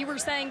reiterate what you were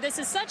saying, this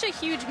is such a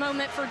huge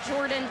moment for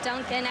Jordan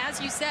Duncan.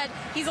 As you said,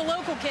 he's a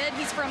local kid.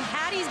 He's from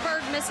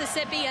Hattiesburg,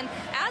 Mississippi. And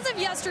as of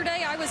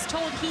yesterday, I was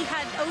told he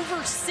had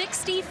over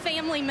 60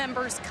 family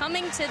members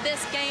coming to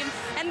this game.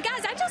 And,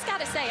 guys, I just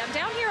got to say, I'm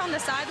down here on the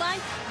sideline.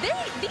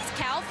 These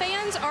Cal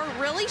fans are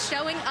really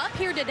showing up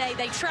here today.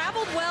 They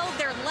traveled well.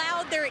 They're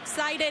loud. They're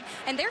excited.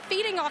 And they're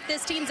feeding off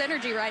this team's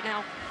energy right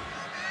now.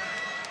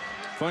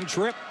 Fun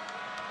trip.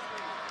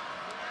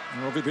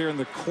 We're over there in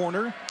the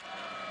corner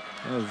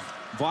of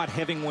Vaught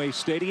Hemingway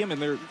Stadium,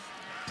 and they're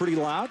pretty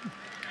loud.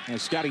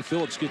 As Scotty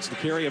Phillips gets the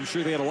carry, I'm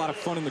sure they had a lot of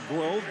fun in the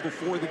Grove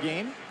before the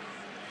game.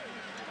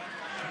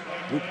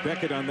 Luke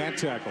Beckett on that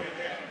tackle.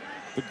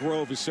 The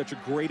Grove is such a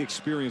great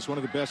experience, one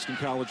of the best in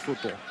college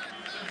football.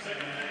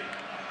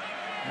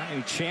 Not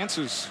any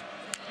chances,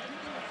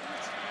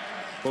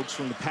 folks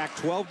from the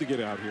Pac-12 to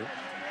get out here.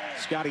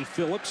 Scotty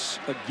Phillips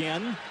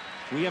again.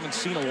 We haven't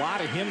seen a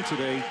lot of him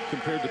today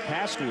compared to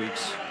past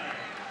weeks.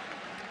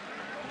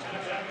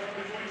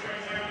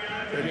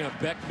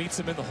 Beck meets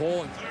him in the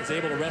hole and is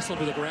able to wrestle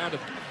him to the ground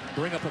and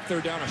bring up a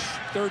third down, a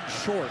third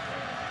short.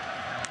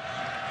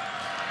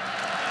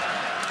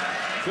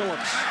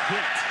 Phillips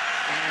hit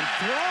and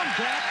thrown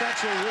back.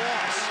 That's a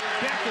loss.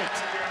 Beckett,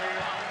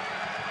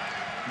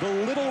 the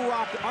Little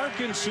Rock,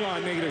 Arkansas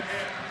native,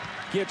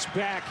 gets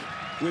back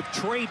with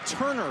Trey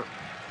Turner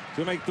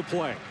to make the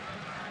play.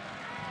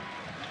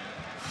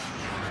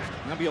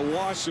 That'll be a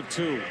loss of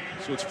 2,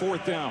 so it's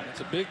 4th down.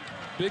 It's a big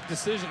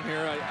decision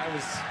here.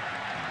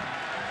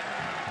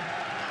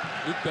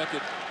 Luke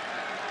Beckett,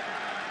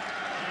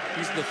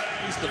 he's the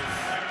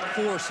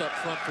force up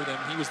front for them.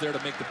 He was there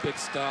to make the big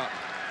stop.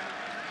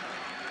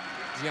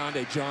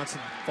 Deonde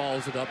Johnson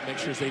follows it up, make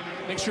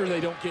sure they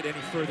don't get any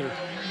further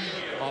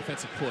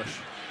offensive push.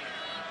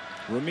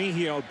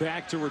 Remigio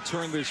back to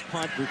return this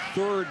punt, the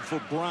 3rd for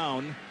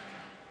Brown,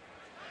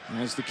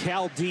 as the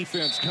Cal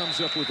defense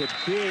comes up with a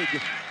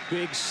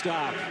big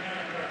stop.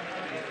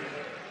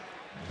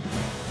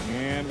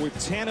 And with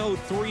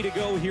 10:03 to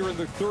go here in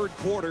the 3rd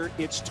quarter,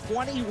 it's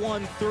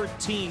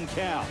 21-13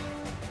 Cal.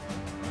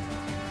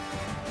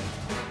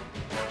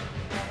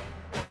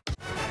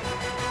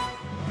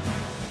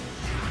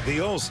 The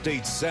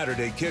All-State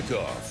Saturday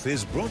Kickoff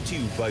is brought to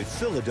you by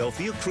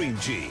Philadelphia Cream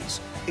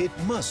Cheese. It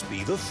must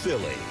be the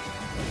Philly.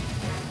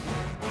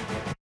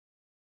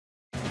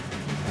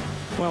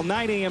 Well,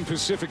 9 a.m.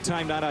 Pacific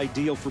time, not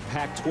ideal for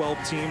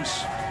Pac-12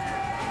 teams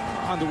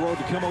on the road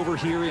to come over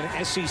here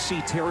in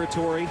SEC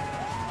territory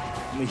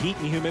in the heat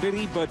and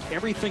humidity, but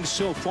everything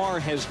so far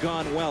has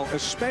gone well,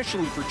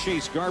 especially for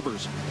Chase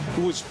Garbers,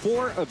 who was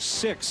 4 of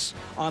 6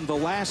 on the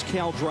last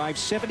Cal drive,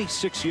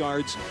 76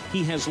 yards.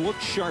 He has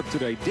looked sharp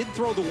today. Did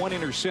throw the 1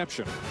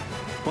 interception,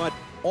 but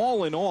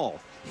all in all,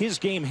 his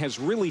game has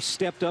really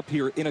stepped up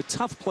here in a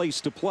tough place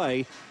to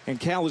play, and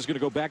Cal is going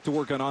to go back to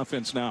work on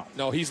offense now.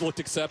 No, he's looked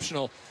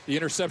exceptional. The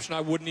interception,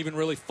 I wouldn't even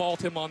really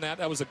fault him on that.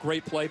 That was a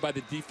great play by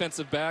the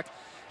defensive back.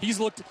 He's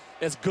looked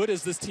as good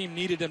as this team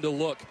needed him to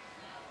look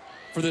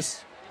for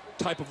this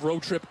type of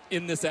road trip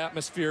in this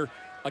atmosphere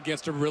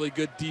against a really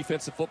good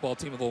defensive football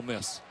team of Ole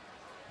Miss.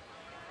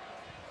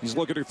 He's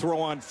looking to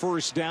throw on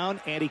 1st down,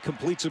 and he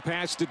completes a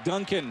pass to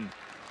Duncan,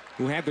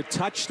 who had the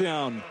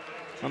touchdown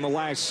on the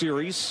last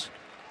series.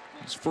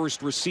 His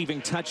first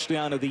receiving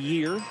touchdown of the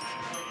year.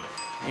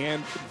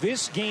 And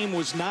this game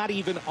was not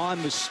even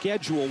on the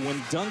schedule when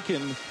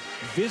Duncan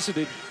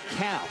visited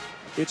Cal.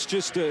 It's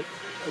just a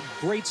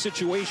great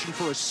situation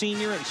for a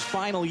senior in his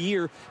final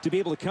year to be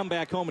able to come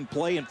back home and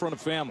play in front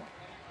of family.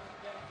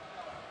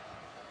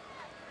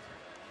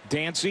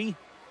 Dancy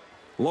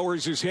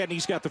lowers his head, and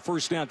he's got the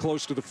 1st down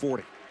close to the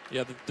 40.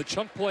 Yeah, the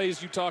chunk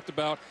plays you talked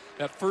about,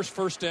 that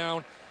first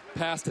down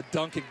pass to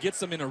Duncan, gets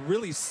them in a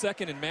really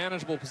second and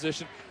manageable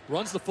position,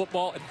 runs the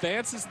football,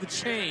 advances the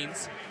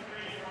chains,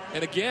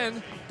 and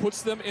again,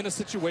 puts them in a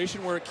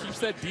situation where it keeps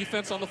that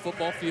defense on the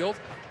football field.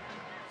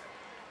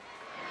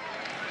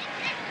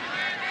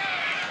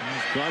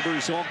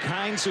 Garbers all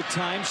kinds of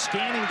time,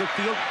 scanning the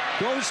field,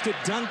 goes to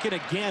Duncan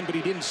again, but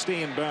he didn't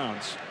stay in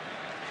bounds.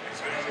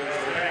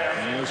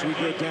 As we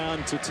go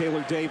down to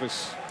Taylor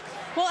Davis.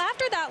 Well,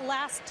 after that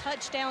last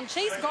touchdown,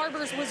 Chase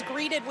Garbers was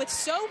greeted with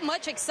so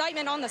much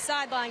excitement on the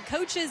sideline.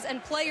 Coaches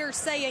and players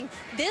saying,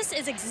 this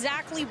is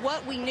exactly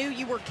what we knew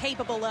you were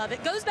capable of.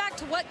 It goes back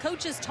to what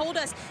coaches told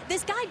us.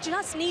 This guy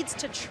just needs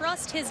to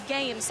trust his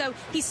game. So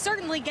he's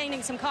certainly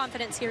gaining some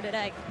confidence here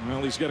today.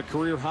 Well, he's got a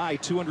career high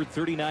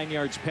 239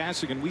 yards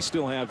passing, and we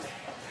still have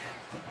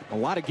a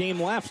lot of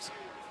game left.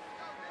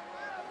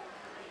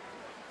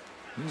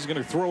 He's going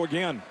to throw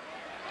again.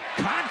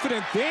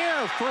 Confident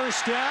there,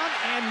 1st down,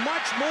 and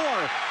much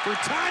more for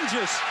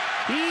Tonjes.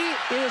 He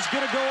is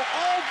going to go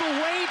all the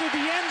way to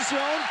the end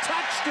zone.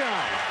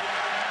 Touchdown.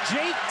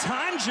 Jake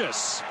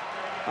Tonjes,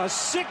 a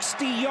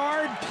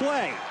 60-yard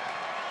play,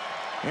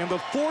 and the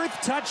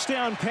 4th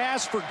touchdown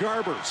pass for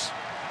Garbers.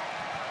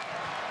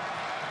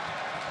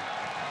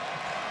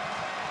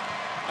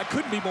 I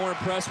couldn't be more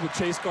impressed with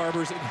Chase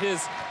Garbers and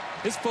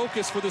his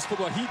focus for this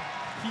football. He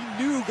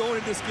knew going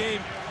into this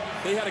game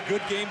they had a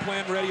good game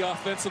plan ready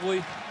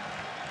offensively.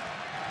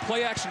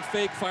 Play action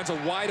fake, finds a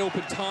wide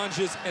open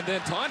Tonjes, and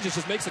then Tonjes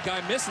just makes a guy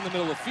miss in the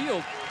middle of the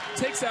field,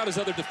 takes out his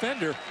other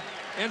defender,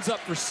 ends up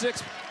for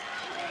 6.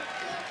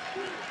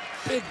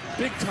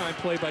 Big time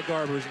play by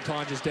Garbers and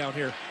Tonjes down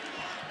here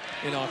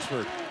in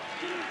Oxford.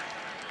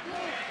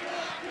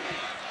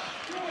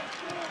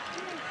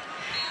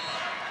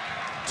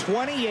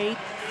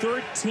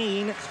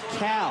 (28-13)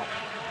 Cal.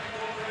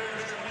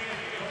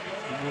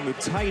 And the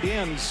tight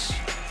ends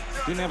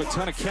didn't have a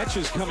ton of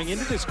catches coming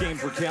into this game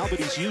for Cal, but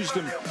he's used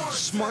them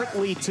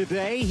smartly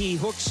today. He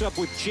hooks up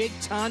with Jake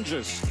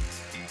Tonjes.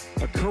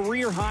 A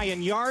career high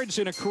in yards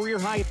and a career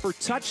high for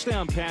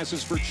touchdown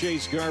passes for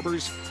Chase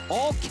Garbers.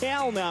 All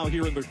Cal now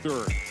here in the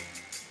 3rd.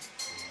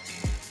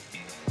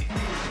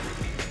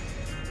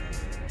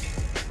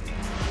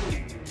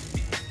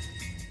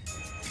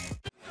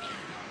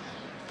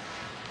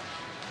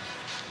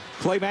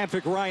 Clay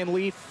Matvick, Ryan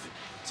Leaf,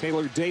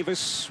 Taylor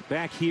Davis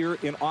back here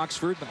in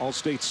Oxford.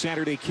 All-State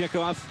Saturday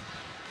kickoff.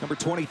 Number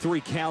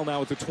 23, Cal now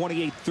with the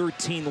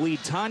 28-13 lead.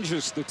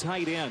 Tonjes, the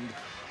tight end,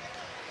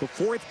 the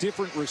 4th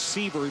different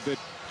receiver that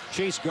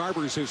Chase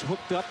Garbers has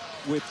hooked up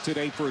with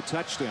today for a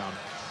touchdown.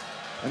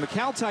 And the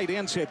Cal tight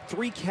ends had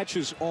 3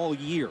 catches all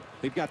year.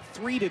 They've got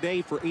 3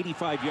 today for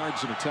 85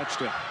 yards and a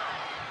touchdown.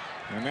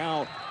 And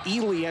now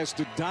Ely has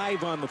to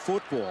dive on the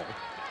football.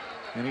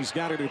 And he's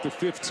got it at the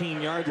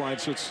 15-yard line,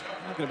 so it's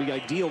not going to be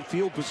ideal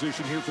field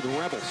position here for the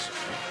Rebels.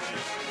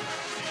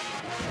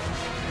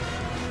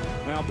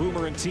 Now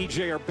Boomer and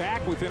TJ are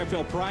back with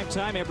NFL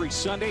Primetime every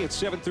Sunday at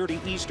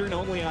 7:30 Eastern,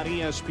 only on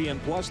ESPN+.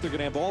 They're going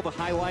to have all the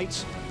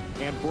highlights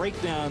and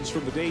breakdowns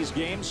from the day's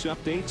games,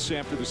 updates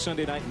after the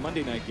Sunday night and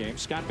Monday night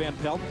games. Scott Van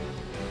Pelt,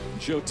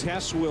 Joe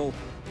Tess will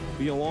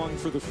be along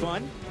for the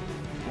fun.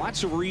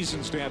 Lots of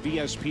reasons to have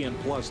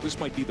ESPN+. This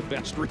might be the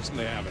best reason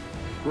to have it.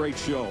 Great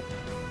show.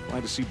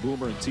 Glad to see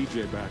Boomer and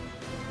TJ back.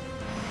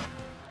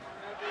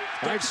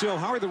 All right, so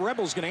how are the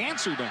Rebels going to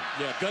answer now?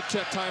 Yeah, gut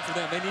check time for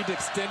them. They need to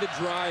extend a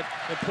drive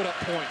and put up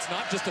points,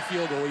 not just a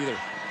field goal either.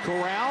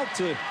 Corral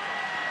to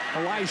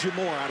Elijah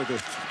Moore out of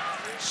the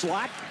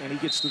slot, and he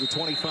gets to the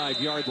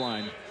 25-yard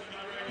line.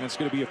 That's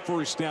going to be a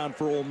first down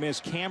for Ole Miss.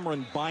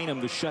 Cameron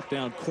Bynum, the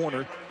shutdown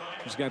corner.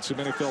 He's got some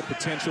NFL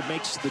potential,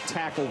 makes the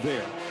tackle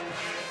there.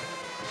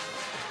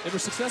 They were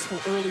successful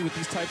early with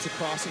these types of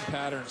crossing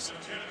patterns,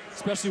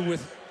 especially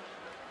with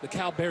the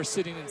Cal Bears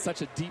sitting in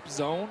such a deep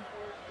zone.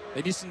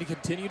 They just need to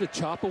continue to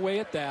chop away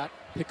at that,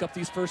 pick up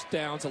these first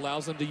downs,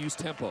 allows them to use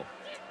tempo.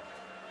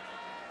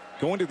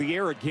 Going to the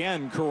air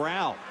again,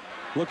 Corral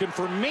looking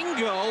for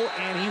Mingo,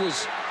 and he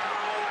was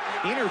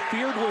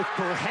interfered with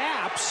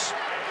perhaps.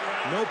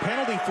 No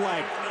penalty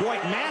flag. Boy,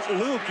 Matt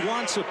Luke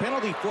wants a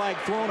penalty flag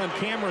thrown on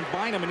Cameron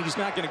Bynum, and he's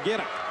not going to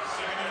get it.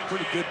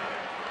 Pretty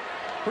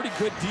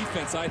good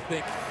defense, I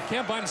think.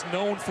 Cam Bynum's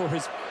known for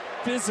his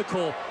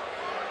physical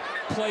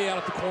play out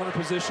at the corner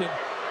position.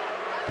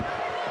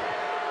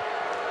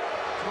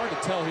 It's hard to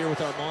tell here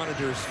with our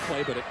monitors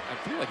play, but I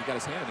feel like he got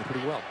his hand in it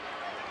pretty well.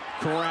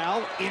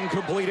 Corral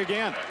incomplete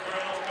again.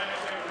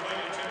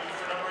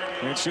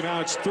 And so now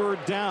it's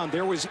third down.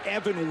 There was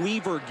Evan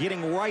Weaver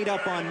getting right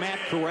up on Matt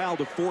Corral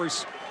to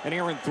force an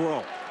errant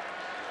throw.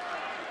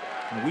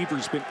 And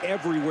Weaver's been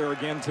everywhere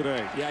again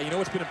today. Yeah, you know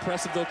what's been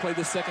impressive, though, Clay,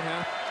 this second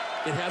half?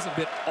 It hasn't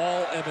been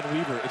all Evan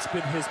Weaver. It's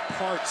been his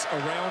parts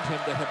around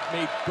him that have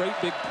made great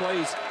big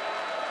plays.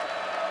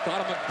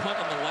 Got him a punt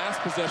on the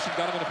last possession,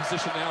 got him in a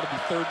position now to be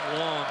third and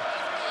long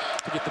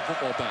to get the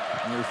football back.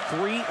 And they're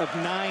 3 of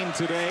 9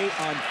 today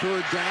on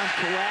third down.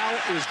 Corral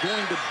is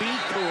going to be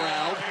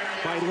corralled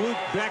by Luke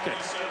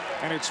Beckett.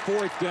 And it's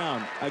fourth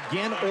down.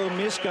 Again, Ole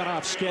Miss got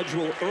off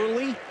schedule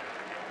early.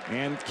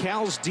 And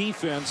Cal's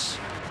defense,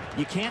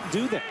 you can't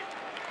do that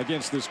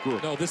against this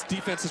group. No, this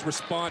defense has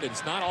responded.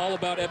 It's not all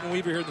about Evan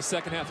Weaver here in the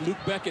second half. Luke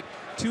Beckett,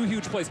 2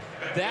 huge plays.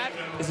 That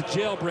is a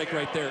jailbreak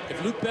right there.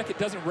 If Luke Beckett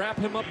doesn't wrap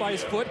him up by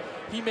his foot,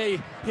 he may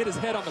hit his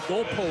head on the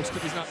goalpost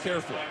if he's not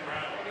careful.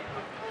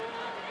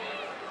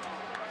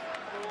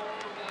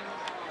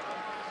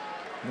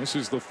 This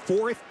is the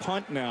fourth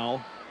punt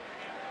now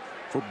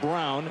for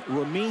Brown.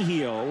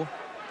 Remigio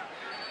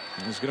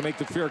is going to make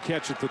the fair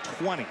catch at the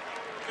 20.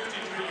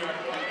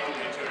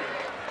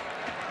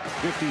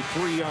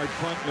 53-yard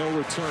punt, no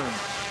return.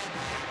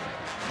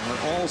 Our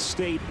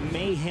all-state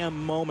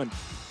mayhem moment.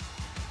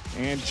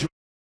 And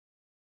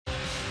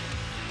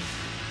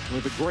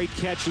with a great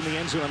catch in the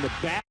end zone on the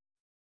back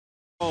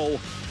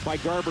by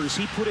Garbers.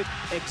 He put it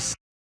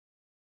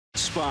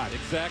spot.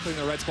 Exactly in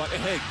the right spot.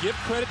 And hey, give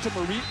credit to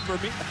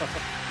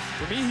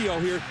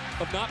Remigio here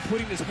of not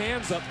putting his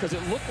hands up because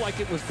it looked like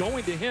it was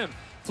going to him.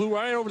 Flew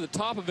right over the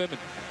top of him. And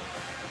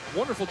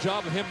wonderful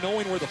job of him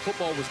knowing where the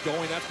football was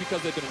going. That's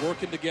because they've been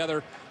working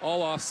together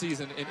all off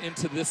season and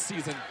into this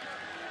season.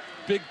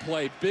 Big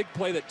play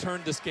that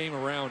turned this game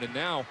around. And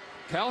now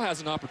Cal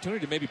has an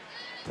opportunity to maybe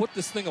put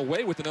this thing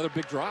away with another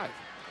big drive.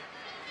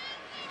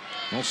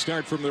 They'll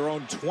start from their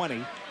own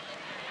 20.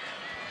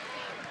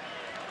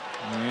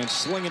 And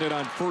slinging it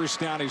on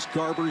first down is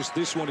Garbers.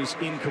 This one is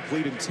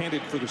incomplete,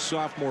 intended for the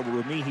sophomore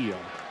Remigio.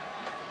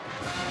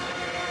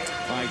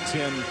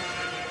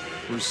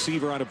 5'10"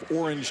 receiver out of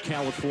Orange,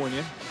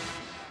 California.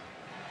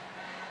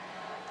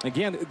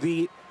 Again,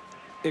 the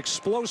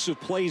explosive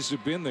plays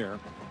have been there,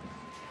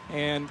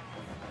 and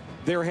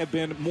there have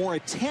been more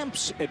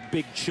attempts at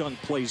big chunk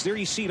plays. There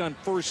you see it on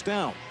first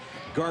down.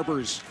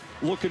 Garbers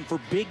looking for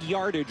big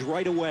yardage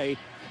right away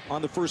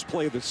on the first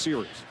play of the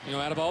series. You know,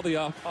 out of all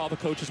the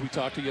coaches we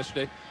talked to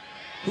yesterday,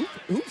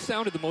 who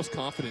sounded the most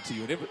confident to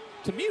you? And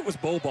to me, it was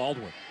Beau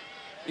Baldwin.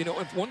 You know,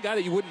 one guy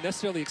that you wouldn't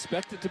necessarily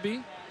expect it to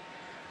be.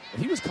 But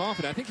he was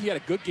confident. I think he had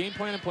a good game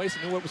plan in place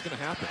and knew what was going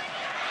to happen.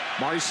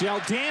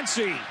 Marcel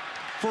Dancy,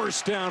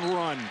 first down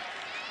run.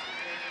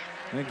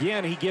 And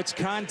again, he gets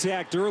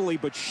contact early,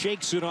 but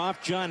shakes it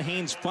off. John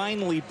Haynes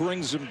finally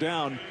brings him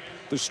down.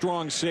 The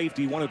strong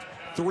safety, one of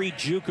 3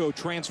 JUCO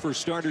transfer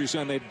starters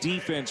on that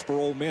defense for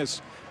Ole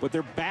Miss. But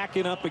they're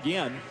backing up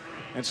again.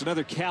 That's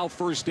another Cal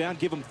first down.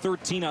 Give them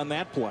 13 on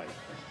that play.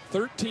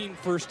 13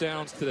 first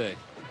downs today.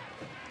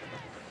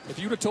 If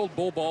you would have told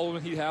Beau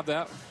Baldwin he'd have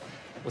that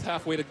with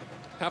halfway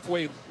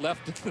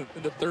left in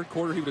the third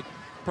quarter, he would have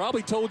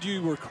probably told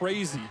you were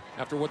crazy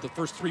after what the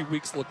first 3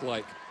 weeks looked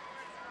like.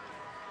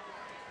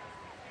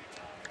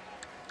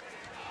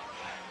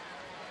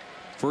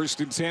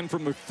 First and 10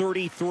 from the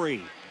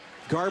 33.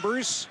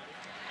 Garbers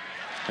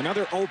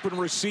Another open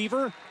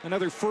receiver,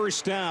 another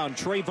first down.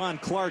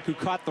 Trayvon Clark, who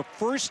caught the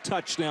first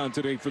touchdown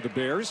today for the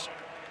Bears.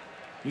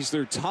 He's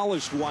their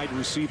tallest wide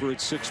receiver at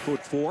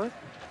 6'4".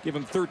 Give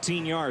him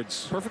 13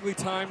 yards. Perfectly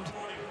timed.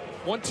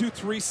 1, 2,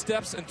 3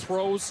 steps and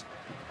throws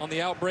on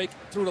the outbreak.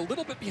 Threw it a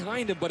little bit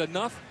behind him, but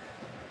enough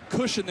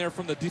cushion there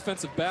from the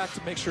defensive back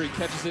to make sure he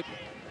catches it,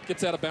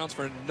 gets out of bounds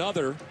for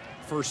another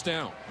first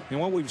down. And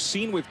what we've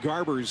seen with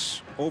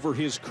Garbers over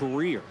his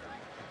career,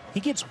 he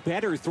gets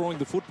better throwing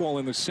the football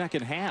in the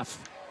second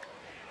half.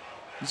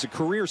 He's a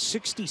career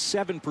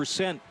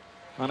 67%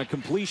 on a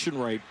completion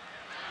rate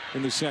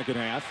in the second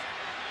half.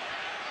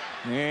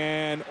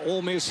 And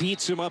Ole Miss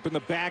heats him up in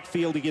the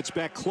backfield. He gets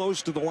back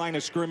close to the line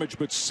of scrimmage,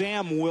 but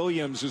Sam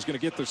Williams is going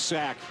to get the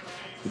sack.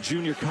 The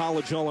junior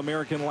college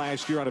All-American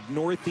last year out of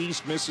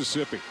Northeast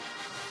Mississippi.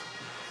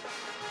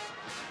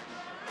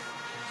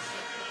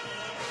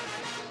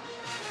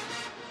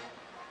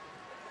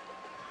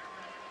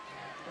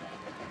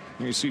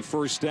 You see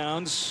first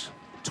downs,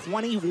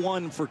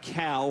 21 for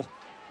Cal,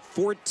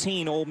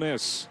 14 Ole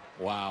Miss.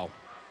 Wow.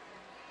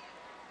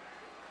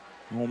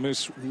 Ole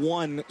Miss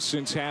won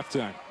since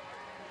halftime.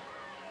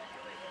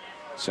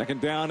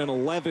 Second down and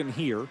 11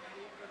 here.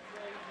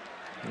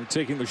 They're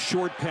taking the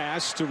short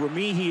pass to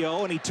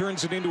Remigio, and he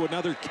turns it into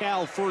another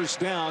Cal first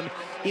down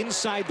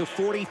inside the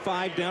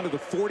 45 down to the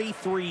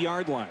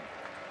 43-yard line.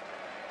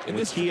 And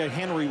this Kia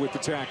Henry with the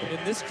tackle. In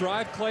this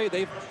drive, Clay,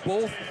 they've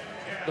both,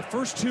 the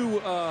first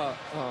two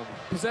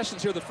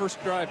possessions here, the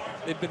first drive,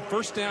 they've been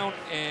first down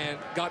and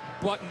got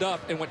buttoned up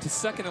and went to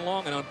second and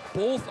long. And on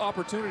both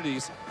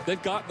opportunities,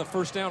 they've gotten the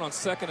first down on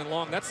second and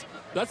long. That's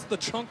the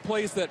chunk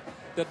plays that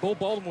Bo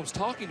Baldwin was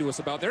talking to us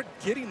about. They're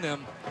getting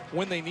them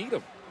when they need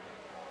them.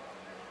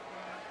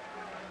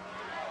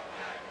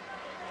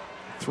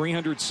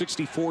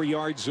 364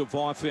 yards of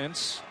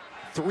offense.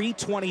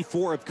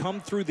 324 have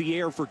come through the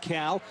air for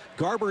Cal.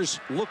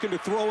 Garbers looking to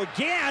throw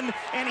again,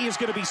 and he is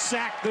going to be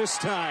sacked this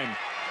time.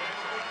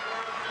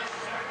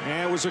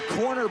 And it was a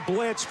corner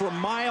blitz from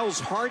Miles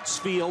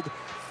Hartsfield.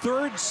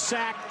 Third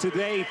sack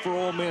today for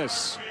Ole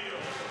Miss.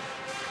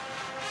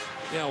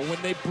 You know, when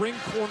they bring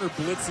corner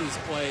blitzes,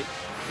 Clay,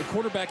 the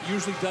quarterback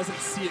usually doesn't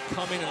see it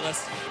coming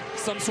unless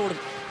some sort of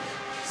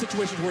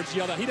situations where it's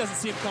yelled out. He doesn't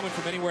see him coming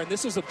from anywhere. And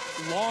this is a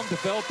long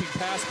developing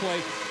pass play.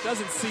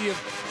 Doesn't see him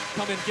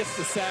come in, gets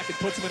the sack, and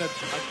puts him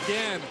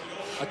in,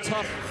 a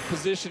tough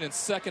position in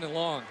second and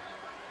long.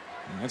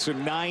 That's a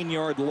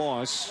 9-yard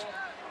loss.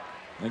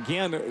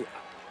 Again, you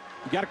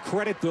got to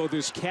credit, though,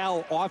 this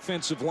Cal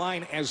offensive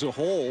line as a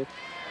whole.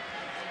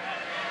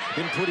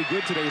 Been pretty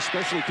good today,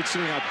 especially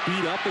considering how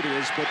beat up it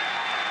is. But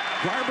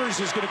Garbers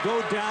is going to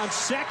go down,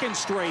 second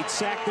straight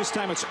sack. This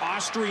time it's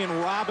Austrian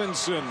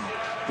Robinson,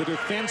 the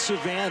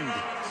defensive end.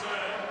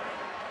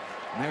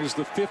 And that is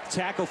the 5th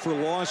tackle for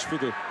loss for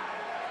the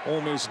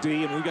Ole Miss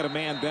D, and we got a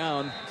man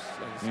down,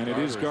 and it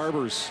is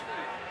Garbers.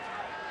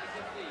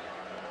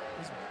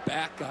 His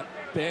back got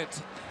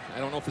bent. I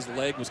don't know if his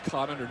leg was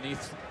caught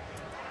underneath.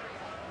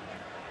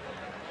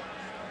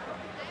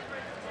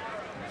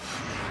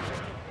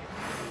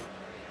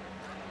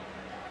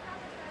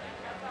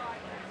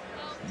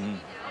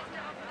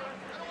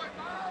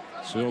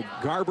 So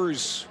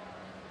Garbers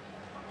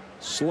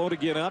slow to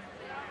get up,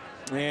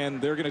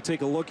 and they're going to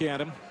take a look at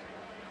him.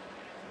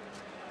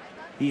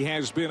 He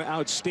has been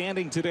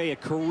outstanding today, a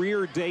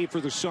career day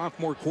for the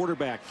sophomore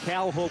quarterback.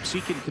 Cal hopes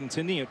he can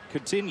continue.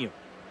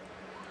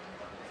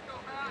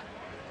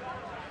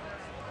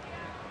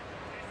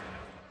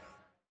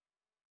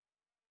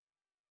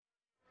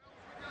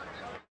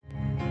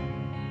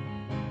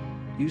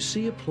 You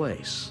see a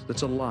place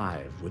that's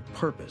alive with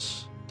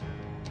purpose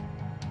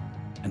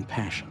and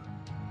passion.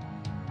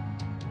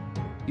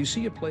 You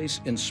see a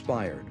place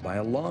inspired by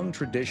a long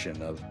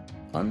tradition of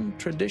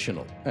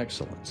untraditional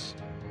excellence.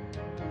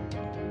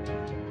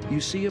 You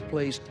see a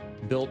place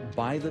built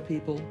by the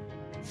people,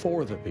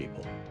 for the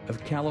people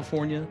of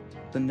California,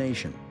 the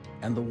nation,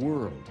 and the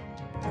world.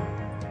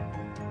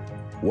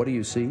 What do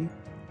you see?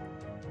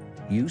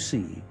 You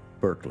see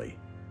Berkeley.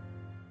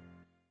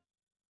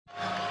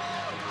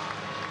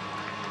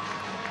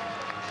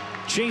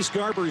 Chase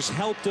Garbers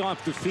helped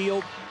off the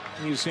field.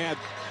 He's had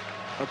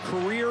a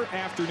career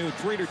afternoon,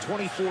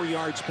 324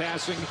 yards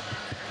passing,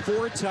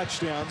 4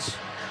 touchdowns.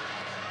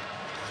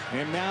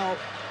 And now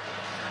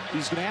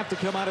he's going to have to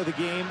come out of the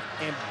game.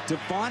 And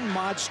Devon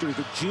Modster,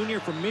 the junior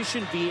from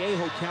Mission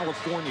Viejo,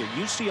 California,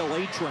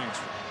 UCLA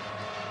transfer,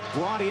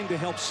 brought in to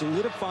help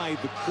solidify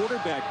the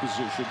quarterback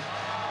position,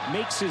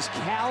 makes his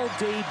Cal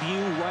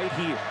debut right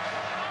here.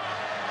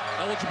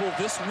 Eligible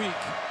this week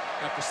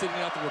after sitting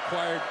out the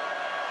required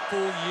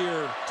full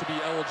year to be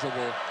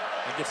eligible,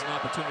 and gets an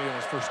opportunity on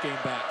his first game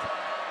back.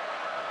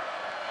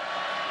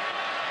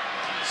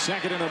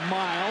 Second and a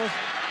mile.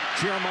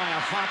 Jeremiah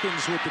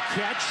Hawkins with the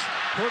catch.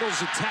 Hurdles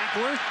the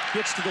tackler.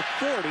 Gets to the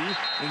 40.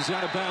 And he's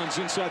out of bounds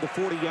inside the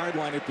 40-yard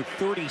line at the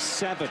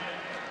 37.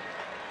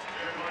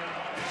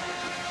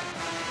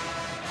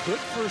 Good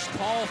first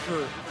call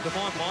for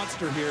Devon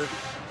Modster here.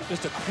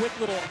 Just a quick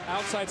little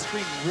outside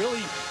screen.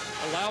 Really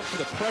allowed for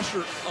the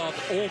pressure of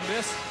Ole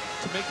Miss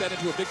to make that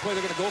into a big play.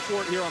 They're going to go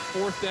for it here on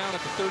 4th down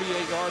at the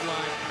 38-yard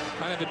line,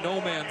 kind of in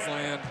no man's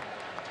land.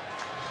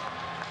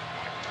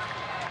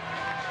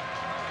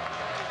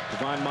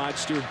 Devon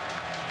Modster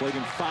played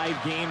in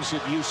 5 games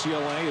at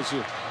UCLA as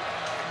a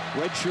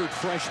redshirt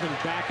freshman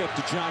backup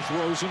to Josh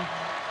Rosen.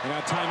 And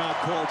a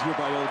timeout called here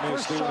by Ole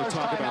Miss. They want to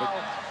talk about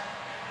it.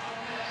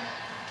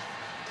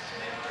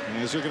 And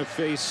as they're going to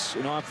face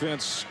an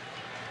offense,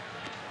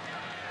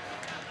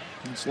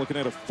 it's looking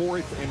at a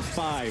 4th and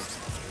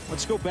 5.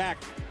 Let's go back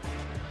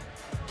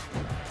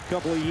a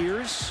couple of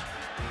years.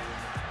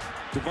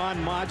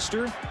 Devon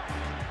Modster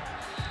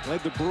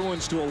led the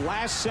Bruins to a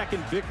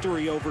last-second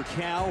victory over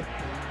Cal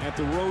at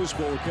the Rose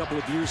Bowl a couple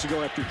of years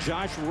ago after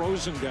Josh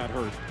Rosen got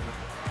hurt.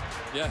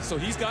 Yeah, so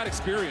he's got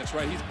experience,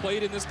 right? He's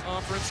played in this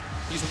conference.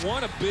 He's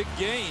won a big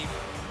game.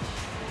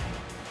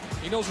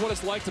 He knows what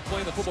it's like to play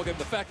in the football game.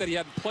 The fact that he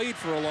hadn't played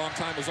for a long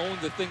time was only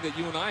the thing that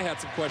you and I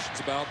had some questions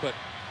about, but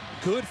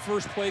good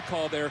first play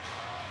call there.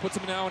 Puts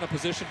him now in a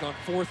position on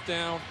 4th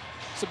down.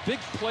 It's a big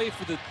play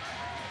for the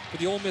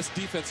Ole Miss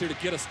defense here to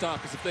get a stop,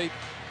 because if they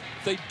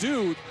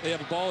do, they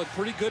have a ball in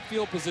pretty good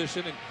field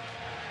position, and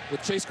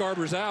with Chase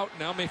Garbers out,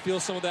 now may feel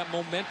some of that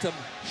momentum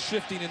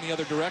shifting in the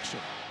other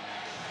direction.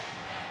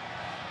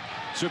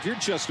 So if you're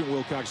Justin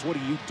Wilcox, what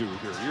do you do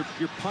here?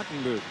 You're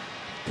punting to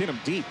pin him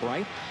deep,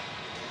 right?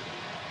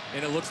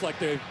 And it looks like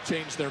they've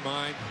changed their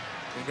mind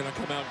and going to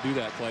come out and do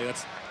that play.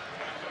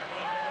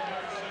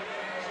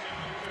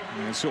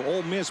 And so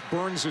Ole Miss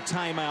burns a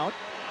timeout.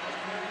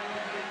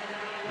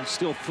 There's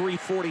still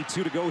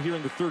 3:42 to go here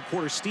in the 3rd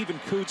quarter. Stephen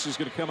Coots is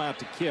going to come out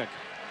to kick.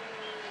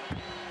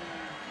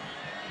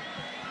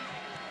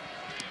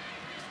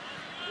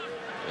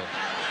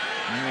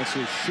 And that's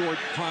a short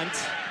punt.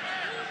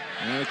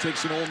 And it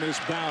takes an Ole Miss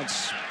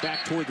bounce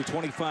back toward the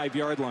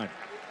 25-yard line.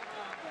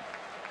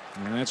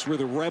 And that's where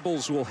the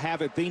Rebels will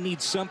have it. They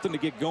need something to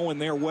get going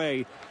their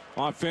way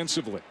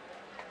offensively.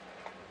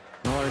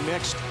 Our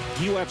next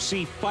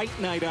UFC Fight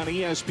Night on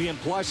ESPN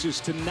Plus is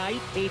tonight,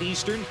 8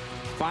 Eastern,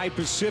 5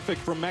 Pacific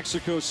from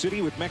Mexico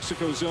City, with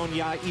Mexico's own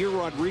Yair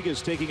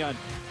Rodriguez taking on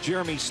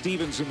Jeremy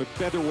Stevens in the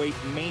featherweight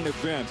main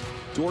event.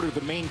 To order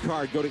the main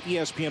card, go to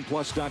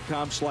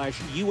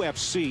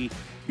espnplus.com/UFC.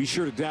 Be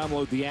sure to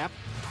download the app.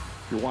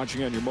 If you're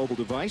watching on your mobile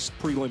device,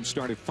 prelims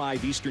start at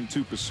 5 Eastern,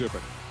 2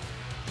 Pacific.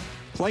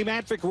 Clay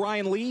Matvick,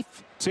 Ryan Leaf,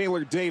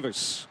 Taylor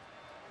Davis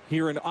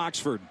here in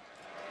Oxford.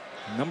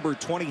 Number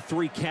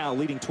 23 Cal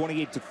leading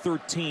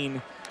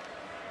 28-13.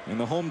 And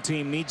the home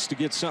team needs to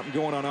get something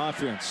going on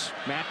offense.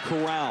 Matt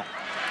Corral.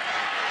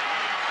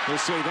 They'll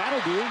say that'll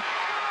do.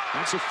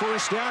 That's a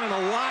 1st down and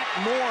a lot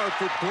more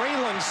for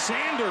Braylon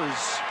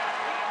Sanders,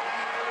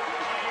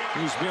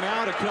 who's been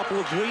out a couple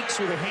of weeks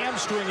with a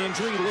hamstring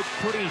injury. Looked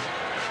pretty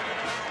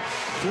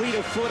fleet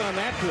of foot on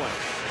that play.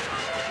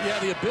 Yeah,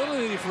 the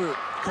ability for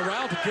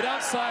Corral to get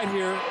outside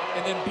here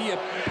and then be a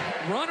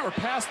run or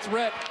pass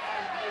threat,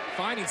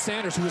 finding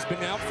Sanders, who has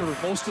been out for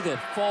most of the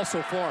fall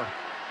so far.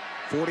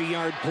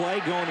 40-yard play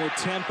going with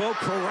tempo.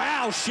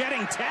 Corral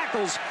shedding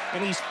tackles,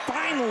 and he's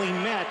finally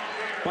met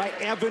by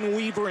Evan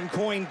Weaver and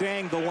Coyne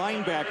Dang, the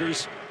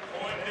linebackers,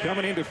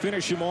 coming in to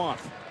finish him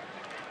off.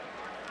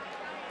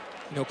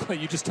 You know, Clay,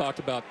 you just talked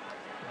about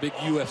big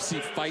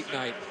UFC Fight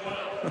Night.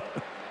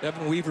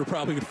 Evan Weaver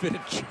probably would fit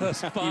in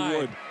just fine. He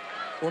would.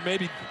 Or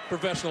maybe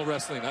professional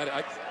wrestling.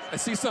 I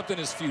see something in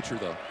his future,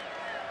 though.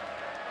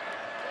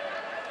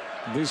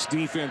 This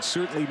defense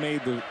certainly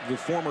made the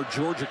former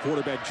Georgia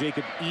quarterback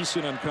Jacob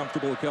Eason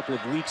uncomfortable a couple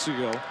of weeks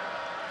ago.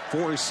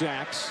 4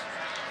 sacks.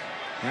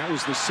 That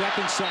was the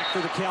 2nd sack for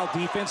the Cal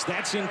defense.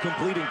 That's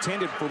incomplete,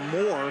 intended for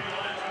more.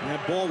 And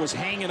that ball was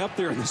hanging up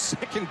there in the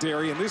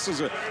secondary, and this is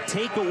a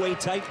takeaway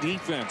type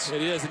defense.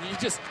 It is, and he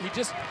just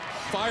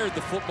fired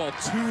the football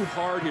too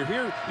hard here.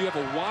 Here you have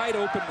a wide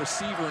open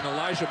receiver in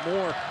Elijah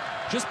Moore.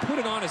 Just put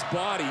it on his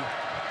body.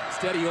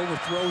 Instead, he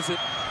overthrows it.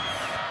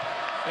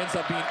 Ends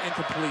up being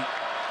incomplete.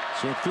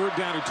 So 3rd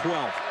down and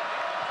 12.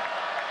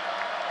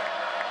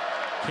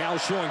 Cal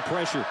showing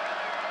pressure.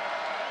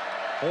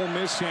 Ole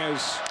Miss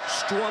has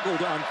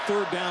struggled on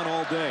 3rd down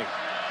all day.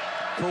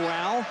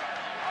 Corral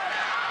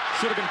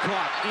should have been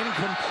caught.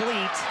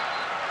 Incomplete.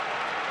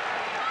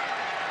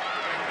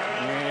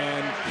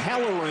 And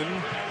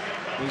Halloran,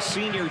 the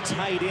senior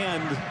tight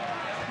end,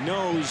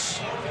 knows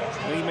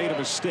that he made a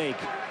mistake.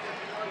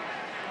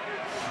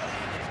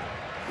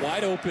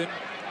 Wide open.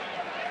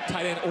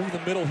 Tight end over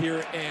the middle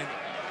here, and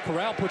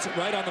Corral puts it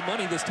right on the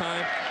money this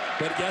time.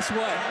 But guess what?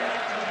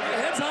 Your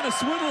head's on a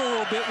swivel a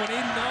little bit when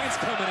 89's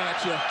coming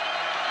at you.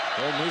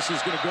 Ole Miss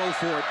is going to go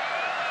for it.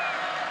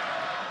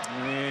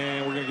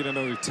 And we're going to get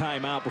another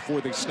timeout before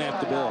they snap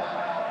the ball.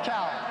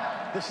 Cal,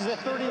 this is a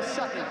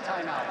 30-second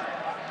timeout.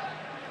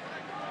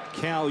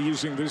 Cal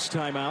using this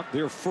timeout,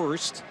 their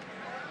first.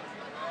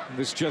 And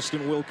this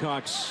Justin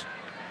Wilcox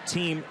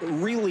team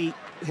really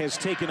has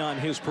taken on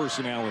his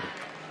personality.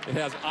 It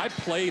has. I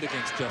played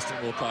against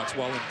Justin Wilcox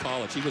while in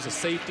college. He was a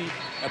safety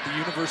at the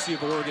University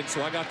of Oregon,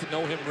 so I got to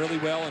know him really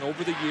well. And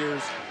over the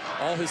years,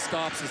 all his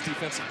stops as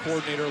defensive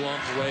coordinator along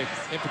the way,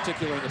 in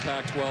particular in the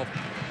Pac-12.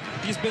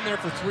 He's been there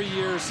for 3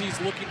 years. He's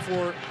looking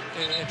for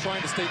and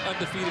trying to stay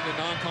undefeated in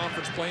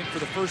non-conference, playing for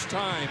the first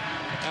time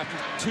after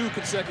 2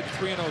 consecutive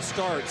 3-0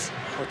 starts,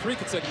 or 3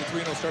 consecutive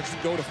 3-0 starts, to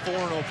go to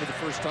 4-0 for the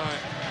first time.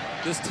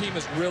 This team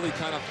has really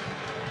kind of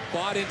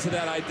bought into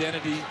that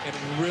identity and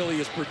really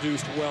has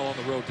produced well on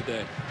the road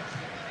today.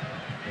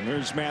 And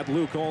there's Matt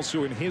Luke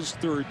also in his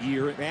 3rd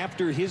year.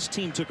 After his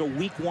team took a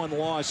Week 1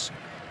 loss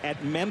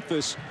at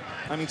Memphis,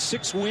 I mean,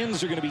 6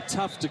 wins are going to be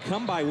tough to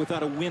come by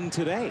without a win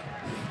today.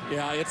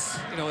 Yeah, it's,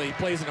 you know, he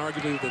plays in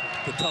arguably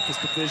the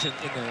toughest division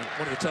in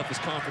one of the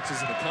toughest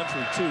conferences in the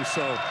country too.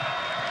 So,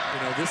 you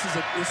know, this is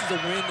a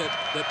win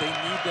that they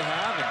need to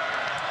have, and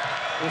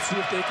we'll see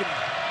if they can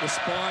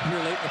respond here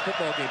late in the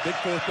football game. Big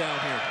 4th down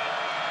here.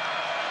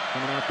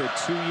 Coming off that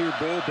 2-year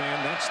bowl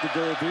ban, that's the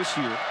goal this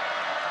year.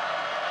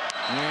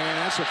 And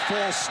that's a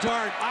false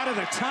start. Out of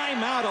the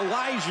timeout,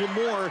 Elijah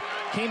Moore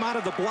came out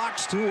of the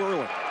blocks too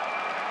early.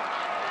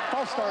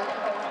 False start.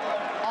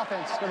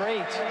 Offense, number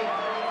 8.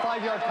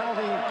 5-yard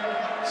penalty.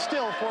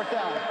 Still 4th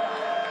down.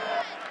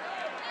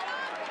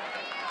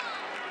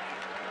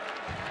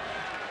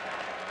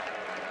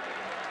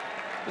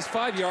 This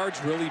 5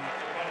 yards really,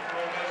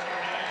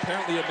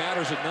 apparently it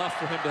matters enough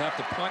for him to have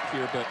to punt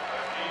here, but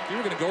if you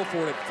were going to go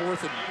for it at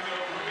 4th and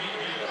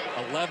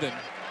 11,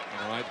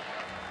 all right,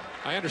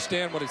 I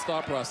understand what his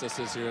thought process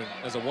is here.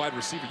 As a wide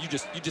receiver, you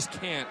just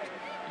can't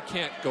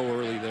go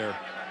early there.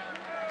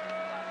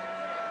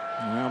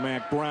 Now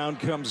Mack Brown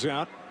comes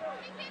out.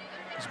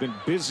 He's been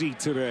busy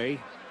today.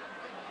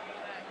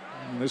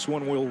 And this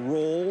one will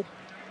roll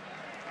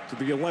to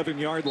the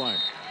 11-yard line.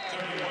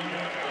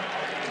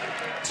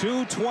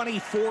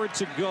 2:24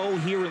 to go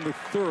here in the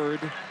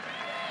 3rd.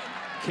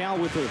 Cal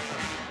with a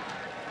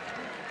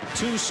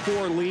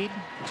 2-score lead,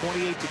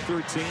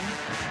 28-13.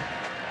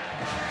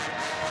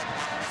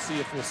 See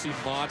if we'll see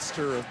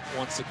Modster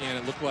once again.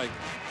 It looked like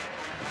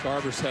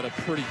Garbers had a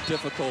pretty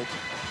difficult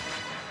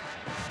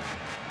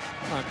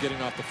time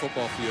getting off the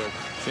football field.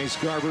 Chase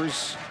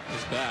Garbers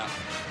is back.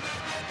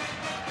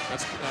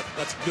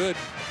 That's good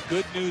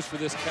news for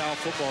this Cal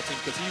football team,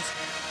 because he's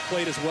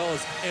played as well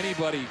as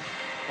anybody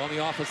on the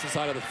offensive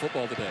side of the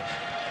football today.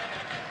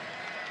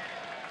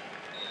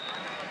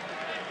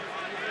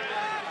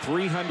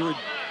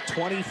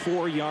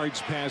 324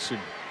 yards passing.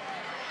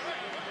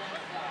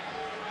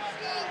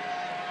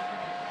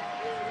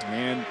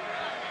 And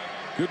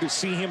good to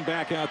see him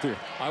back out there.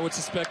 I would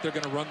suspect they're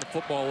going to run the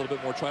football a little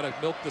bit more, try to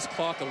milk this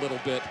clock a little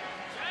bit,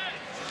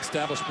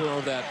 establish more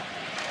of that.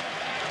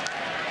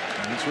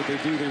 And that's what they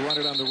do. They run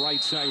it on the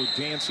right side with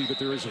Dancy, but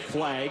there is a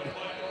flag.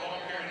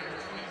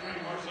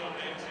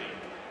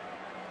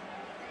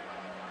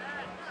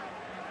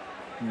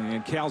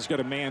 And Cal's got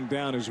a man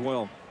down as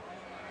well.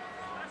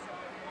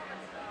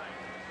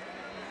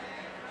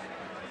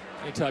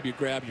 Anytime you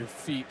grab your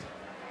feet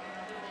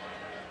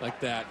like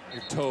that,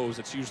 your toes,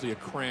 it's usually a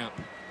cramp.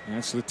 And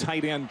that's the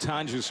tight end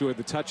Tonjes, who had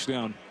the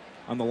touchdown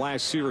on the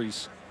last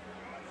series.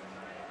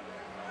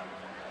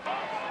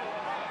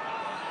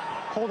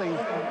 Holding.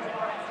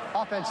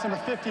 Offense, number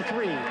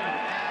 53.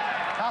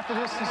 Half the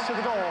distance to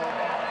the goal.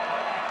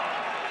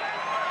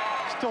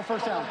 Still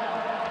 1st down.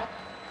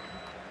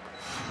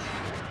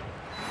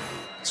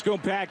 Let's go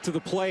back to the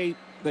play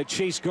that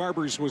Chase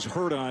Garbers was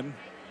hurt on.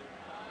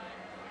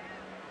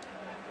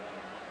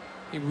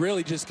 He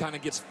really just kind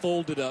of gets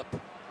folded up.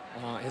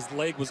 His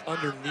leg was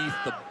underneath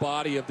the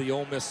body of the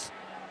Ole Miss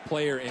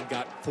player and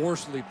got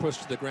forcefully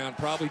pushed to the ground.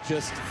 Probably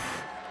just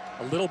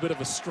a little bit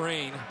of a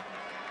strain.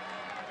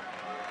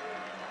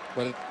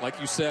 But like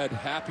you said,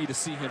 happy to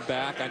see him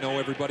back. I know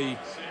everybody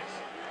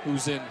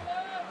who's in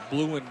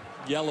blue and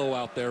yellow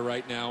out there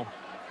right now,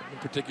 in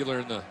particular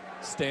in the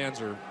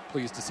stands, are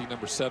pleased to see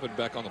number 7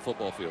 back on the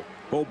football field.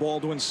 Bo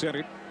Baldwin said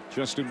it.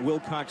 Justin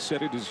Wilcox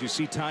said it as you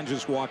see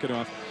Tonjes walking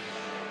off.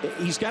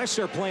 He's got to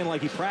start playing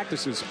like he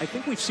practices. I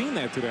think we've seen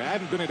that today. I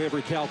haven't been at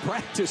every Cal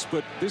practice,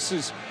 but this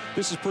is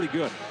pretty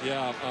good.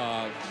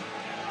 Yeah,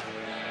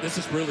 this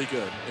is really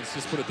good. Let's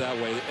just put it that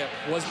way. It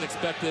wasn't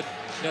expected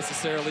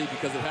necessarily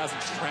because it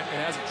hasn't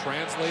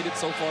translated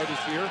so far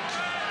this year.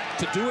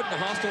 To do it in a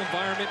hostile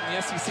environment in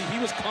the SEC, he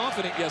was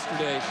confident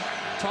yesterday,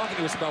 talking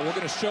to us about we're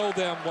going to show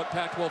them what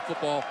Pac-12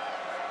 football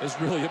is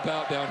really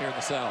about down here in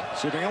the South.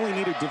 So they only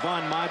needed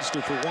Devon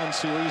Modster for 1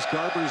 series.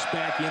 Garbers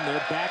back in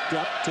there, backed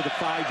up to the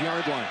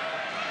 5-yard line.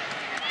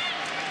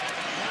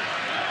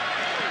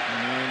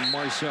 And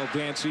Marcel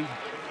Dancy,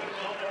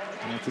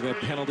 after that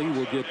penalty,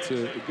 will get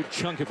a good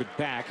chunk of it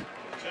back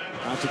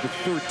out to the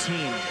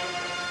 13.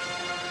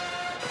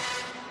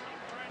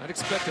 I'd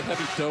expect a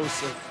heavy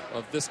dose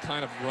of this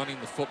kind of running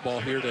the football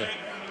here to,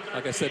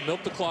 like I said,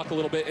 milk the clock a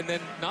little bit and then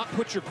not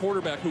put your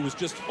quarterback, who was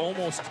just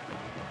almost,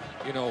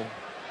 you know,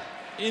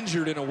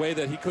 injured in a way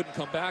that he couldn't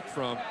come back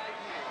from,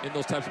 in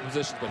those types of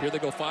positions. But here they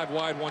go 5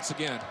 wide once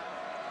again.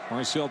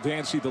 Marcel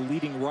Dancy, the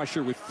leading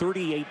rusher, with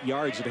 38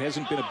 yards. It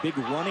hasn't been a big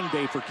running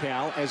day for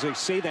Cal. As I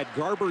say that,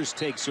 Garbers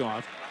takes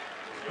off.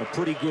 A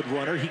pretty good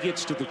runner. He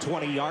gets to the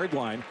 20-yard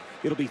line.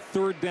 It'll be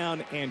 3rd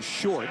down and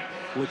short.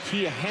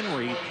 Lakia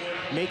Henry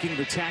making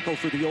the tackle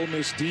for the Ole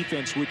Miss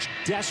defense, which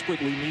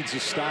desperately needs a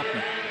stop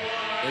now.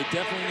 They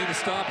definitely need to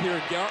stop here.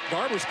 And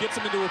Garbers gets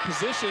them into a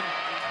position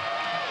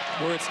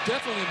where it's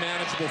definitely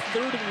manageable.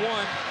 3rd and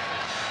 1.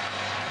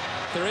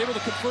 They're able to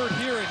convert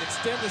here and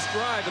extend this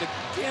drive. It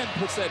again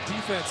puts that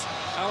defense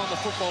out on the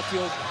football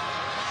field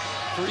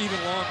for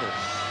even longer.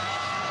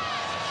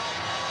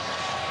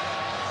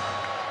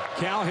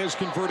 Cal has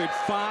converted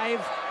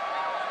 5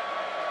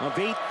 of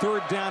 8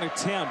 third-down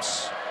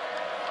attempts.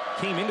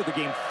 Came into the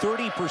game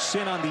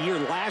 30% on the year,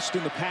 last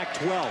in the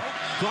Pac-12.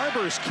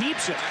 Garbers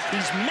keeps it.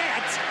 He's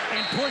met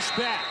and pushed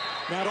back.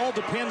 Now it all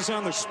depends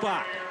on the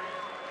spot.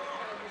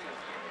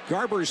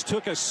 Garbers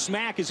took a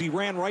smack as he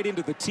ran right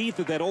into the teeth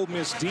of that Ole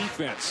Miss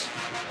defense.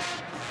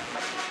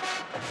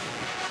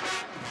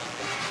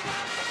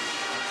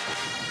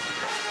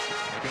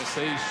 I'm going to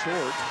say he's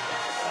short.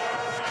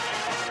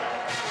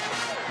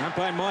 Not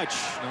by much.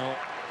 No.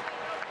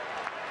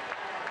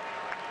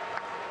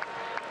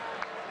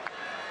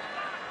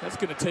 That's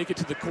going to take it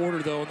to the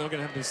quarter, though, and they're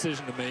going to have a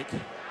decision to make.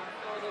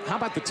 How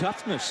about the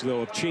toughness,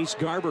 though, of Chase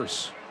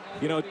Garbers?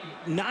 You know,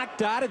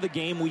 knocked out of the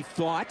game, we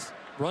thought.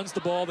 Runs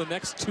the ball the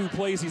next 2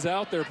 plays he's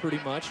out there pretty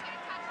much.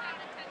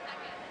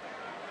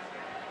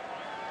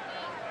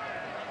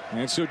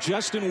 And so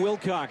Justin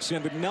Wilcox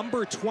and the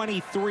number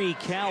 23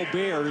 Cal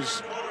Bears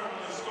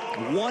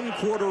 1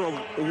 quarter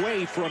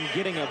away from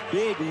getting a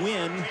big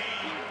win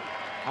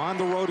on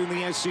the road in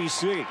the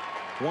SEC.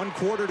 1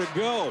 quarter to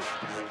go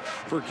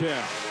for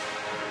Cal.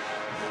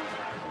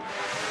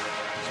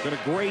 It's been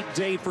a great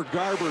day for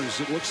Garbers.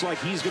 It looks like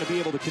he's going to be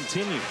able to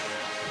continue.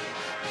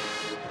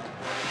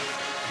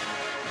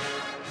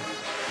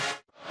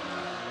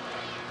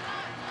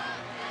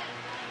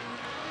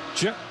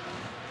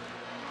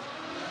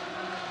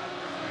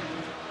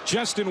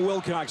 Justin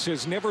Wilcox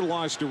has never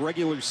lost a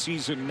regular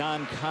season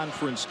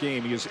non-conference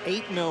game. He is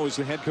 8-0 as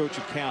the head coach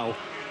of Cal,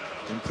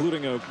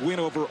 including a win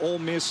over Ole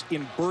Miss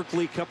in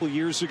Berkeley a couple of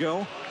years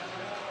ago.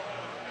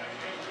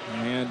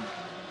 And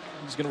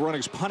he's going to run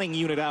his punting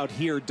unit out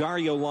here.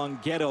 Dario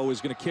Longhetto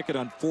is going to kick it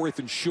on 4th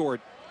and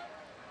short.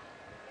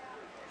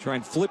 Try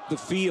and flip the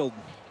field.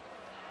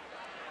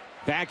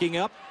 Backing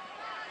up,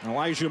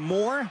 Elijah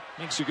Moore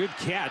makes a good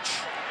catch.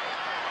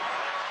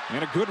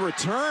 And a good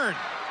return.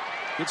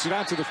 Gets it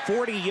out to the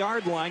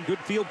 40-yard line. Good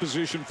field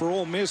position for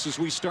Ole Miss as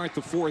we start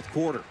the 4th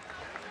quarter.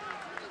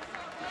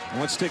 And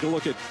let's take a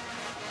look at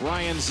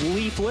Ryan's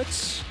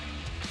leaflets.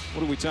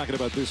 What are we talking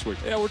about this week?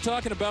 Yeah, we're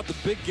talking about the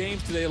big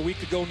games today. A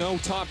week ago, no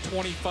top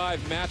 25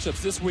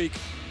 matchups. This week,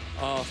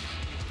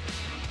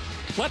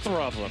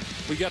 plethora of them.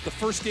 We got the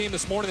first game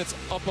this morning that's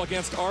up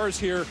against ours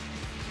here.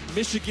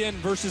 Michigan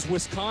versus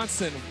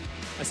Wisconsin.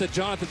 I said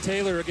Jonathan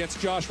Taylor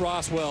against Josh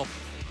Roswell.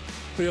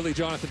 Clearly,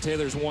 Jonathan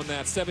Taylor's won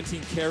that.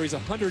 17 carries,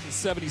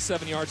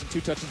 177 yards, and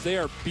 2 touchdowns. They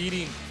are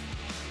beating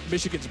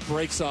Michigan's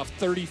breaks off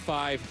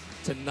 35-0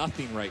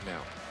 right now.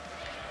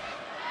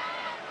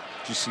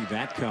 Did you see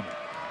that coming?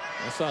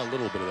 I saw a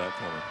little bit of that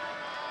coming.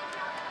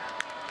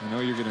 I know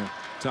you're going to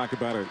talk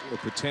about a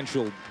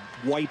potential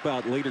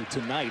wipeout later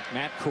tonight.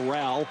 Matt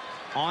Corral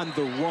on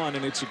the run,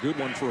 and it's a good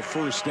one for a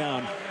first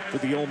down for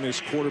the Ole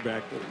Miss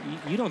quarterback.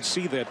 You don't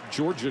see that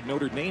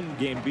Georgia-Notre Dame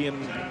game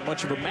being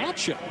much of a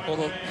matchup.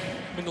 Well,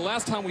 the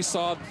last time we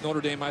saw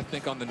Notre Dame, I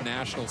think, on the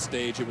national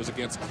stage, it was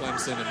against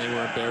Clemson, and they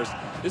were embarrassed.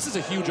 This is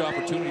a huge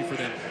opportunity for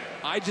them.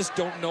 I just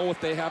don't know if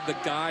they have the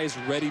guys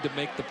ready to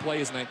make the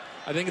plays, and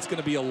I think it's going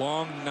to be a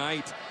long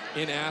night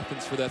in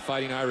Athens for that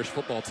Fighting Irish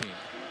football team.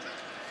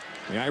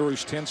 The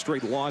Irish 10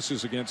 straight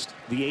losses against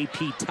the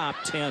AP top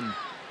 10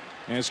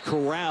 as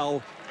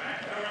Corral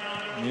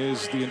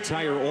is the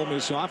entire Ole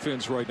Miss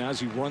offense right now as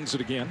he runs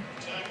it again.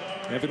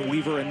 Evan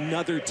Weaver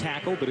another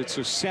tackle, but it's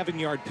a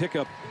 7-yard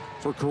pickup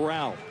for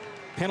Corral.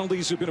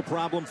 Penalties have been a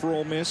problem for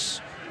Ole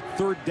Miss.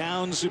 3rd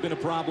downs have been a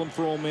problem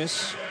for Ole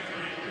Miss.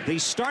 They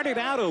started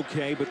out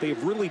okay, but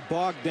they've really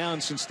bogged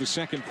down since the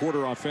 2nd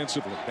quarter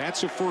offensively.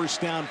 That's a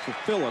first down for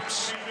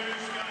Phillips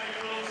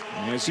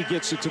as he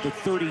gets it to the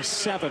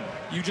 37.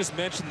 You just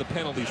mentioned the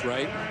penalties,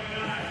 right?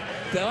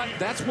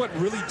 That's what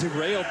really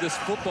derailed this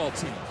football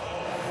team.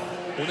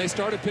 When they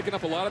started picking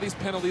up a lot of these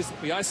penalties,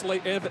 we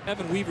isolate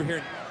Evan Weaver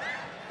here.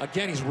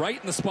 Again, he's right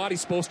in the spot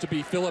he's supposed to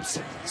be. Phillips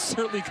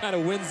certainly kind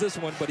of wins this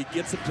one, but he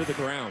gets him to the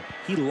ground.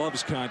 He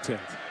loves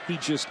contact. He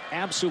just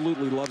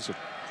absolutely loves it.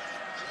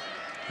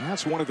 And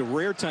that's one of the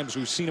rare times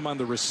we've seen him on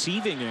the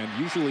receiving end.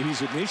 Usually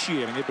he's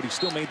initiating it, but he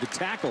still made the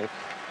tackle.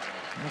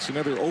 That's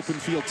another open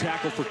field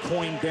tackle for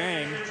Coin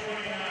Dang.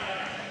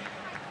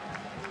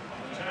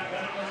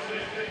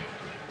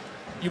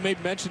 You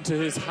made mention to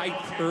his height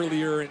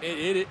earlier, and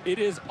it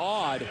is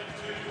odd,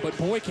 but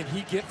boy, can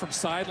he get from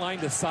sideline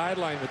to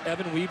sideline with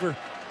Evan Weaver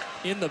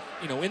in the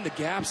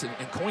gaps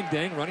and Coin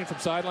Dang running from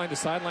sideline to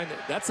sideline.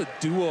 That's a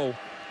duo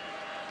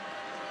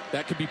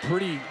that could be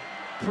pretty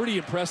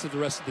impressive the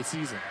rest of the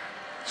season.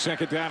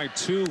 2nd down and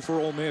 2 for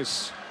Ole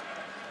Miss.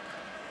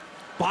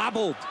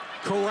 Bobbled.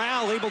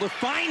 Corral able to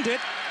find it.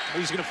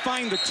 He's going to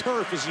find the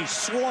turf as he's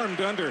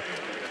swarmed under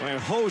by a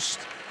host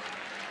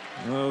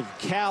of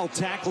Cal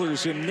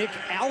tacklers, and Nick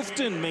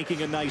Alfton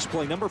making a nice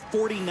play. Number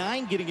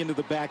 49 getting into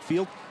the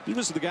backfield. He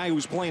was the guy who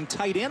was playing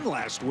tight end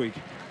last week.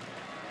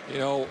 You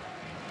know,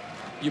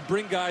 you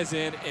bring guys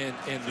in,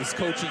 and this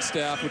coaching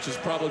staff, which is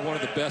probably one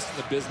of the best in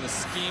the business,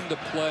 scheme to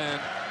plan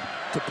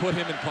to put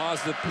him in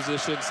positive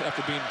positions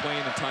after being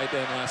playing in tight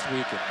end last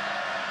week. And,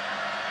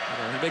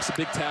 you know, he makes a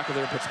big tackle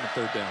there and puts him in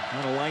third down.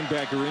 On a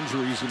linebacker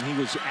injuries, and he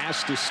was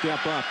asked to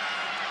step up.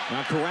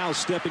 Now Corral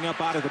stepping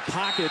up out of the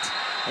pocket,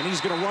 and he's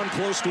going to run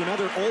close to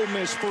another Ole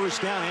Miss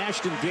first down.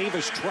 Ashton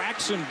Davis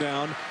tracks him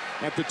down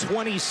at the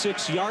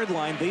 26-yard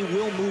line. They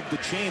will move the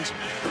chains.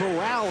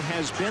 Corral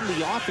has been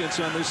the offense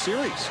on this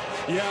series.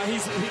 Yeah,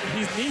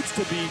 he needs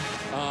to be,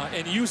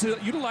 and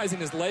utilizing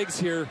his legs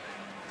here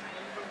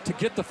to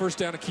get the first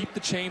down and keep the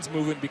chains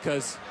moving,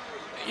 because,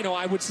 you know,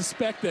 I would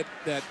suspect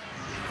that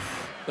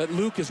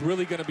Luke is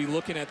really going to be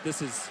looking at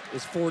this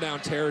as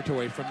four-down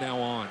territory from now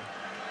on.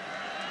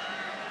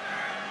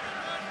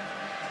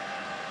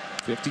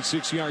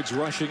 56 yards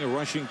rushing, a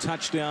rushing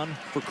touchdown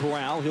for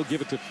Corral. He'll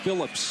give it to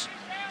Phillips,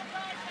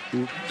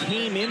 who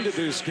came into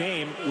this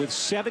game with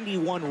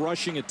 71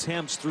 rushing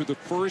attempts through the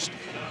first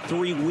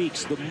 3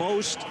 weeks, the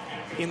most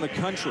in the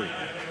country.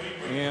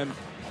 And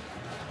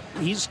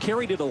he's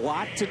carried it a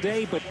lot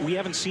today, but we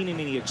haven't seen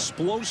any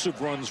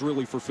explosive runs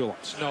really for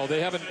Phillips. No,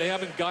 they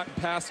haven't gotten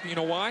past. You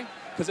know why?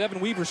 Because Evan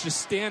Weaver's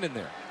just standing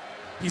there.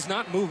 He's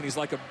not moving. He's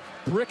like a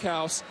brick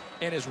house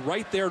and is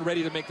right there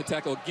ready to make the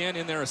tackle. Again,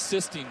 in there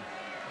assisting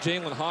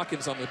Jalen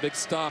Hawkins on the big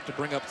stop to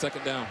bring up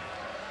second down.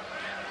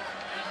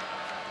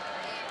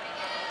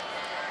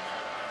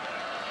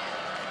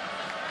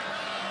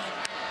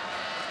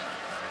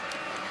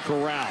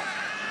 Corral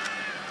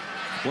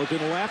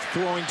looking left,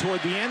 throwing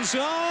toward the end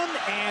zone,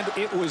 and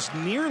it was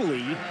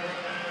nearly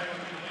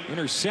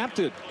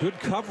intercepted. Good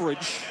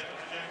coverage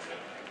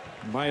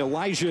by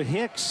Elijah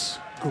Hicks.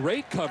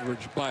 Great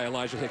coverage by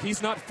Elijah Hicks.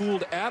 He's not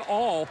fooled at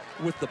all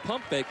with the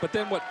pump fake, but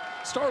then what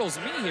startles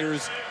me here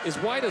is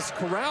why does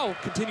Corral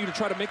continue to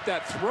try to make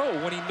that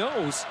throw when he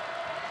knows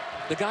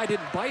the guy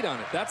didn't bite on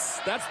it? That's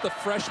the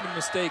freshman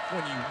mistake,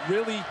 when you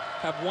really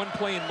have one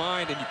play in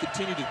mind and you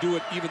continue to do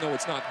it even though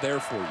it's not there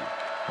for you.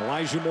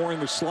 Elijah Moore in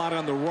the slot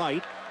on the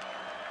right.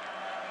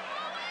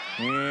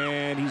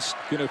 And he's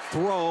going to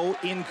throw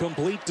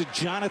incomplete to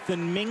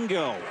Jonathan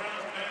Mingo.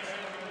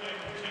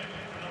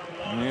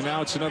 And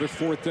now it's another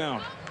fourth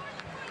down.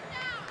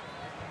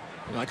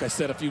 Like I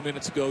said a few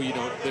minutes ago, you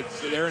know,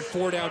 they're in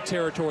four-down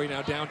territory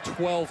now, down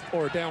 12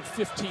 or down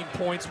 15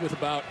 points with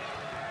about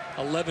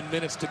 11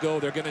 minutes to go.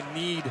 They're going to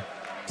need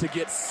to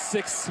get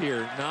 6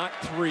 here, not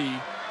 3.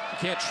 You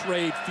can't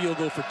trade field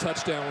goal for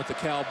touchdown with the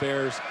Cal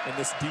Bears and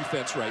this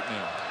defense right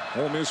now.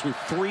 Ole Miss with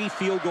 3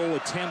 field goal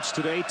attempts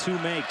today, 2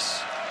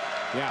 makes.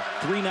 Yeah,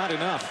 3 not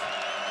enough.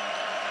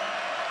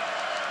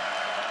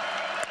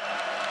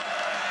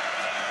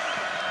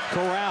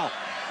 Corral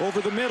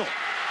over the middle.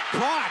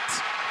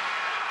 Caught.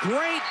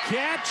 Great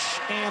catch,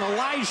 and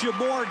Elijah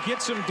Moore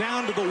gets him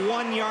down to the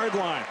 1-yard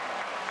line.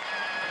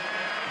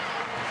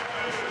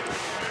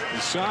 The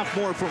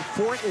sophomore from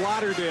Fort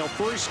Lauderdale,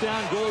 first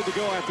down goal to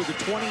go after the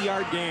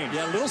 20-yard game.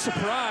 Yeah, a little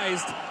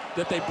surprised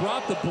that they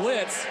brought the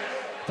blitz.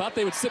 Thought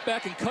they would sit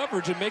back in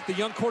coverage and make the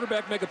young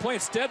quarterback make a play.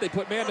 Instead, they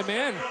put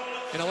man-to-man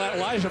and allowed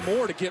Elijah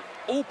Moore to get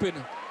open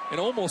and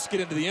almost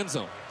get into the end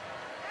zone.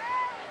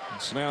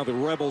 So now the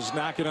Rebels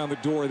knocking on the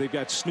door. They've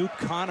got Snoop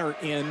Connor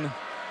in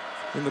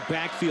the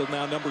backfield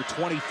now, number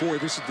 24.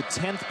 This is the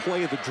 10th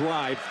play of the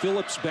drive.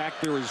 Phillips back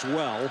there as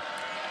well.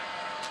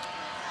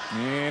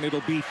 And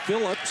it'll be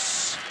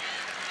Phillips.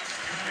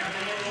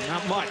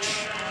 Not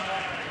much.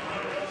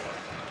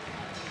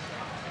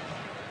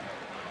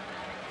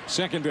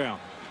 Second down.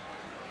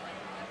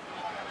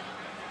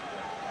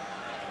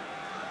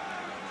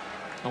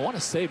 I want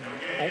to say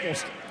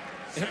almost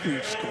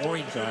every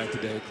scoring drive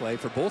today, Clay,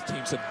 for both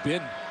teams have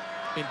been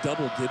in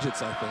double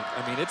digits, I think.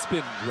 I mean, it's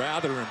been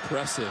rather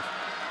impressive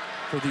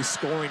for these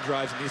scoring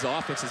drives and these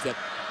offenses that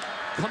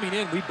coming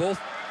in, we both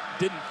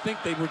didn't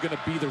think they were going to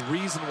be the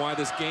reason why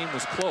this game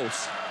was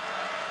close.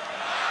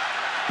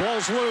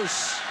 Ball's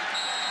loose.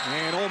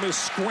 And Ole Miss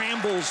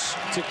scrambles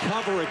to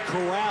cover it.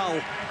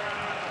 Corral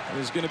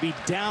is going to be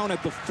down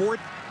at the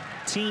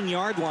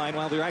 14-yard line.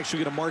 Well, they're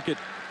actually going to mark it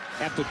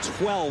at the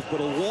 12, but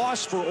a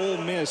loss for Ole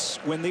Miss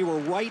when they were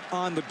right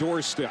on the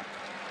doorstep.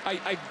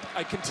 I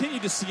continue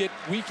to see it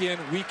week in,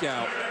 week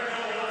out.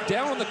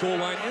 Down on the goal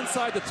line,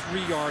 inside the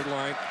 3-yard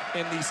line,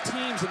 and these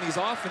teams and these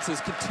offenses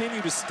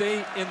continue to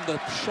stay in the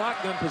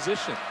shotgun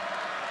position.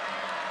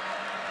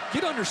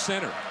 Get under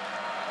center.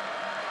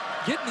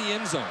 Get in the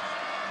end zone.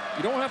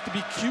 You don't have to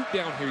be cute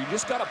down here. You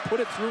just got to put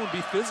it through and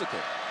be physical.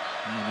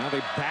 And now they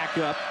back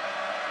up.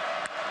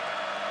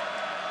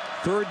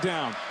 Third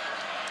down.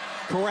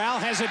 Corral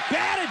has it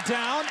batted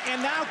down,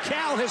 and now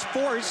Cal has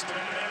forced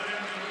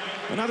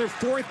another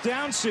fourth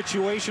down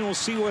situation. We'll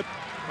see what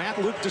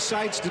Matt Luke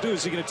decides to do.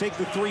 Is he going to take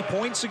the 3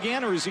 points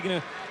again, or is he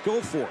going to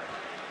go for it?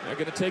 They're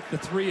going to take the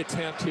 3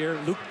 attempt here.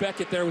 Luke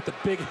Beckett there with the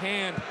big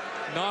hand,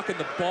 knocking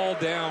the ball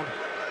down.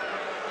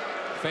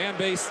 Fan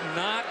base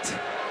not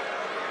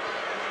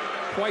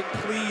quite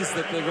pleased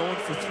that they're going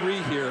for 3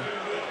 here.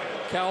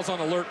 Cal's on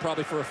alert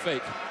probably for a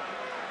fake.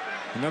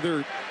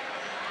 Another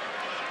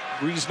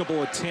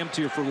reasonable attempt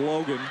here for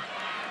Logan.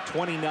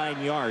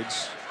 29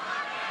 yards.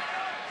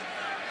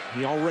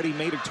 He already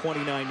made a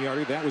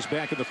 29-yarder. That was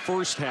back in the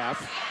first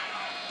half.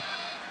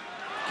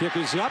 Kick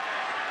is up,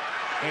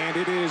 and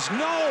it is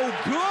no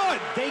good.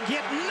 They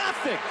get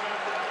nothing.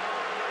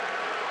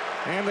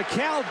 And the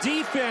Cal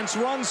defense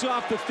runs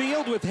off the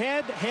field with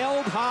head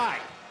held high.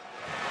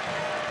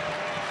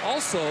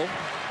 Also,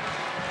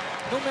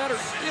 no matter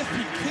if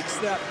he kicks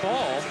that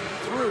ball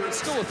through, it's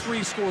still a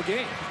 3-score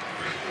game.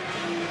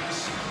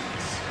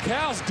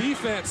 Cal's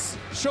defense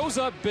shows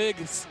up big,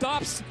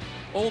 stops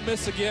Ole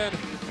Miss again.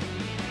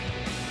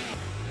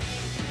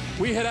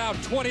 We head out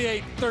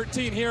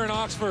 28-13 here in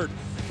Oxford.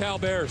 Cal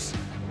Bears.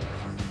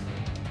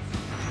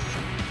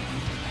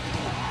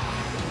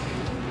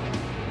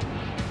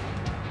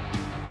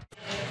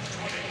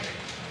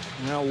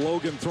 Now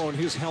Logan throwing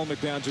his helmet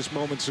down just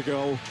moments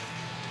ago.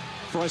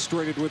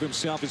 Frustrated with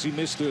himself as he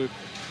missed a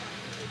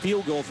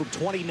field goal from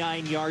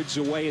 29 yards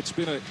away. It's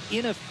been an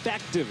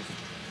ineffective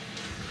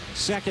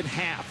second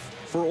half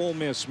for Ole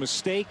Miss.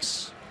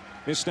 Mistakes,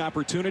 missed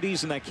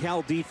opportunities, and that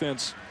Cal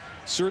defense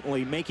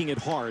certainly making it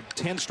hard.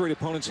 10 straight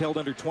opponents held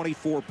under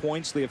 24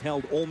 points. They have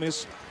held Ole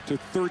Miss to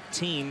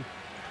 13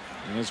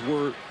 as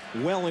we're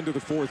well into the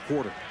fourth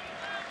quarter.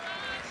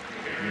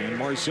 And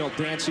Marcel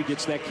Dancy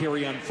gets that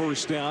carry on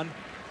first down.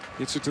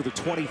 Gets it to the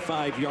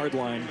 25-yard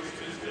line.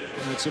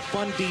 And it's a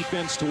fun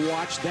defense to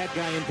watch. That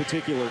guy in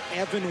particular,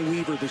 Evan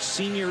Weaver, the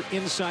senior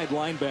inside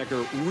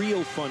linebacker,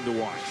 real fun to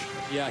watch.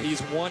 Yeah,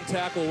 he's 1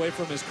 tackle away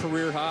from his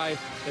career high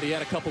that he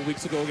had a couple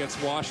weeks ago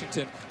against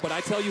Washington. But I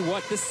tell you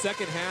what, this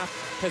second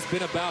half has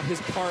been about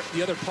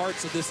the other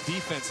parts of this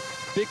defense.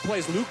 Big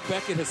plays. Luke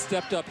Beckett has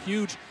stepped up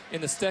huge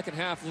in the second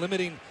half,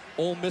 limiting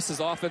Ole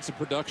Miss's offensive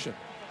production.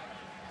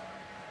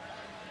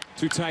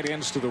 2 tight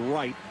ends to the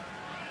right.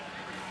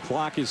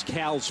 Clock is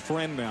Cal's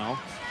friend now,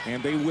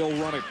 and they will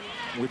run it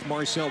with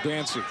Marcel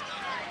Dancy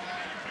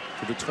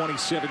to the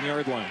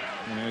 27-yard line.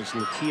 As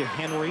Lakia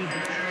Henry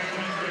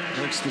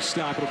makes the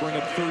stop, it'll bring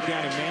up third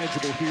down and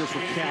manageable here for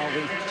Cal.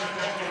 They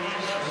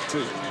have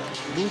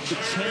to move the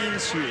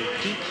chains here,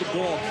 keep the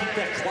ball, keep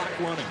that clock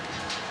running.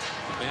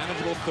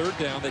 Manageable third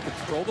down. They can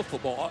throw the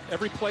football.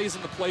 Every play's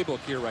in the playbook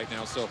here right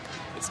now, so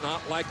it's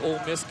not like Ole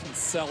Miss can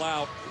sell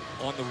out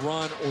on the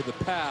run or the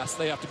pass.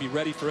 They have to be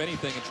ready for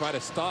anything and try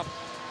to stop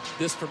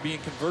this from being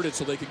converted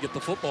so they can get the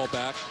football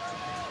back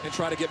and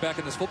try to get back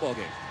in this football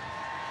game.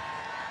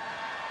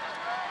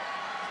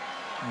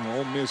 And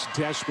Ole Miss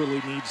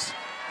desperately needs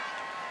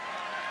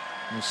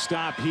a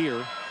stop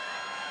here.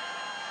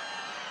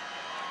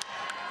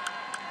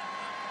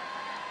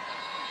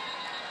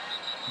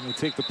 And they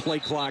take the play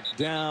clock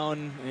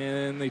down,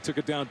 and they took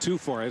it down too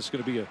far. It's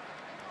going to be a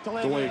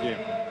delay game.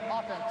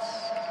 Offense,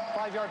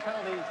 5-yard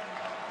penalty,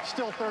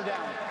 still third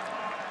down.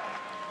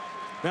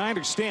 Now, I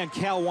understand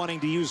Cal wanting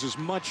to use as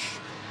much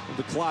of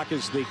the clock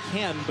as they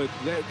can, but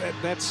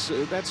that's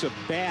a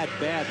bad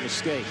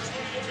mistake.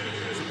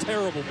 It's a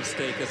terrible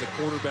mistake as a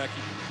quarterback.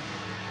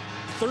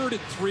 3rd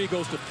and 3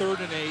 goes to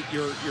 3rd and 8.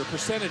 Your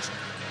percentage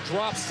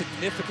drops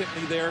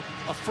significantly there.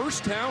 A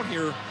first down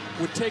here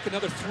would take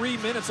another 3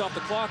 minutes off the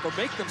clock or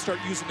make them start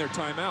using their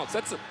timeouts.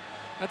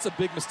 That's a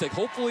big mistake.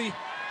 Hopefully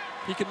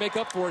he can make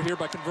up for it here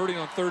by converting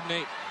on 3rd and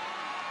 8.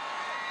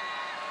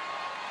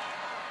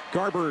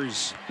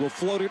 Garbers will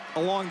float it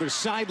along the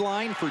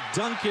sideline for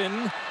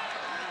Duncan.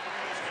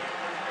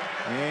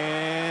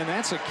 And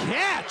that's a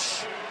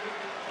catch.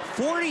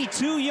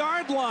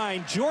 42-yard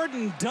line.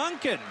 Jordan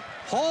Duncan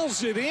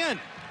hauls it in.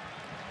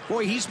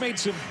 Boy, he's made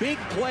some big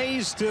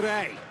plays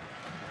today.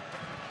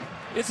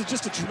 It's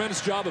just a tremendous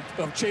job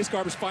of Chase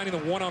Garbers finding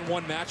the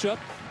one-on-one matchup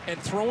and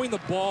throwing the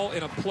ball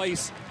in a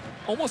place,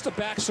 almost a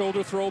back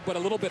shoulder throw, but a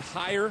little bit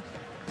higher.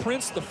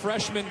 Prince, the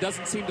freshman,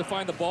 doesn't seem to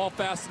find the ball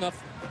fast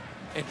enough.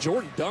 And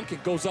Jordan Duncan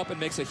goes up and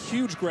makes a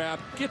huge grab,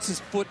 gets his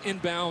foot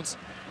inbounds.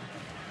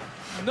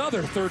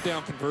 Another third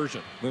down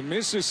conversion. The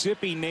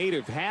Mississippi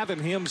native having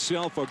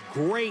himself a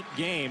great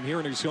game here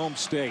in his home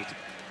state.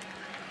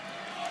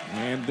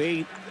 And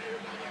they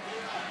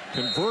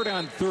convert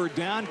on 3rd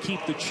down,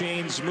 keep the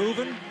chains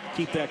moving,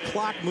 keep that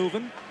clock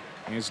moving.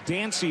 As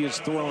Dancy is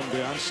thrown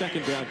down,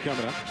 2nd down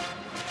coming up.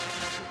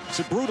 It's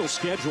a brutal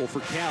schedule for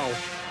Cal.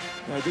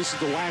 This is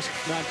the last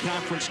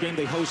non-conference game.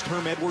 They host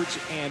Herm Edwards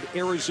and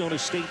Arizona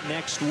State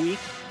next week.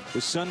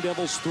 The Sun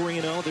Devils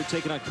 3-0. They're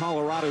taking on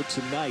Colorado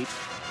tonight.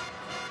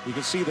 You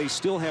can see they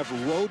still have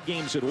road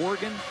games at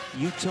Oregon,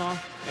 Utah,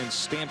 and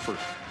Stanford.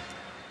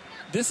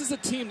 This is a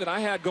team that I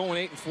had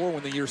going 8-4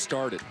 when the year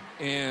started,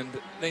 and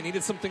they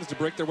needed some things to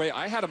break their way.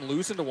 I had them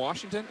losing to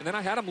Washington, and then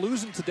I had them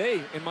losing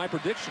today in my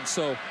prediction.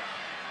 So,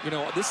 you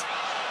know, this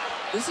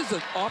is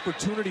an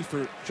opportunity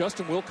for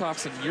Justin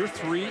Wilcox in year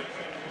 3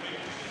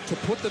 to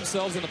put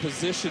themselves in a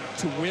position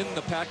to win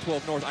the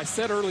Pac-12 North. I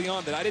said early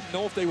on that I didn't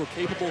know if they were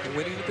capable of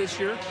winning it this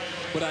year.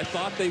 but I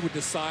thought they would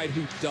decide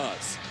who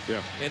does.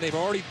 Yeah. And they've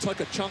already took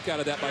a chunk out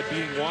of that by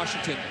beating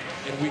Washington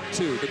in week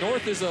 2. The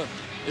North is a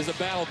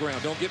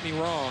battleground, don't get me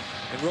wrong,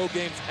 and road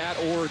games at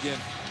Oregon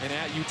and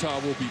at Utah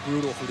will be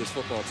brutal for this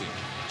football team.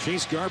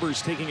 Chase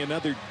Garber's taking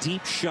another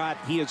deep shot.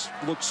 He has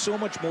looked so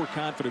much more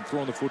confident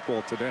throwing the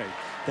football today.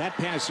 That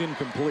pass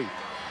incomplete.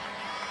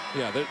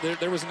 Yeah,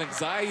 there was an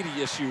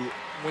anxiety issue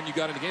when you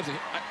got into games.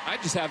 I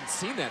just haven't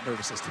seen that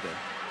nervousness today.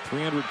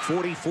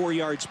 344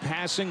 yards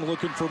passing,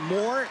 looking for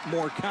more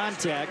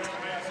contact.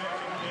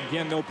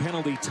 Again, no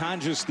penalty.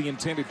 Tonjes the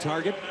intended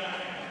target.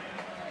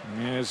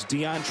 As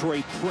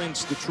DeAndre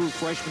Prince, the true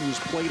freshman who's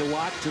played a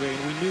lot today,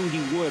 and we knew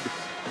he would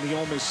in the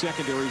Ole Miss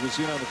secondary, was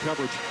in on the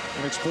coverage,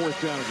 and it's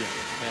 4th down again.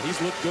 Yeah, he's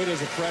looked good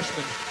as a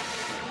freshman.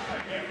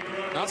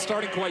 Not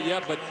starting quite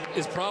yet, but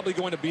is probably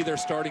going to be their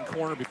starting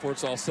corner before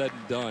it's all said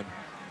and done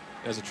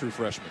as a true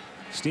freshman.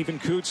 Stephen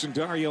Coots and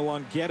Dario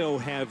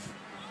Longhetto have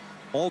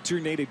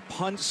alternated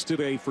punts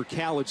today for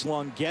Cal. It's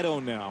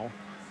Longhetto now.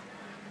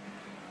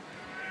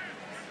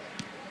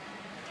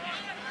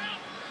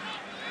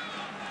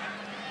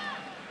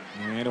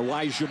 And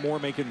Elijah Moore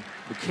making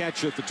the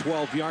catch at the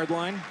 12-yard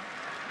line.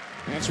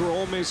 That's where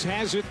Ole Miss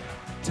has it.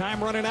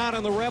 Time running out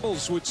on the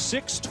Rebels with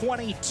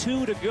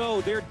 6:22 to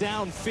go. They're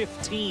down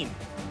 15.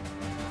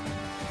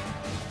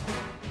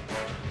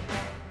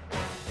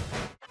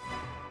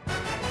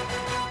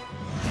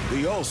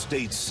 The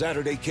Allstate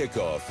Saturday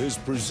Kickoff is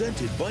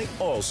presented by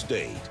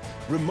Allstate,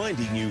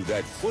 reminding you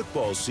that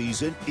football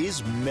season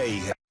is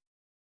mayhem.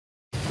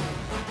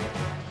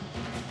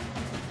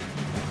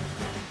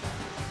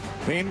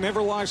 They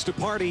never lost a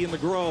party in the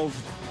Grove,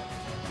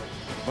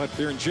 but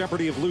they're in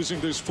jeopardy of losing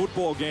this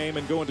football game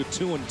and going to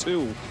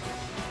 2-2.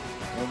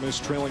 Ole Miss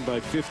trailing by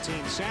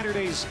 15.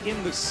 Saturdays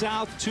in the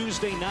South,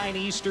 Tuesday 9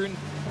 Eastern.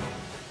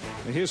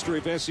 The history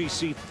of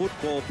SEC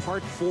football,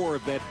 part 4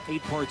 of that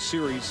 8-part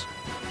series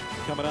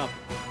coming up.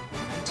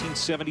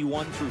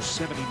 1971 through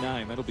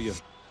 79. That'll be a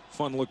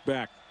fun look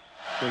back.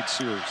 Great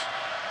series.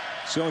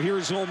 So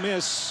here's Ole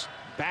Miss.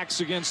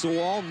 Backs against the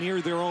wall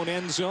near their own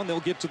end zone. They'll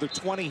get to the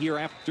 20 here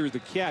after the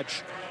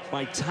catch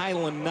by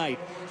Tylan Knight.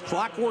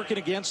 Clock working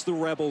against the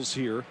Rebels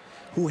here,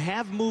 who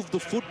have moved the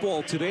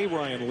football today,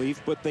 Ryan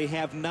Leaf, but they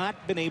have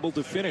not been able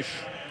to finish.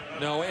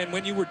 No, and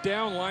when you were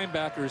down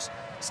linebackers,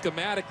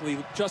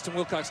 schematically, Justin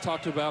Wilcox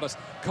talked about us,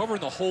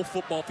 covering the whole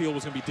football field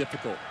was going to be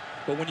difficult.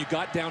 But when you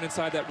got down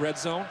inside that red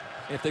zone,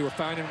 if they were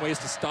finding ways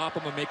to stop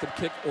them and make them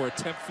kick or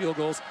attempt field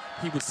goals,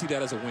 he would see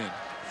that as a win.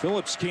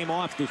 Phillips came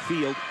off the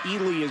field.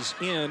 Ely is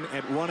in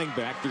at running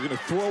back. They're going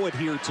to throw it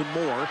here to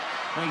Moore.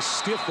 Nice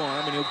stiff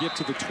arm, and he'll get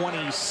to the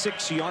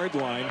 26-yard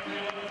line.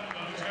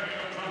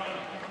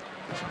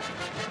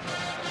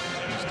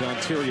 It's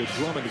Dontario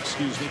Drummond,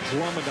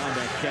 Drummond on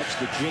that catch,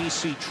 the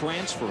JC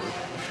transfer.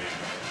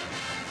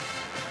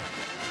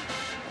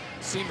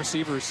 Seam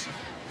receivers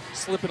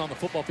slipping on the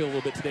football field a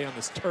little bit today on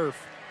this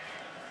turf.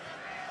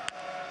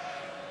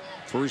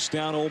 First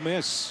down, Ole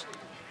Miss.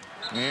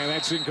 And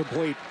that's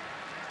incomplete.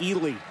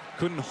 Ely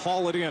couldn't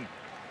haul it in.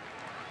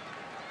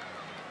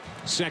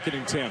 2nd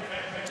and 10.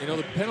 You know,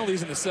 the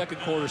penalties in the second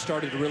quarter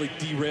started to really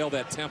derail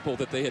that tempo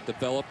that they had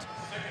developed,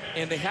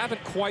 and they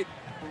haven't quite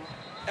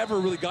ever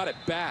really got it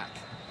back.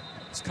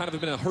 It's kind of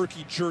been a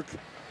herky-jerk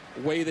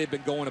way they've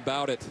been going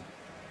about it.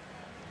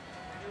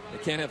 They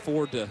can't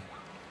afford to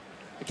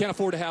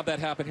have that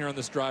happen here on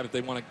this drive if they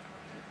want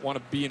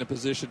to be in a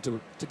position to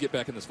get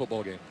back in this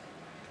football game.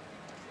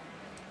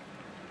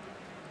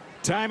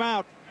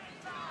 Timeout.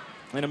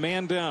 And a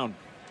man down.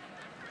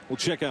 We'll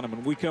check on him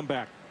when we come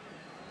back.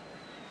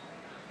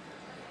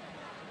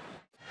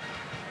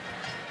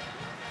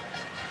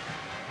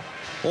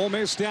 Ole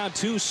Miss down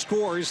 2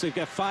 scores. They've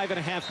got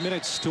 5.5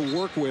 minutes to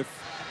work with.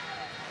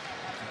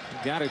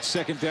 Got it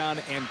 2nd down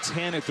and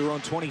 10 at their own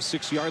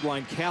 26-yard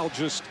line. Cal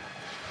just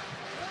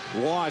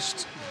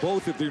lost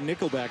both of their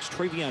nickelbacks.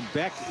 Travion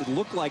Beck, it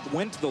looked like,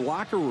 went to the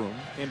locker room,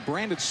 and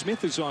Brandon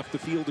Smith is off the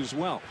field as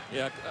well.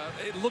 Yeah,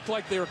 it looked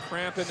like they were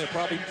cramping. They're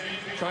probably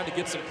trying to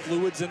get some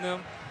fluids in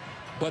them.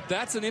 But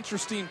that's an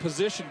interesting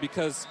position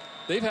because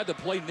they've had to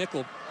play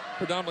nickel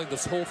predominantly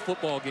this whole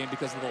football game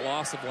because of the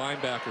loss of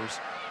linebackers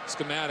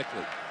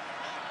schematically.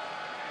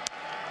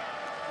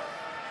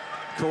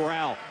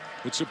 Corral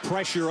with some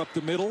pressure up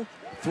the middle.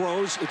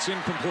 Throws. It's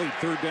incomplete.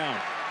 3rd down.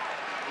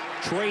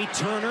 Trey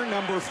Turner,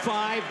 number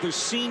 5, the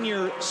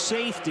senior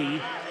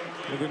safety,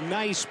 with a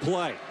nice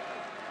play.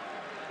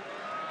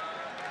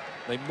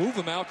 They move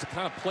him out to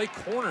kind of play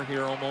corner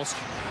here almost.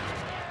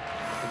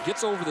 He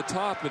gets over the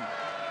top and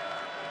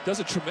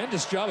does a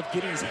tremendous job of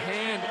getting his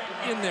hand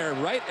in there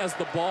right as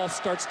the ball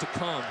starts to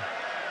come.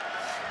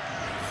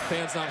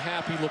 Fans not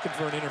happy, looking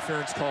for an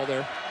interference call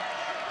there.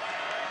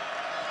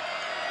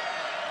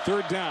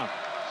 3rd down.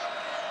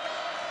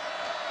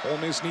 Ole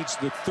Miss needs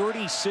the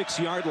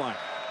 36-yard line.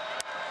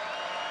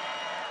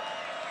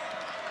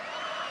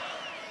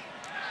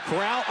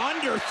 Corral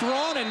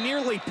underthrown and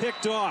nearly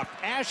picked off.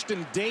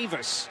 Ashton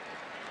Davis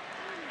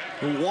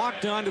who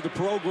walked onto the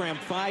program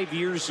 5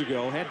 years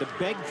ago, had to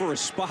beg for a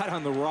spot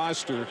on the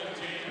roster,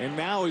 and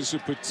now is a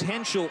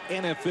potential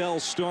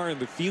NFL star in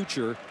the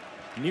future,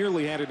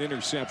 nearly had an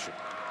interception.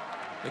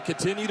 They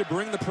continue to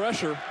bring the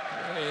pressure.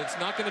 It's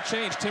not going to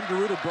change. Tim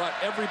DeRuiter brought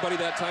everybody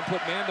that time,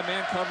 put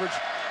man-to-man coverage.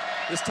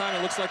 This time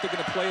it looks like they're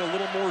going to play a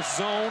little more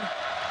zone.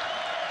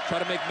 Try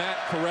to make Matt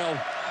Corral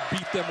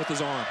beat them with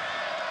his arm.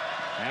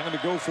 Having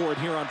to go for it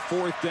here on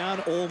 4th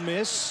down. Ole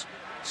Miss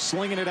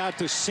slinging it out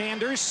to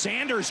Sanders.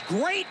 Sanders,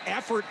 great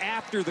effort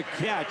after the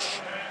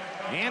catch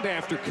and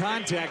after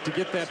contact to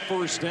get that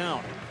first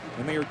down.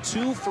 And they are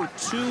 2 for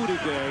 2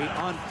 today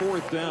on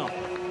 4th down.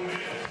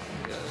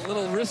 A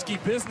little risky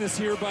business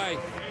here by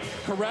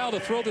Corral to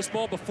throw this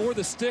ball before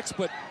the sticks,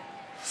 but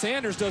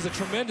Sanders does a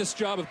tremendous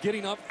job of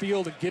getting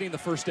upfield and getting the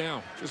first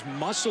down. Just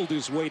muscled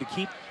his way to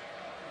keep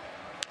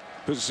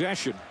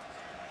possession.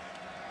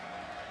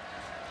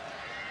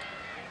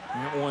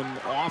 That one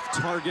off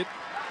target.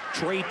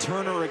 Trey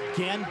Turner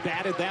again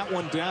batted that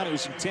one down. It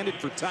was intended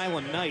for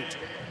Tylan Knight.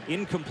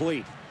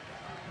 Incomplete.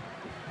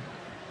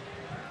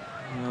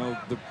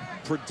 The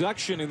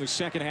production in the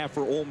second half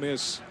for Ole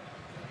Miss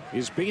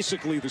is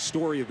basically the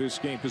story of this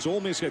game, because Ole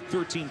Miss had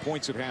 13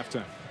 points at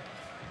halftime.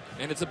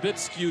 And it's a bit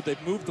skewed.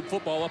 They've moved the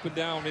football up and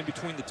down in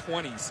between the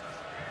 20s.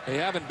 They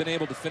haven't been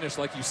able to finish,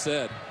 like you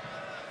said.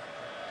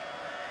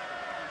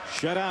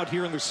 Shutout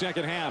here in the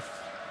second half.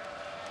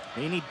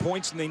 They need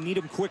points, and they need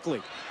them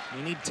quickly.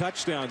 They need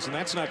touchdowns, and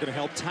that's not going to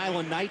help.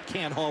 Tylan Knight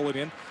can't haul it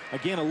in.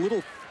 Again, a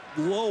little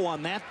low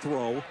on that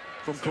throw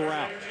from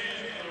Corral.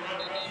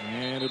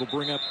 And it'll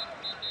bring up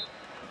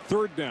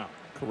 3rd down.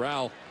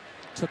 Corral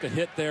took a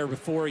hit there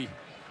before he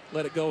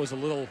let it go. It was a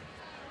little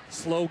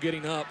slow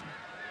getting up.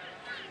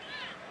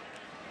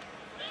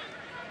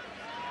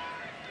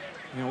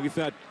 You know, we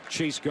thought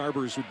Chase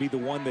Garbers would be the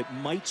one that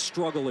might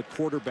struggle at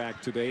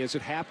quarterback today. As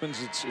it happens,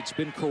 it's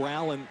been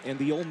Corral and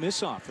the Ole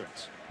Miss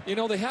offense. You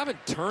know, they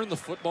haven't turned the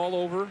football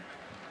over,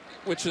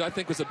 which I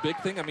think was a big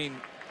thing. I mean,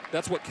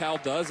 that's what Cal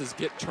does, is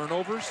get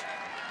turnovers.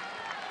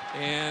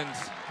 And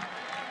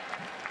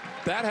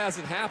that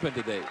hasn't happened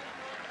today.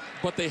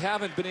 But they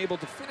haven't been able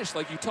to finish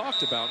like you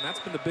talked about, and that's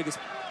been the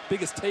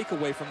biggest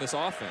takeaway from this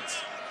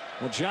offense.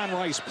 Well, John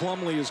Rice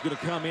Plumlee is going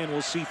to come in.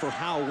 We'll see for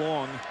how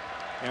long,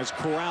 as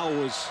Corral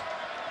was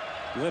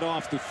led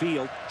off the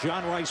field.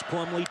 John Rice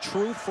Plumlee,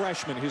 true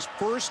freshman, his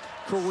first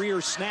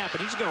career snap,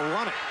 and he's going to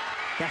run it.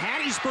 The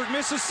Hattiesburg,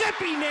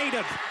 Mississippi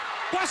native,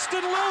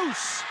 busted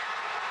loose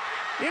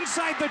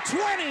inside the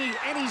 20,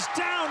 and he's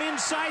down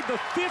inside the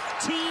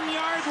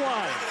 15-yard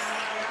line.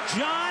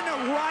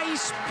 John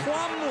Rice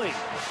Plumlee,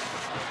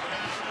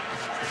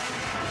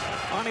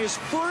 on his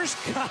first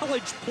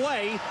college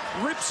play,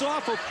 rips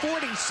off a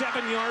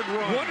 47-yard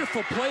run.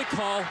 Wonderful play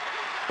call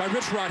by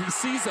Rich Rod. He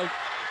sees a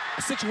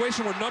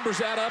situation where numbers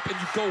add up, and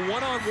you go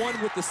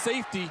one-on-one with the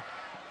safety,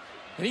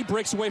 and he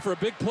breaks away for a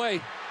big play.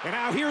 And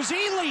now here's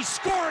Ely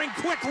scoring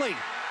quickly.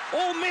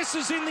 Ole Miss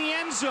is in the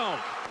end zone.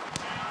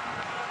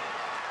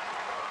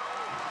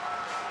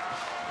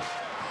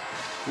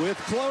 With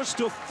close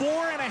to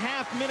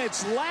 4.5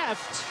 minutes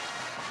left,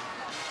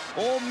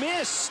 Ole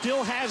Miss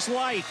still has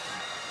life.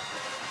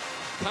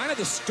 Kind of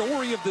the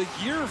story of the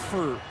year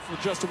for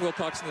Justin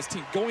Wilcox and this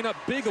team. Going up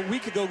big a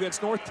week ago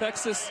against North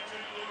Texas,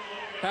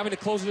 having to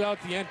close it out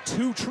at the end.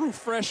 2 true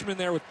freshmen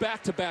there with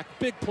back-to-back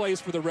big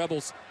plays for the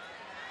Rebels.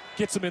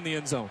 Gets them in the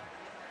end zone.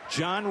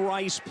 John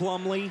Rice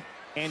Plumlee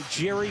and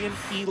Jarian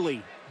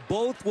Ely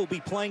both will be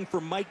playing for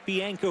Mike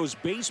Bianco's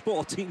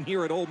baseball team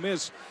here at Ole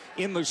Miss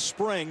in the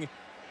spring.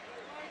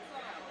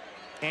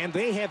 And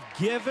they have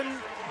given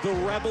the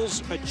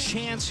Rebels a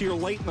chance here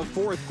late in the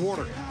 4th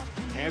quarter,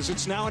 as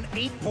it's now an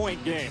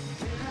 8-point game.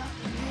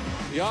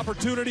 The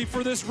opportunity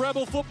for this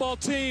Rebel football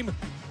team.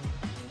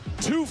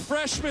 2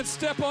 freshmen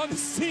step on the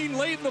scene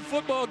late in the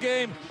football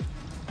game,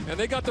 and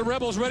they got the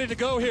Rebels ready to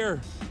go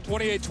here,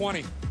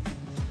 28-20.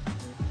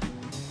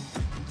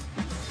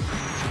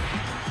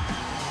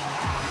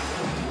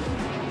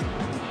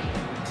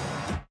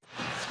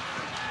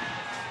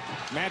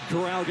 Matt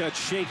Corral got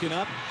shaken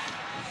up.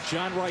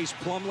 John Rice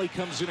Plumlee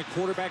comes in at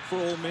quarterback for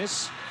Ole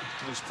Miss.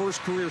 His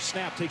first career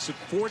snap takes it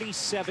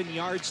 47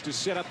 yards to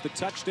set up the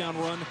touchdown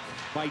run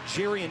by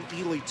Jarian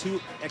Ely. 2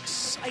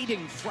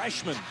 exciting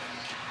freshmen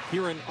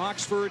here in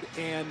Oxford,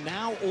 and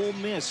now Ole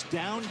Miss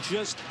down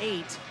just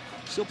 8.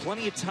 Still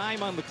plenty of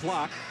time on the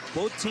clock.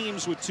 Both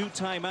teams with 2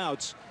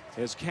 timeouts,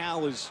 as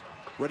Cal is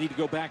ready to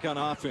go back on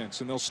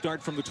offense, and they'll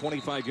start from the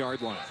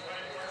 25-yard line.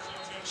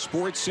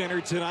 Sports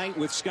Center tonight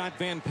with Scott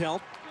Van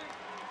Pelt.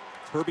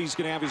 Herbie's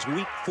going to have his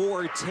Week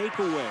 4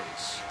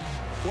 takeaways.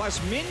 Plus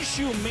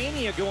Minshew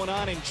mania going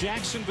on in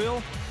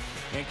Jacksonville.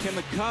 And can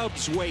the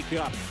Cubs wake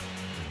up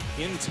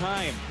in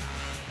time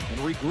and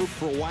regroup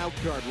for a wild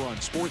card run?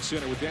 Sports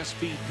Center with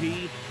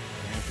SVP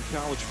after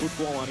college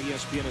football on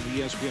ESPN and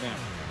the ESPN app.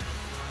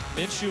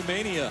 Minshew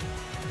mania.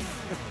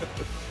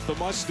 The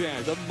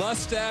mustache. The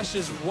mustache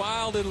is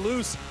wild and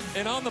loose.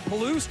 And on the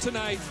Palouse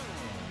tonight,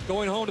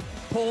 going home to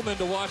Pullman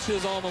to watch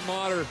his alma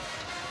mater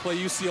play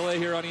UCLA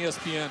here on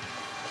ESPN.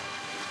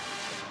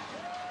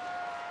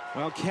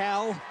 Well,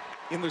 Cal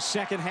in the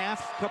second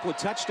half, a couple of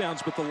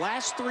touchdowns, but the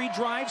last 3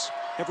 drives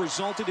have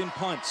resulted in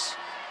punts.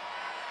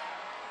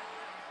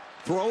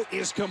 Throw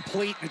is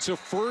complete. It's a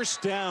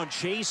first down.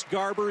 Chase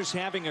Garbers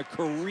having a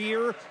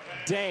career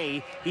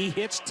day. He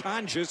hits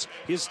Tonjes,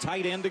 his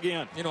tight end,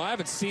 again. You know, I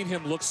haven't seen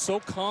him look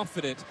so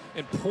confident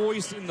and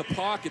poised in the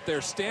pocket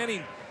there,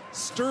 standing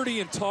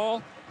sturdy and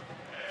tall.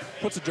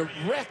 Puts a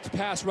direct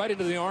pass right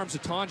into the arms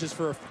of Tonjes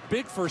for a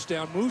big first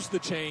down, moves the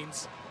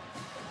chains.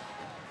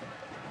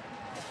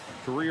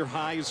 Career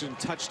highs in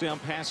touchdown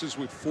passes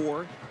with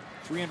 4.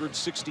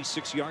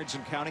 366 yards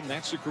and counting.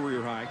 That's a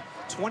career high.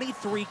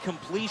 23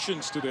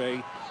 completions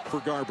today for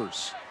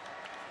Garbers.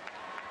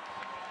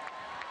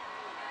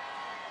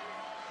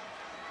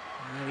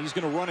 And he's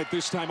going to run it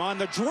this time on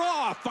the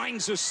draw.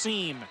 Finds a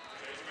seam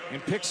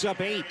and picks up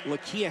 8.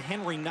 Lakia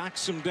Henry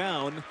knocks him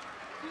down.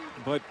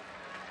 But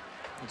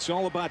it's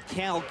all about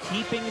Cal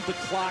keeping the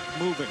clock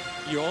moving.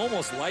 You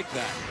almost like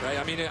that, right?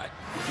 I mean,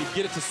 you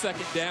get it to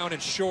second down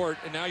and short,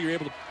 and now you're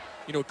able to,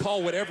 you know,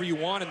 call whatever you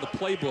want in the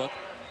playbook.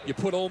 You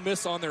put Ole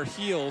Miss on their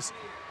heels,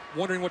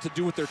 wondering what to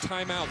do with their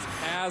timeouts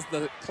as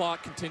the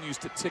clock continues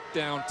to tick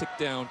down, tick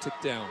down, tick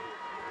down.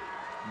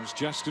 There's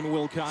Justin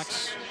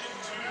Wilcox,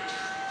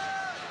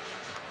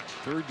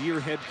 third-year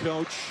head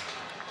coach,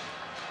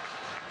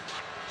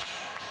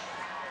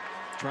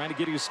 trying to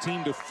get his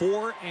team to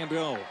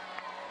 4-0.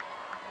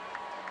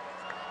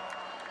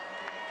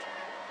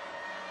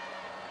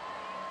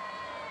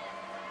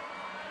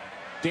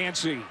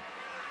 Dancy.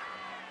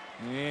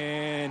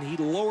 And he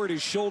lowered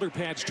his shoulder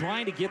pads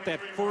trying to get that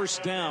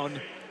first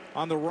down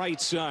on the right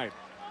side.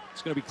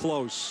 It's going to be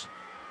close.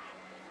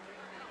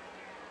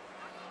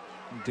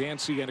 And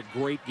Dancy had a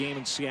great game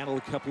in Seattle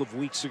a couple of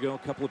weeks ago, a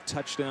couple of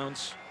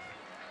touchdowns.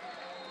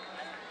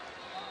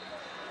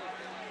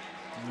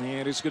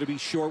 And it's going to be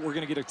short. We're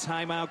going to get a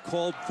timeout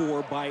called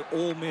for by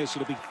Ole Miss.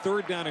 It'll be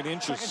 3rd down and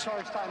inches. Second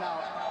charge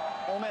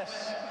timeout. Ole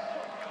Miss.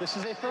 This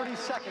is a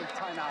 30-second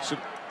timeout.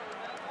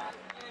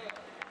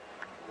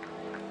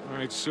 All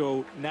right,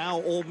 so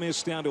now Ole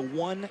Miss down to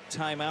 1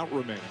 timeout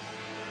remaining.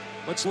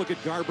 Let's look at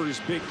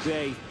Garber's big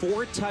day.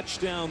 4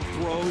 touchdown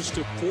throws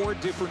to 4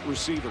 different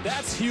receivers.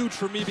 That's huge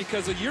for me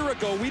because a year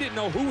ago we didn't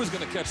know who was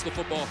going to catch the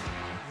football.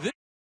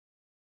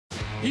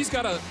 He's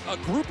got a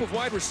group of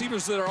wide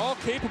receivers that are all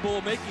capable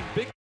of making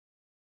big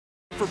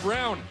for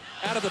Brown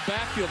out of the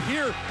backfield.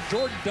 Here,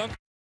 Jordan Duncan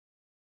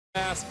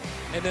pass,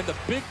 and then the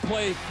big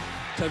play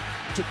to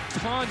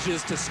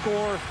Tonjes to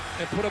score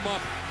and put him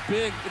up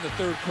big in the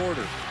 3rd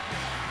quarter.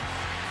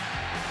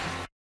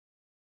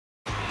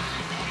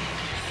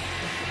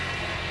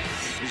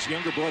 His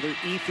younger brother,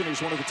 Ethan,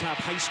 is one of the top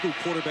high school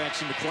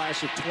quarterbacks in the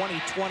class of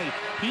 2020.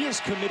 He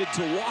is committed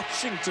to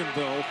Washington,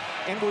 though,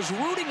 and was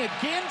rooting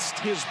against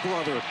his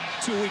brother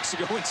 2 weeks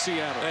ago in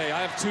Seattle. Hey,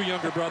 I have 2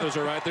 younger brothers,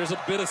 all right? There's a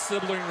bit of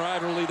sibling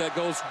rivalry that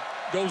goes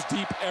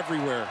deep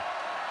everywhere.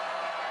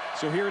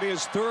 So here it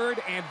is, 3rd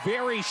and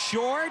very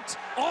short.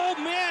 Ole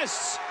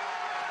Miss!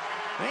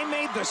 They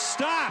made the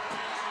stop.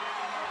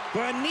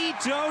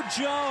 Benito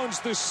Jones,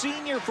 the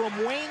senior from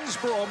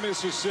Waynesboro,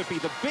 Mississippi,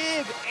 the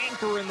big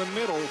anchor in the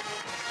middle.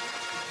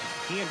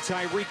 He and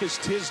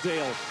Tyrekus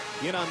Tisdale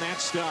in on that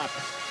stop.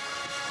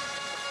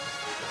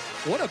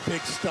 What a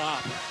big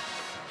stop.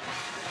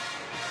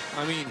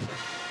 I mean,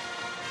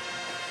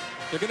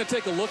 they're going to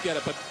take a look at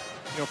it, but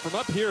you know, from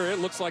up here, it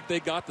looks like they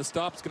got the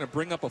stop. It's going to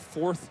bring up a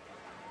 4th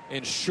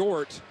and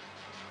short.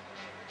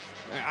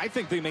 I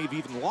think they may have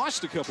even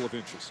lost a couple of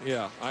inches.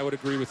 Yeah, I would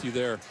agree with you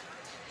there.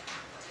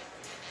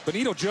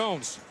 Benito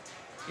Jones,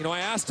 you know, I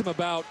asked him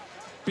about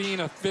being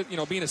a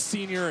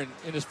senior and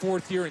in his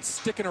 4th year and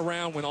sticking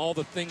around when all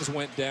the things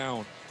went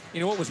down. You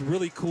know what was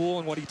really cool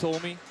and what he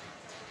told me?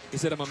 He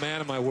said, I'm a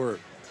man of my word.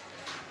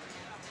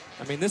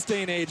 I mean, this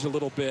day and age a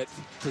little bit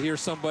to hear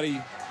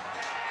somebody.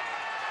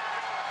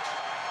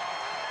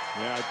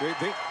 Yeah,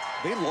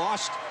 they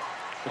lost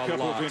a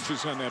couple of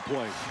inches on that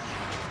play.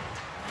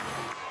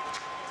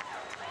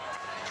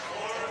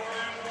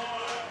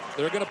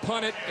 They're going to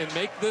punt it and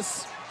make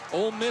this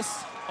Ole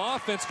Miss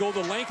offense go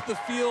the length of the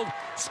field,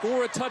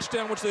 score a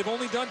touchdown, which they've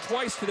only done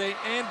twice today,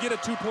 and get a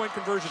 2-point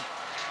conversion.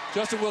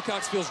 Justin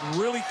Wilcox feels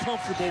really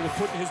comfortable with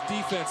putting his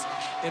defense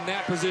in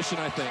that position,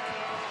 I think.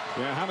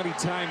 Yeah, how many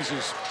times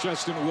has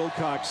Justin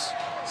Wilcox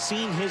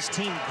seen his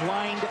team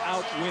grind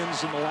out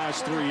wins in the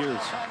last 3 years?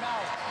 Timeout.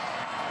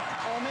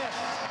 Ole Miss.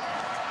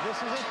 This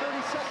is a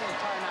 30-second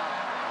timeout.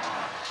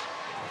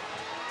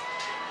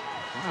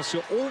 Wow,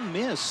 so Ole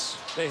Miss.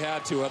 They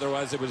had to,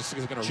 otherwise it was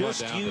going to run down.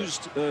 Just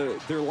used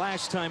their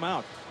last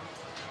timeout.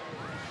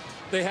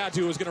 They had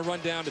to. It was going to run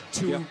down to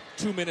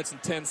 2 minutes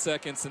and 10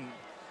 seconds. And,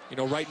 you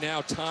know, right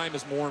now time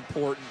is more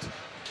important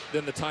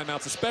than the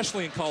timeouts,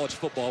 especially in college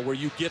football, where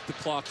you get the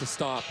clock to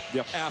stop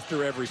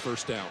after every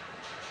first down.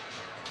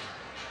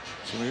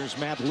 So here's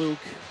Matt Luke.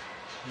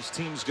 His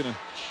team's going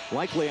to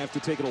likely have to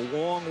take it a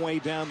long way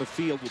down the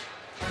field.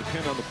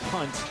 Depend on the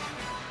punt.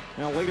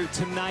 Now later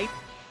tonight,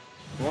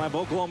 we'll have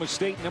Oklahoma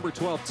State, number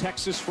 12,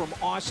 Texas from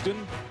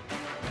Austin.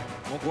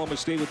 Oklahoma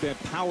State with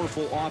that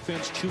powerful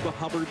offense. Chuba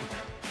Hubbard,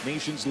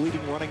 nation's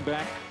leading running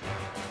back.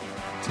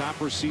 top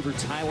receiver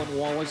Tylan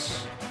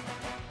Wallace.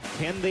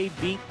 Can they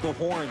beat the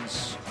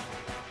Horns?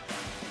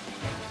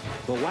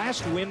 The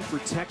last win for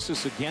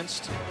Texas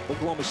against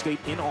Oklahoma State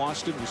in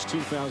Austin was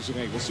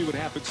 2008. We'll see what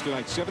happens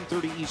tonight.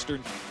 7:30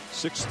 Eastern,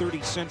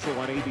 6:30 Central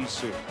on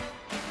ABC.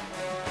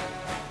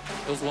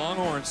 Those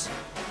Longhorns,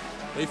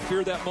 they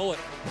fear that mullet.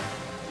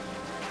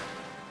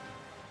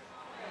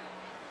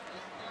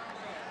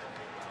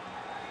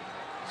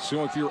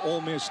 So if you're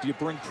Ole Miss, do you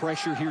bring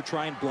pressure here,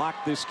 try and block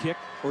this kick,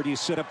 or do you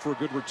set up for a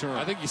good return?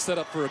 I think you set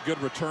up for a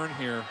good return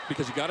here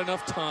because you got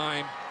enough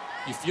time.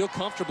 You feel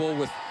comfortable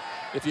with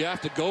if you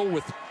have to go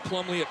with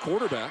Plumlee at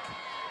quarterback.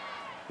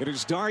 It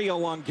is Dario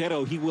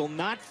Longhetto. He will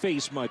not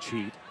face much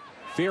heat.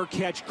 Fair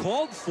catch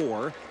called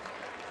for,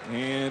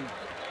 and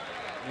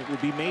it will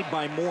be made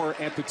by Moore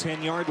at the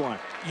 10-yard line.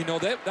 You know,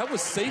 that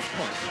was safe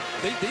punt.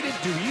 They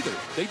didn't do either.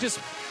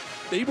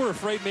 They were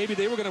afraid maybe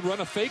they were going to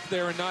run a fake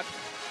there and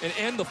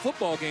end the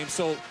football game.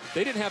 So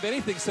they didn't have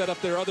anything set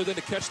up there other than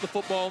to catch the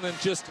football and then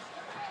just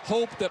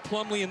hope that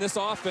Plumlee in this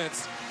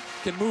offense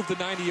can move the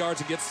 90 yards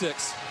and get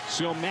 6.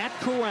 So Matt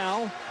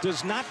Corral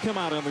does not come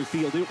out on the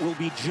field. It will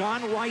be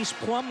John Rice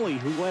Plumlee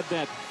who led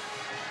that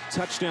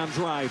touchdown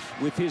drive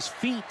with his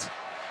feet.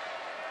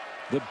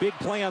 The big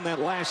play on that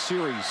last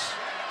series.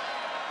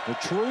 The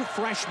true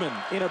freshman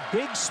in a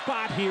big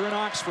spot here in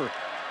Oxford.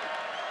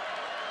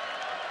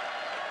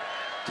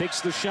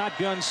 Takes the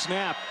shotgun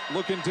snap,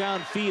 looking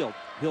downfield.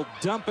 He'll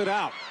dump it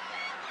out.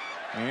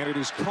 And it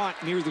is caught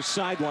near the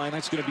sideline.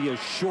 That's going to be a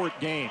short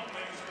gain.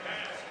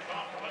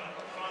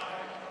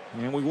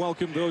 And we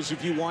welcome those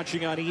of you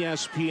watching on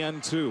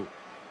ESPN2.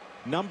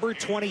 Number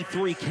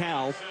 23,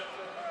 Cal,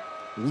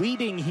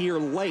 leading here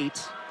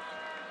late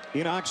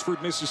in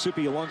Oxford,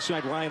 Mississippi,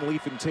 alongside Ryan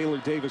Leaf and Taylor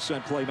Davis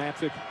on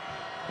Play-Matic.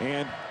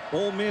 And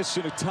Ole Miss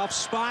in a tough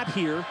spot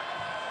here.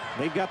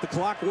 They've got the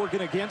clock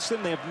working against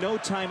them. They have no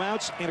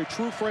timeouts and a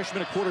true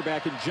freshman at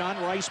quarterback in John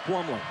Rice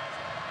Plumlee.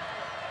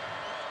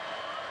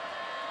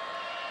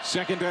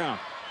 Second down.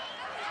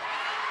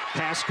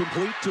 Pass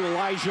complete to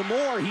Elijah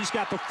Moore. He's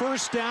got the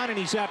first down, and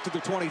he's out to the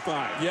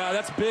 25. Yeah,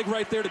 that's big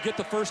right there to get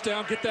the first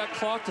down, get that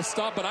clock to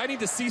stop. But I need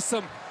to see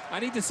some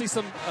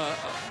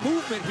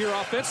movement here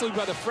offensively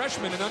by the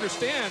freshman and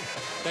understand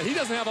that he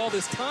doesn't have all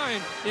this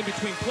time in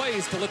between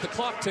plays to let the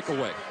clock tick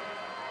away.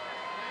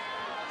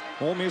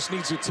 Ole Miss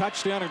needs a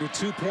touchdown and a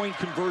 2-point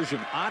conversion.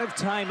 Out of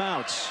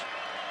timeouts.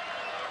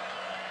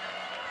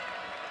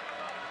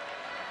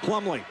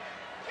 Plumlee.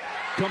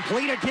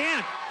 Complete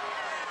again.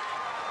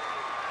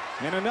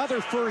 And another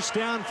first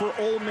down for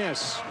Ole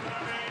Miss.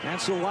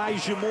 That's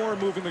Elijah Moore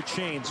moving the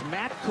chains.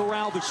 Matt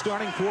Corral, the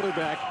starting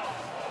quarterback,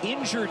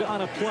 injured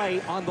on a play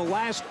on the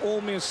last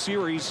Ole Miss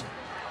series.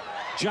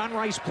 John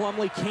Rice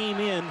Plumlee came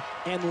in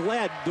and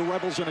led the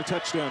Rebels on a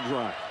touchdown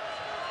drive.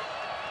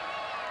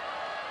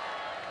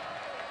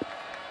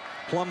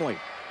 Plumlee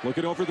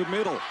looking over the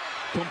middle.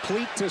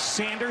 Complete to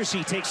Sanders.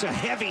 He takes a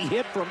heavy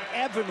hit from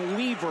Evan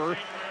Weaver,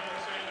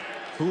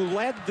 who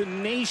led the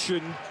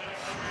nation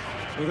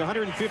with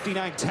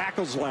 159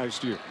 tackles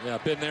last year. Yeah,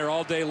 been there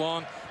all day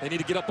long. They need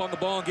to get up on the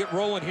ball and get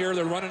rolling here.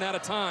 They're running out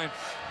of time.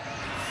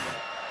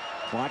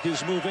 Clock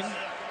is moving.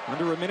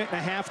 Under a minute and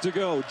a half to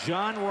go.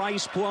 John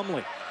Rice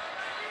Plumlee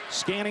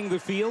scanning the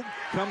field,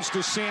 comes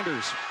to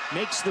Sanders,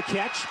 makes the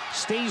catch,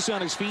 stays on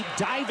his feet,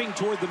 diving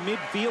toward the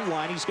midfield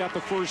line. He's got the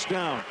first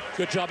down.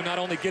 Good job of not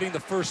only getting the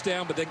first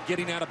down, but then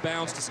getting out of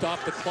bounds to stop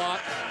the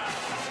clock.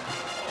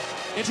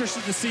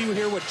 Interested to see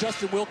here what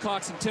Justin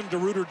Wilcox and Tim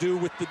DeRuyter do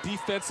with the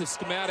defensive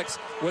schematics,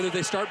 whether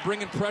they start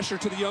bringing pressure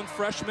to the young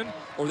freshman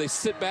or they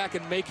sit back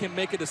and make him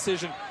make a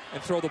decision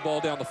and throw the ball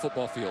down the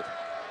football field.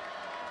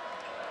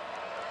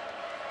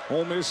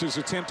 Ole Miss has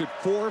attempted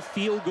 4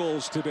 field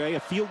goals today. A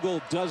field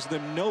goal does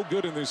them no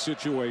good in this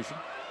situation.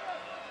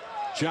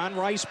 John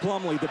Rice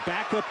Plumlee, the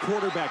backup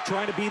quarterback,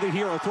 trying to be the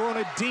hero, throwing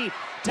it deep.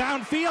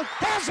 Downfield,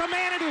 has a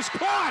man, it is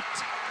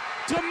caught!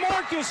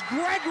 DeMarcus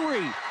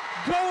Gregory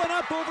going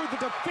up over the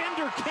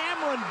defender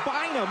Cameron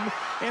Bynum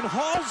and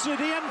hauls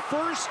it in,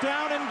 first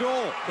down and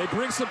goal. They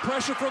bring some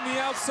pressure from the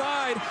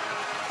outside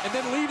and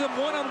then leave them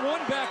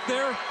one-on-one back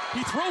there.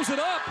 He throws it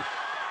up.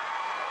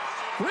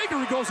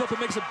 Gregory goes up and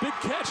makes a big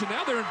catch, and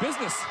now they're in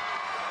business.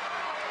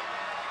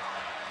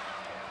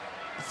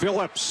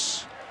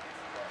 Phillips,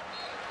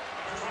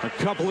 a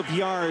couple of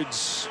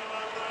yards,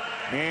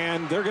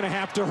 and they're going to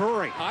have to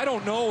hurry. I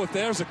don't know if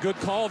there's a good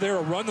call there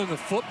of running the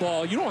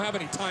football. You don't have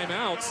any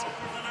timeouts.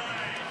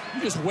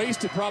 You just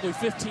wasted probably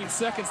 15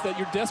 seconds that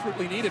you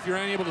desperately need if you're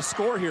unable to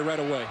score here right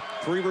away.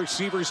 3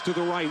 receivers to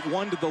the right,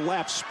 1 to the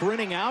left.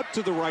 Sprinting out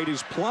to the right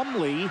is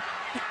Plumlee.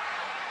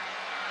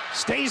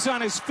 Stays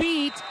on his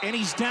feet, and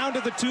he's down to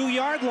the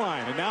 2-yard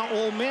line. And now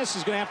Ole Miss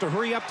is going to have to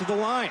hurry up to the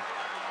line.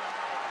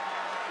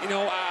 You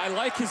know, I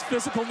like his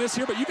physicalness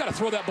here, but you got to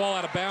throw that ball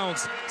out of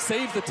bounds.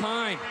 Save the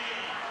time.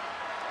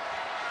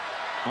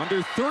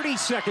 Under 30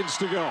 seconds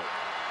to go.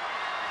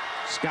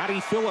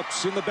 Scotty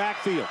Phillips in the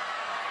backfield.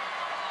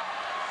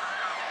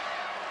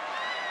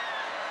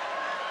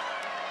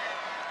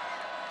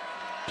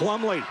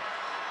 Plumlee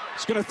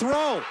is going to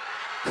throw.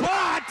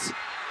 Caught!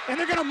 And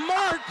they're going to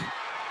mark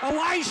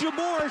Elijah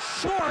Moore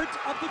short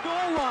of the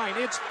goal line.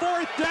 It's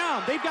 4th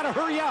down. They've got to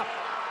hurry up.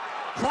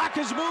 Clock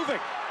is moving.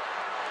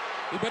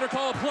 He better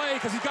call a play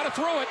because he's got to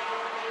throw it.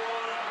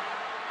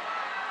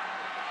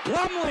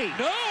 Plumlee.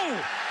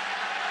 No!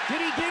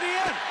 Did he get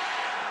in?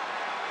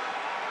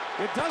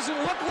 It doesn't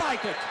look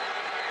like it.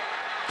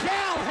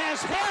 Cal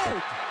has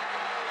held.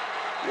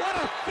 What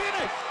a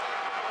finish.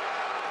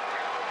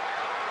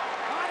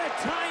 On a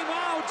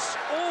timeout,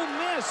 Ole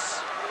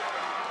Miss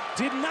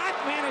did not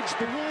manage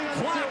the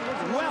clock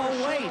well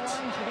late.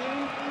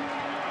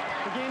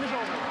 The game is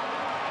over.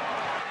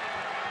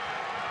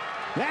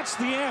 That's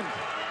the end.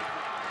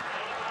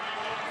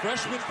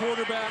 Freshman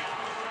quarterback,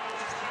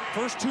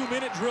 first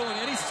 2-minute drill in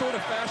any sort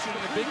of fashion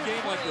in a big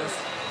game like this.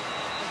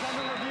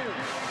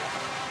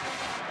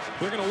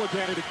 They're going to look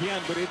at it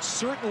again, but it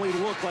certainly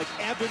looked like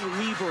Evan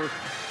Weaver,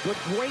 the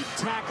great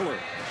tackler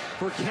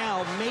for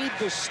Cal, made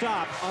the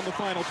stop on the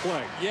final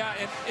play. Yeah,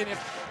 and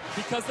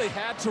because they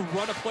had to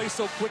run a play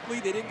so quickly,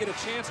 they didn't get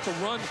a chance to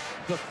run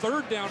the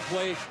 3rd down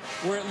play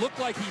where it looked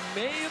like he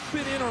may have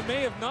been in or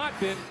may have not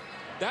been.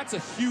 That's a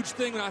huge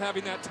thing, not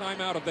having that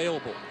timeout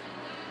available.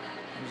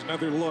 There's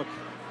another look.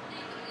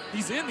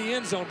 He's in the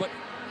end zone, but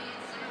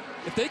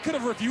if they could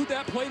have reviewed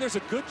that play, there's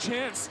a good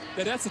chance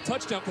that that's a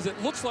touchdown because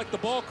it looks like the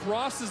ball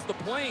crosses the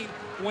plane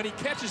when he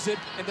catches it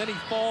and then he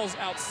falls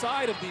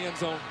outside of the end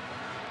zone.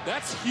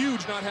 That's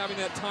huge, not having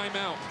that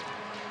timeout.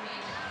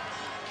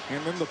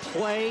 And then the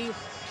play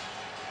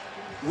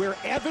where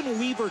Evan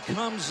Weaver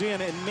comes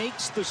in and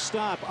makes the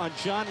stop on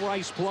John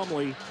Rhys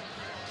Plumlee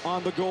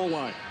on the goal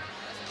line.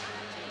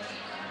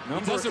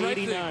 Number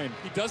 89.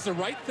 He does the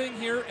right thing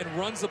here and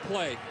runs the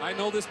play. I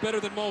know this better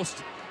than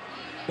most,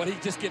 but he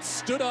just gets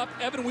stood up.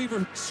 Evan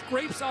Weaver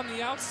scrapes on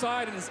the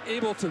outside and is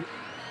able to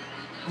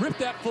rip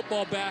that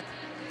football back.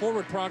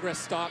 Forward progress,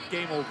 stop,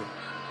 game over.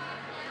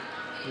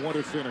 What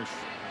a finish.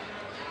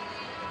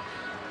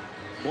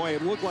 Boy,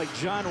 it looked like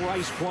John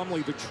Rhys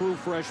Plumlee, the true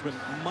freshman,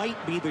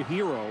 might be the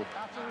hero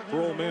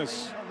for Ole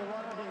Miss.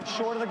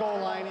 Short of the goal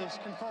line is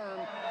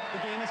confirmed.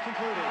 The game is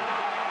concluded.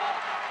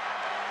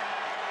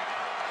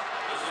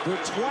 The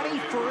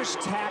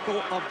 21st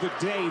tackle of the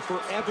day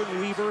for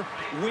Evan Weaver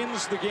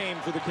wins the game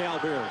for the Cal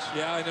Bears.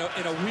 Yeah, I know.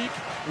 In a week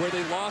where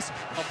they lost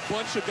a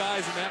bunch of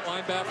guys in that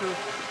linebacker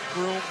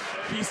room,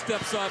 he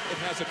steps up and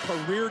has a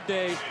career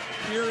day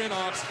here in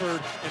Oxford,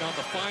 and on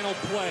the final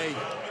play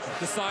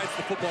decides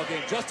the football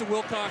game. Justin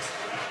Wilcox,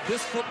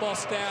 this football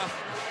staff,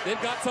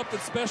 they've got something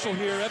special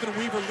here. Evan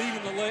Weaver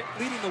leading the way.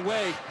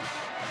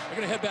 They're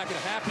going to head back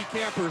into happy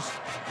campers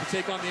to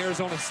take on the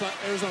Arizona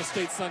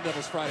State Sun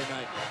Devils Friday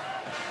night.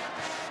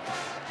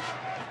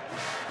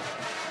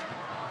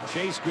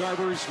 Chase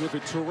Garbers with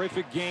a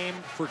terrific game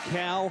for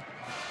Cal.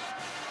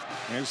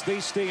 As they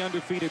stay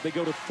undefeated, they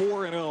go to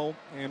 4-0,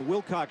 and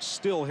Wilcox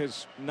still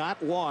has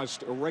not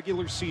lost a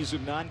regular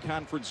season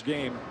non-conference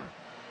game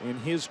in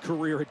his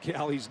career at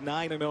Cal. He's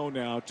 9-0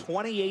 now,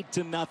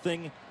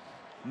 28-0.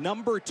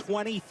 Number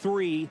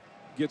 23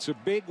 gets a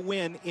big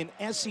win in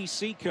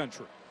SEC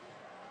country.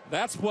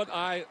 That's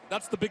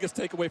the biggest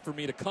takeaway for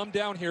me, to come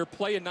down here,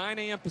 play a 9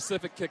 a.m.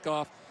 Pacific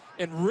kickoff,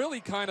 and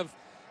really kind of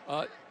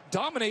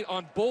dominate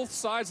on both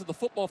sides of the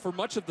football for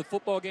much of the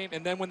football game.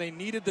 And then when they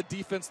needed the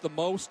defense the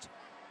most,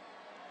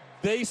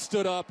 they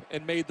stood up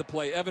and made the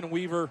play. Evan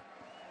Weaver,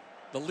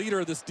 the leader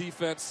of this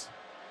defense.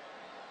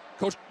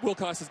 Coach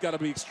Wilcox has got to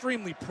be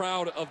extremely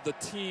proud of the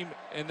team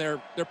and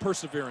their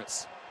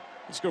perseverance.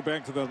 Let's go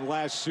back to the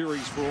last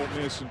series for Ole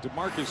Miss, and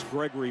DeMarcus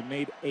Gregory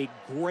made a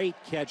great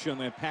catch on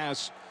that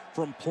pass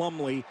from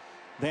Plumlee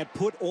that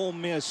put Ole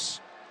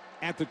Miss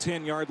at the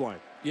 10-yard line.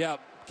 Yeah,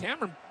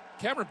 Cameron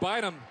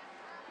Bynum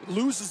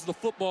loses the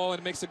football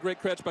and makes a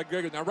great catch by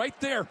Gregory. Now, right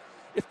there,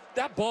 if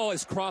that ball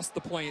has crossed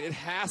the plane, it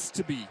has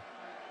to be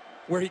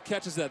where he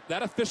catches that.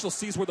 That official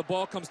sees where the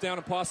ball comes down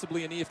and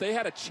possibly a knee. If they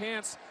had a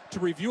chance to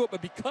review it,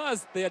 but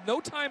because they had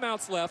no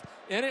timeouts left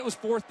and it was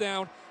 4th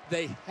down,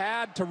 they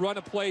had to run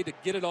a play to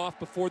get it off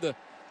before the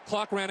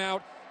clock ran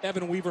out.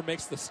 Evan Weaver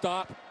makes the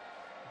stop.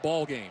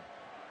 Ball game.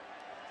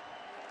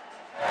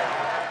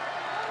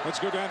 Let's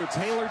go down to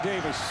Taylor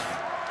Davis.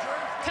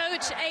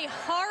 Coach, a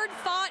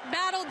hard-fought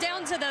battle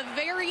down to the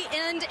very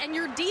end, and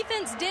your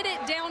defense did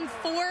it down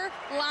 4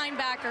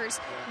 linebackers.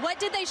 What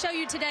did they show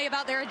you today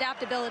about their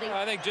adaptability?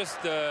 I think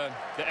just the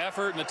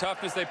effort and the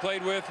toughness they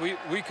played with.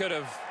 We could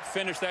have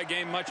finished that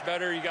game much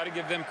better. You got to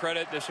give them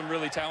credit. There's some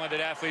really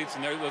talented athletes,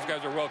 and those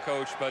guys are well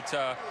coached.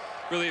 But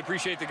really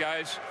appreciate the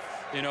guys,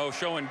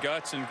 showing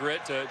guts and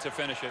grit to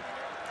finish it.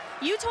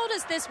 You told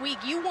us this week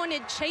you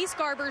wanted Chase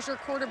Garbers, your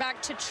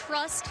quarterback, to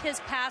trust his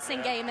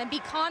passing game and be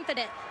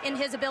confident in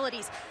his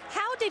abilities.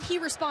 How did he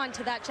respond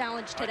to that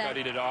challenge today? I thought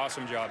he did an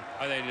awesome job.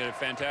 I think he did a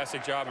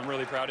fantastic job. I'm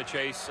really proud of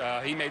Chase.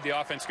 He made the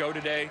offense go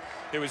today.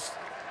 It was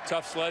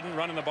tough sledding,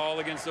 running the ball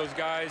against those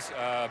guys,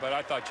 but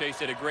I thought Chase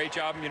did a great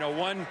job.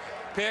 One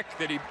pick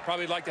that he'd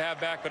probably like to have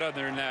back, but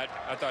other than that,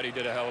 I thought he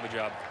did a hell of a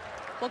job.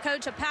 Well,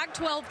 Coach, a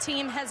Pac-12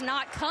 team has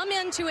not come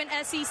into an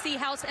SEC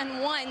house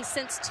and won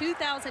since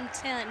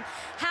 2010.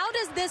 How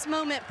does this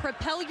moment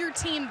propel your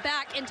team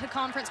back into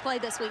conference play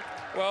this week?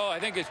 Well, I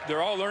think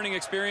they're all learning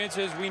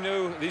experiences. We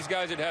knew these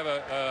guys would have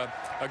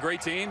a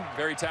great team,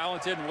 very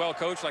talented and well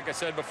coached. Like I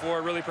said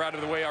before, really proud of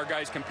the way our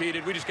guys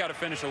competed. We just got to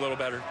finish a little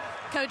better.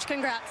 Coach,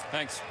 congrats.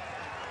 Thanks.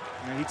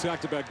 And he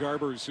talked about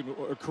Garbers,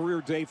 a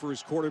career day for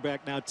his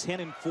quarterback, now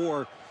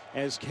 10-4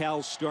 as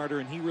Cal's starter,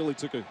 and he really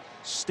took a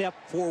step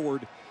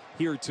forward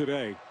here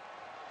today.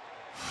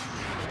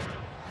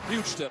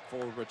 Huge step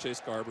forward by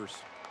Chase Garbers.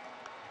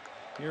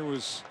 Here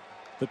was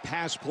the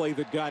pass play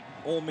that got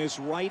Ole Miss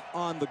right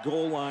on the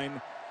goal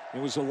line. It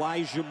was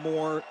Elijah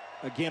Moore,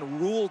 again,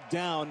 ruled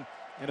down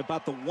at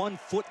about the 1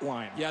 foot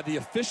line. Yeah, the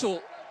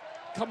official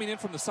coming in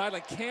from the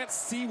sideline can't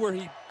see where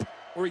he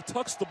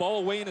tucks the ball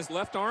away in his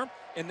left arm,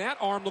 and that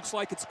arm looks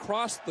like it's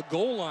crossed the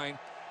goal line,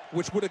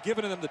 which would have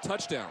given them the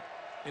touchdown.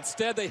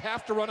 Instead, they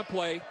have to run a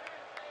play,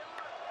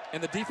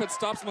 and the defense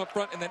stops them up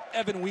front, and then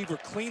Evan Weaver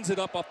cleans it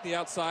up off the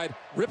outside,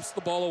 rips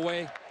the ball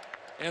away,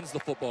 ends the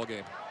football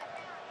game.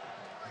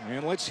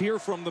 And let's hear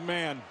from the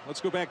man.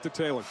 Let's go back to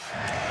Taylor.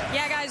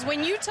 Yeah, guys,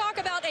 when you talk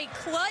about a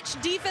clutch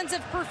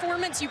defensive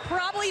performance, you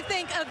probably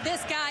think of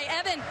this guy.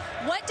 Evan,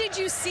 what did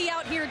you see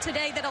out here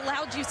today that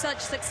allowed you such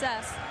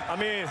success? I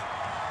mean,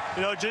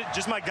 you know,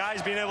 just my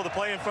guys being able to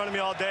play in front of me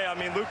all day. I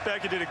mean, Luke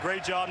Beckett did a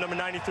great job, number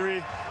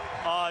 93.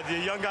 The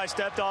young guy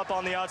stepped up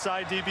on the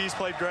outside. DBs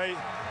played great.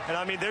 And,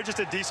 I mean, they're just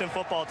a decent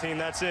football team.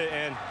 That's it.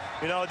 And,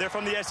 you know, they're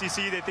from the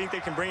SEC. They think they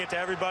can bring it to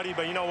everybody.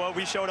 But you know what?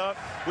 We showed up.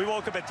 We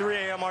woke up at 3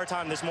 a.m. our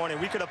time this morning.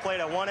 We could have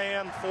played at 1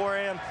 a.m., 4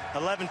 a.m.,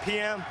 11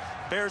 p.m.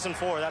 Bears and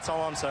 4. That's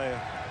all I'm saying.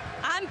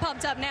 I'm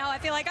pumped up now. I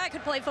feel like I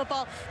could play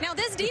football. Now,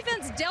 this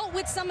defense dealt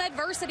with some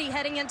adversity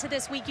heading into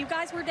this week. You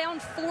guys were down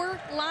 4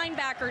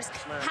 linebackers.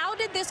 How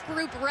did this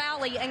group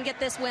rally and get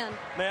this win?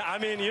 Man, I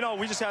mean, you know,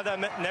 we just have that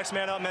next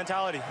man up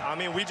mentality. I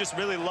mean, we just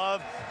really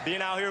love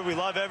being out here. We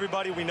love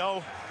everybody. We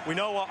know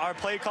our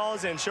play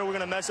calls, and sure, we're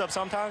going to mess up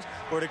sometimes.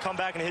 We're to come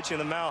back and hit you in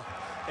the mouth.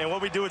 And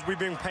what we do is we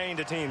bring pain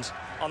to teams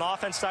on the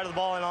offense side of the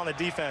ball and on the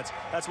defense.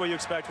 That's what you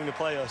expect when you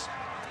play us.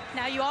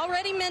 Now, you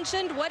already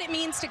mentioned what it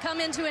means to come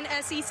into an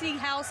SEC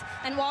house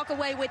and walk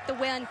away with the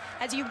win.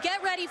 As you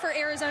get ready for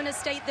Arizona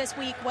State this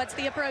week, what's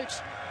the approach?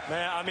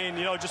 Man, I mean,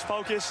 you know, just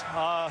focus.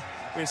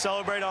 We can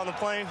celebrate on the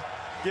plane,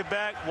 get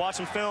back, watch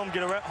some film,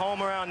 get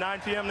home around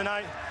 9 p.m.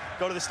 tonight,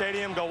 go to the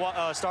stadium, go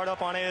start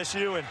up on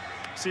ASU, and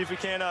see if we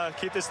can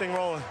keep this thing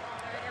rolling.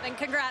 And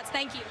congrats.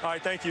 Thank you. All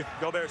right, thank you.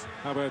 Go Bears.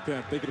 How about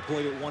that? They could have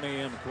played at 1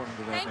 a.m. according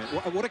to that,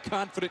 man. What a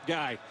confident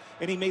guy.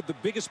 And he made the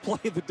biggest play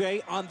of the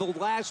day on the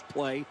last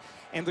play.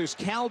 And this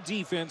Cal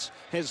defense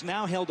has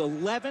now held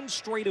 11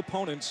 straight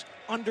opponents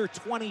under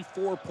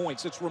 24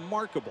 points. It's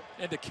remarkable.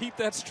 And to keep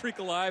that streak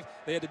alive,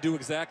 they had to do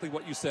exactly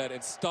what you said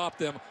and stop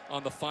them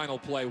on the final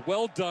play.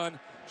 Well done,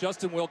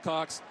 Justin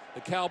Wilcox.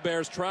 The Cal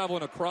Bears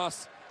traveling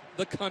across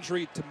the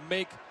country to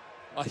make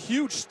a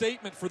huge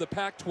statement for the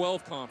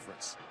Pac-12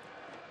 conference.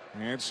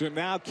 And so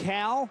now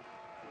Cal,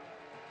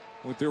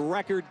 with their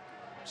record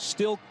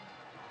still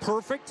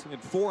perfect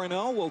at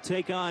 4-0, will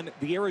take on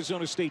the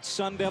Arizona State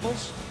Sun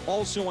Devils,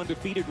 also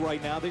undefeated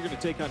right now. They're going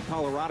to take on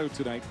Colorado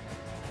tonight.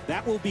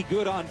 That will be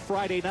good on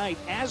Friday night.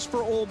 As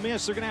for Ole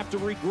Miss, they're going to have to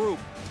regroup.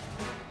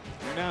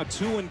 They're now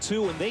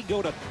 2-2, and they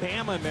go to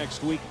Bama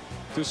next week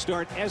to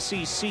start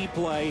SEC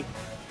play.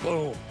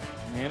 Boom.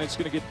 And it's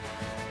going to get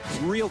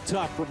real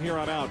tough from here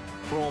on out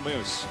for Ole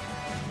Miss.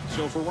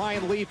 So for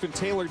Ryan Leaf and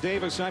Taylor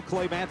Davis, I'm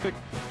Clay Matvick.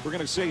 We're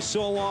going to say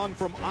so long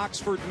from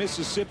Oxford,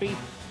 Mississippi.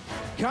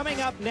 Coming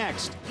up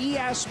next,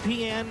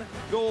 ESPN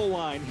Goal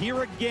Line.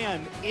 Here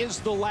again is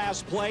the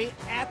last play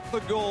at the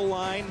goal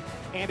line,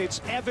 and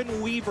it's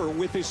Evan Weaver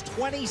with his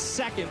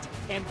 22nd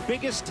and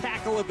biggest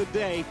tackle of the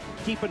day,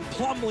 keeping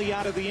Plumlee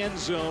out of the end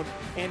zone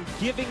and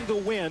giving the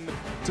win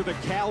to the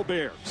Cal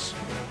Bears.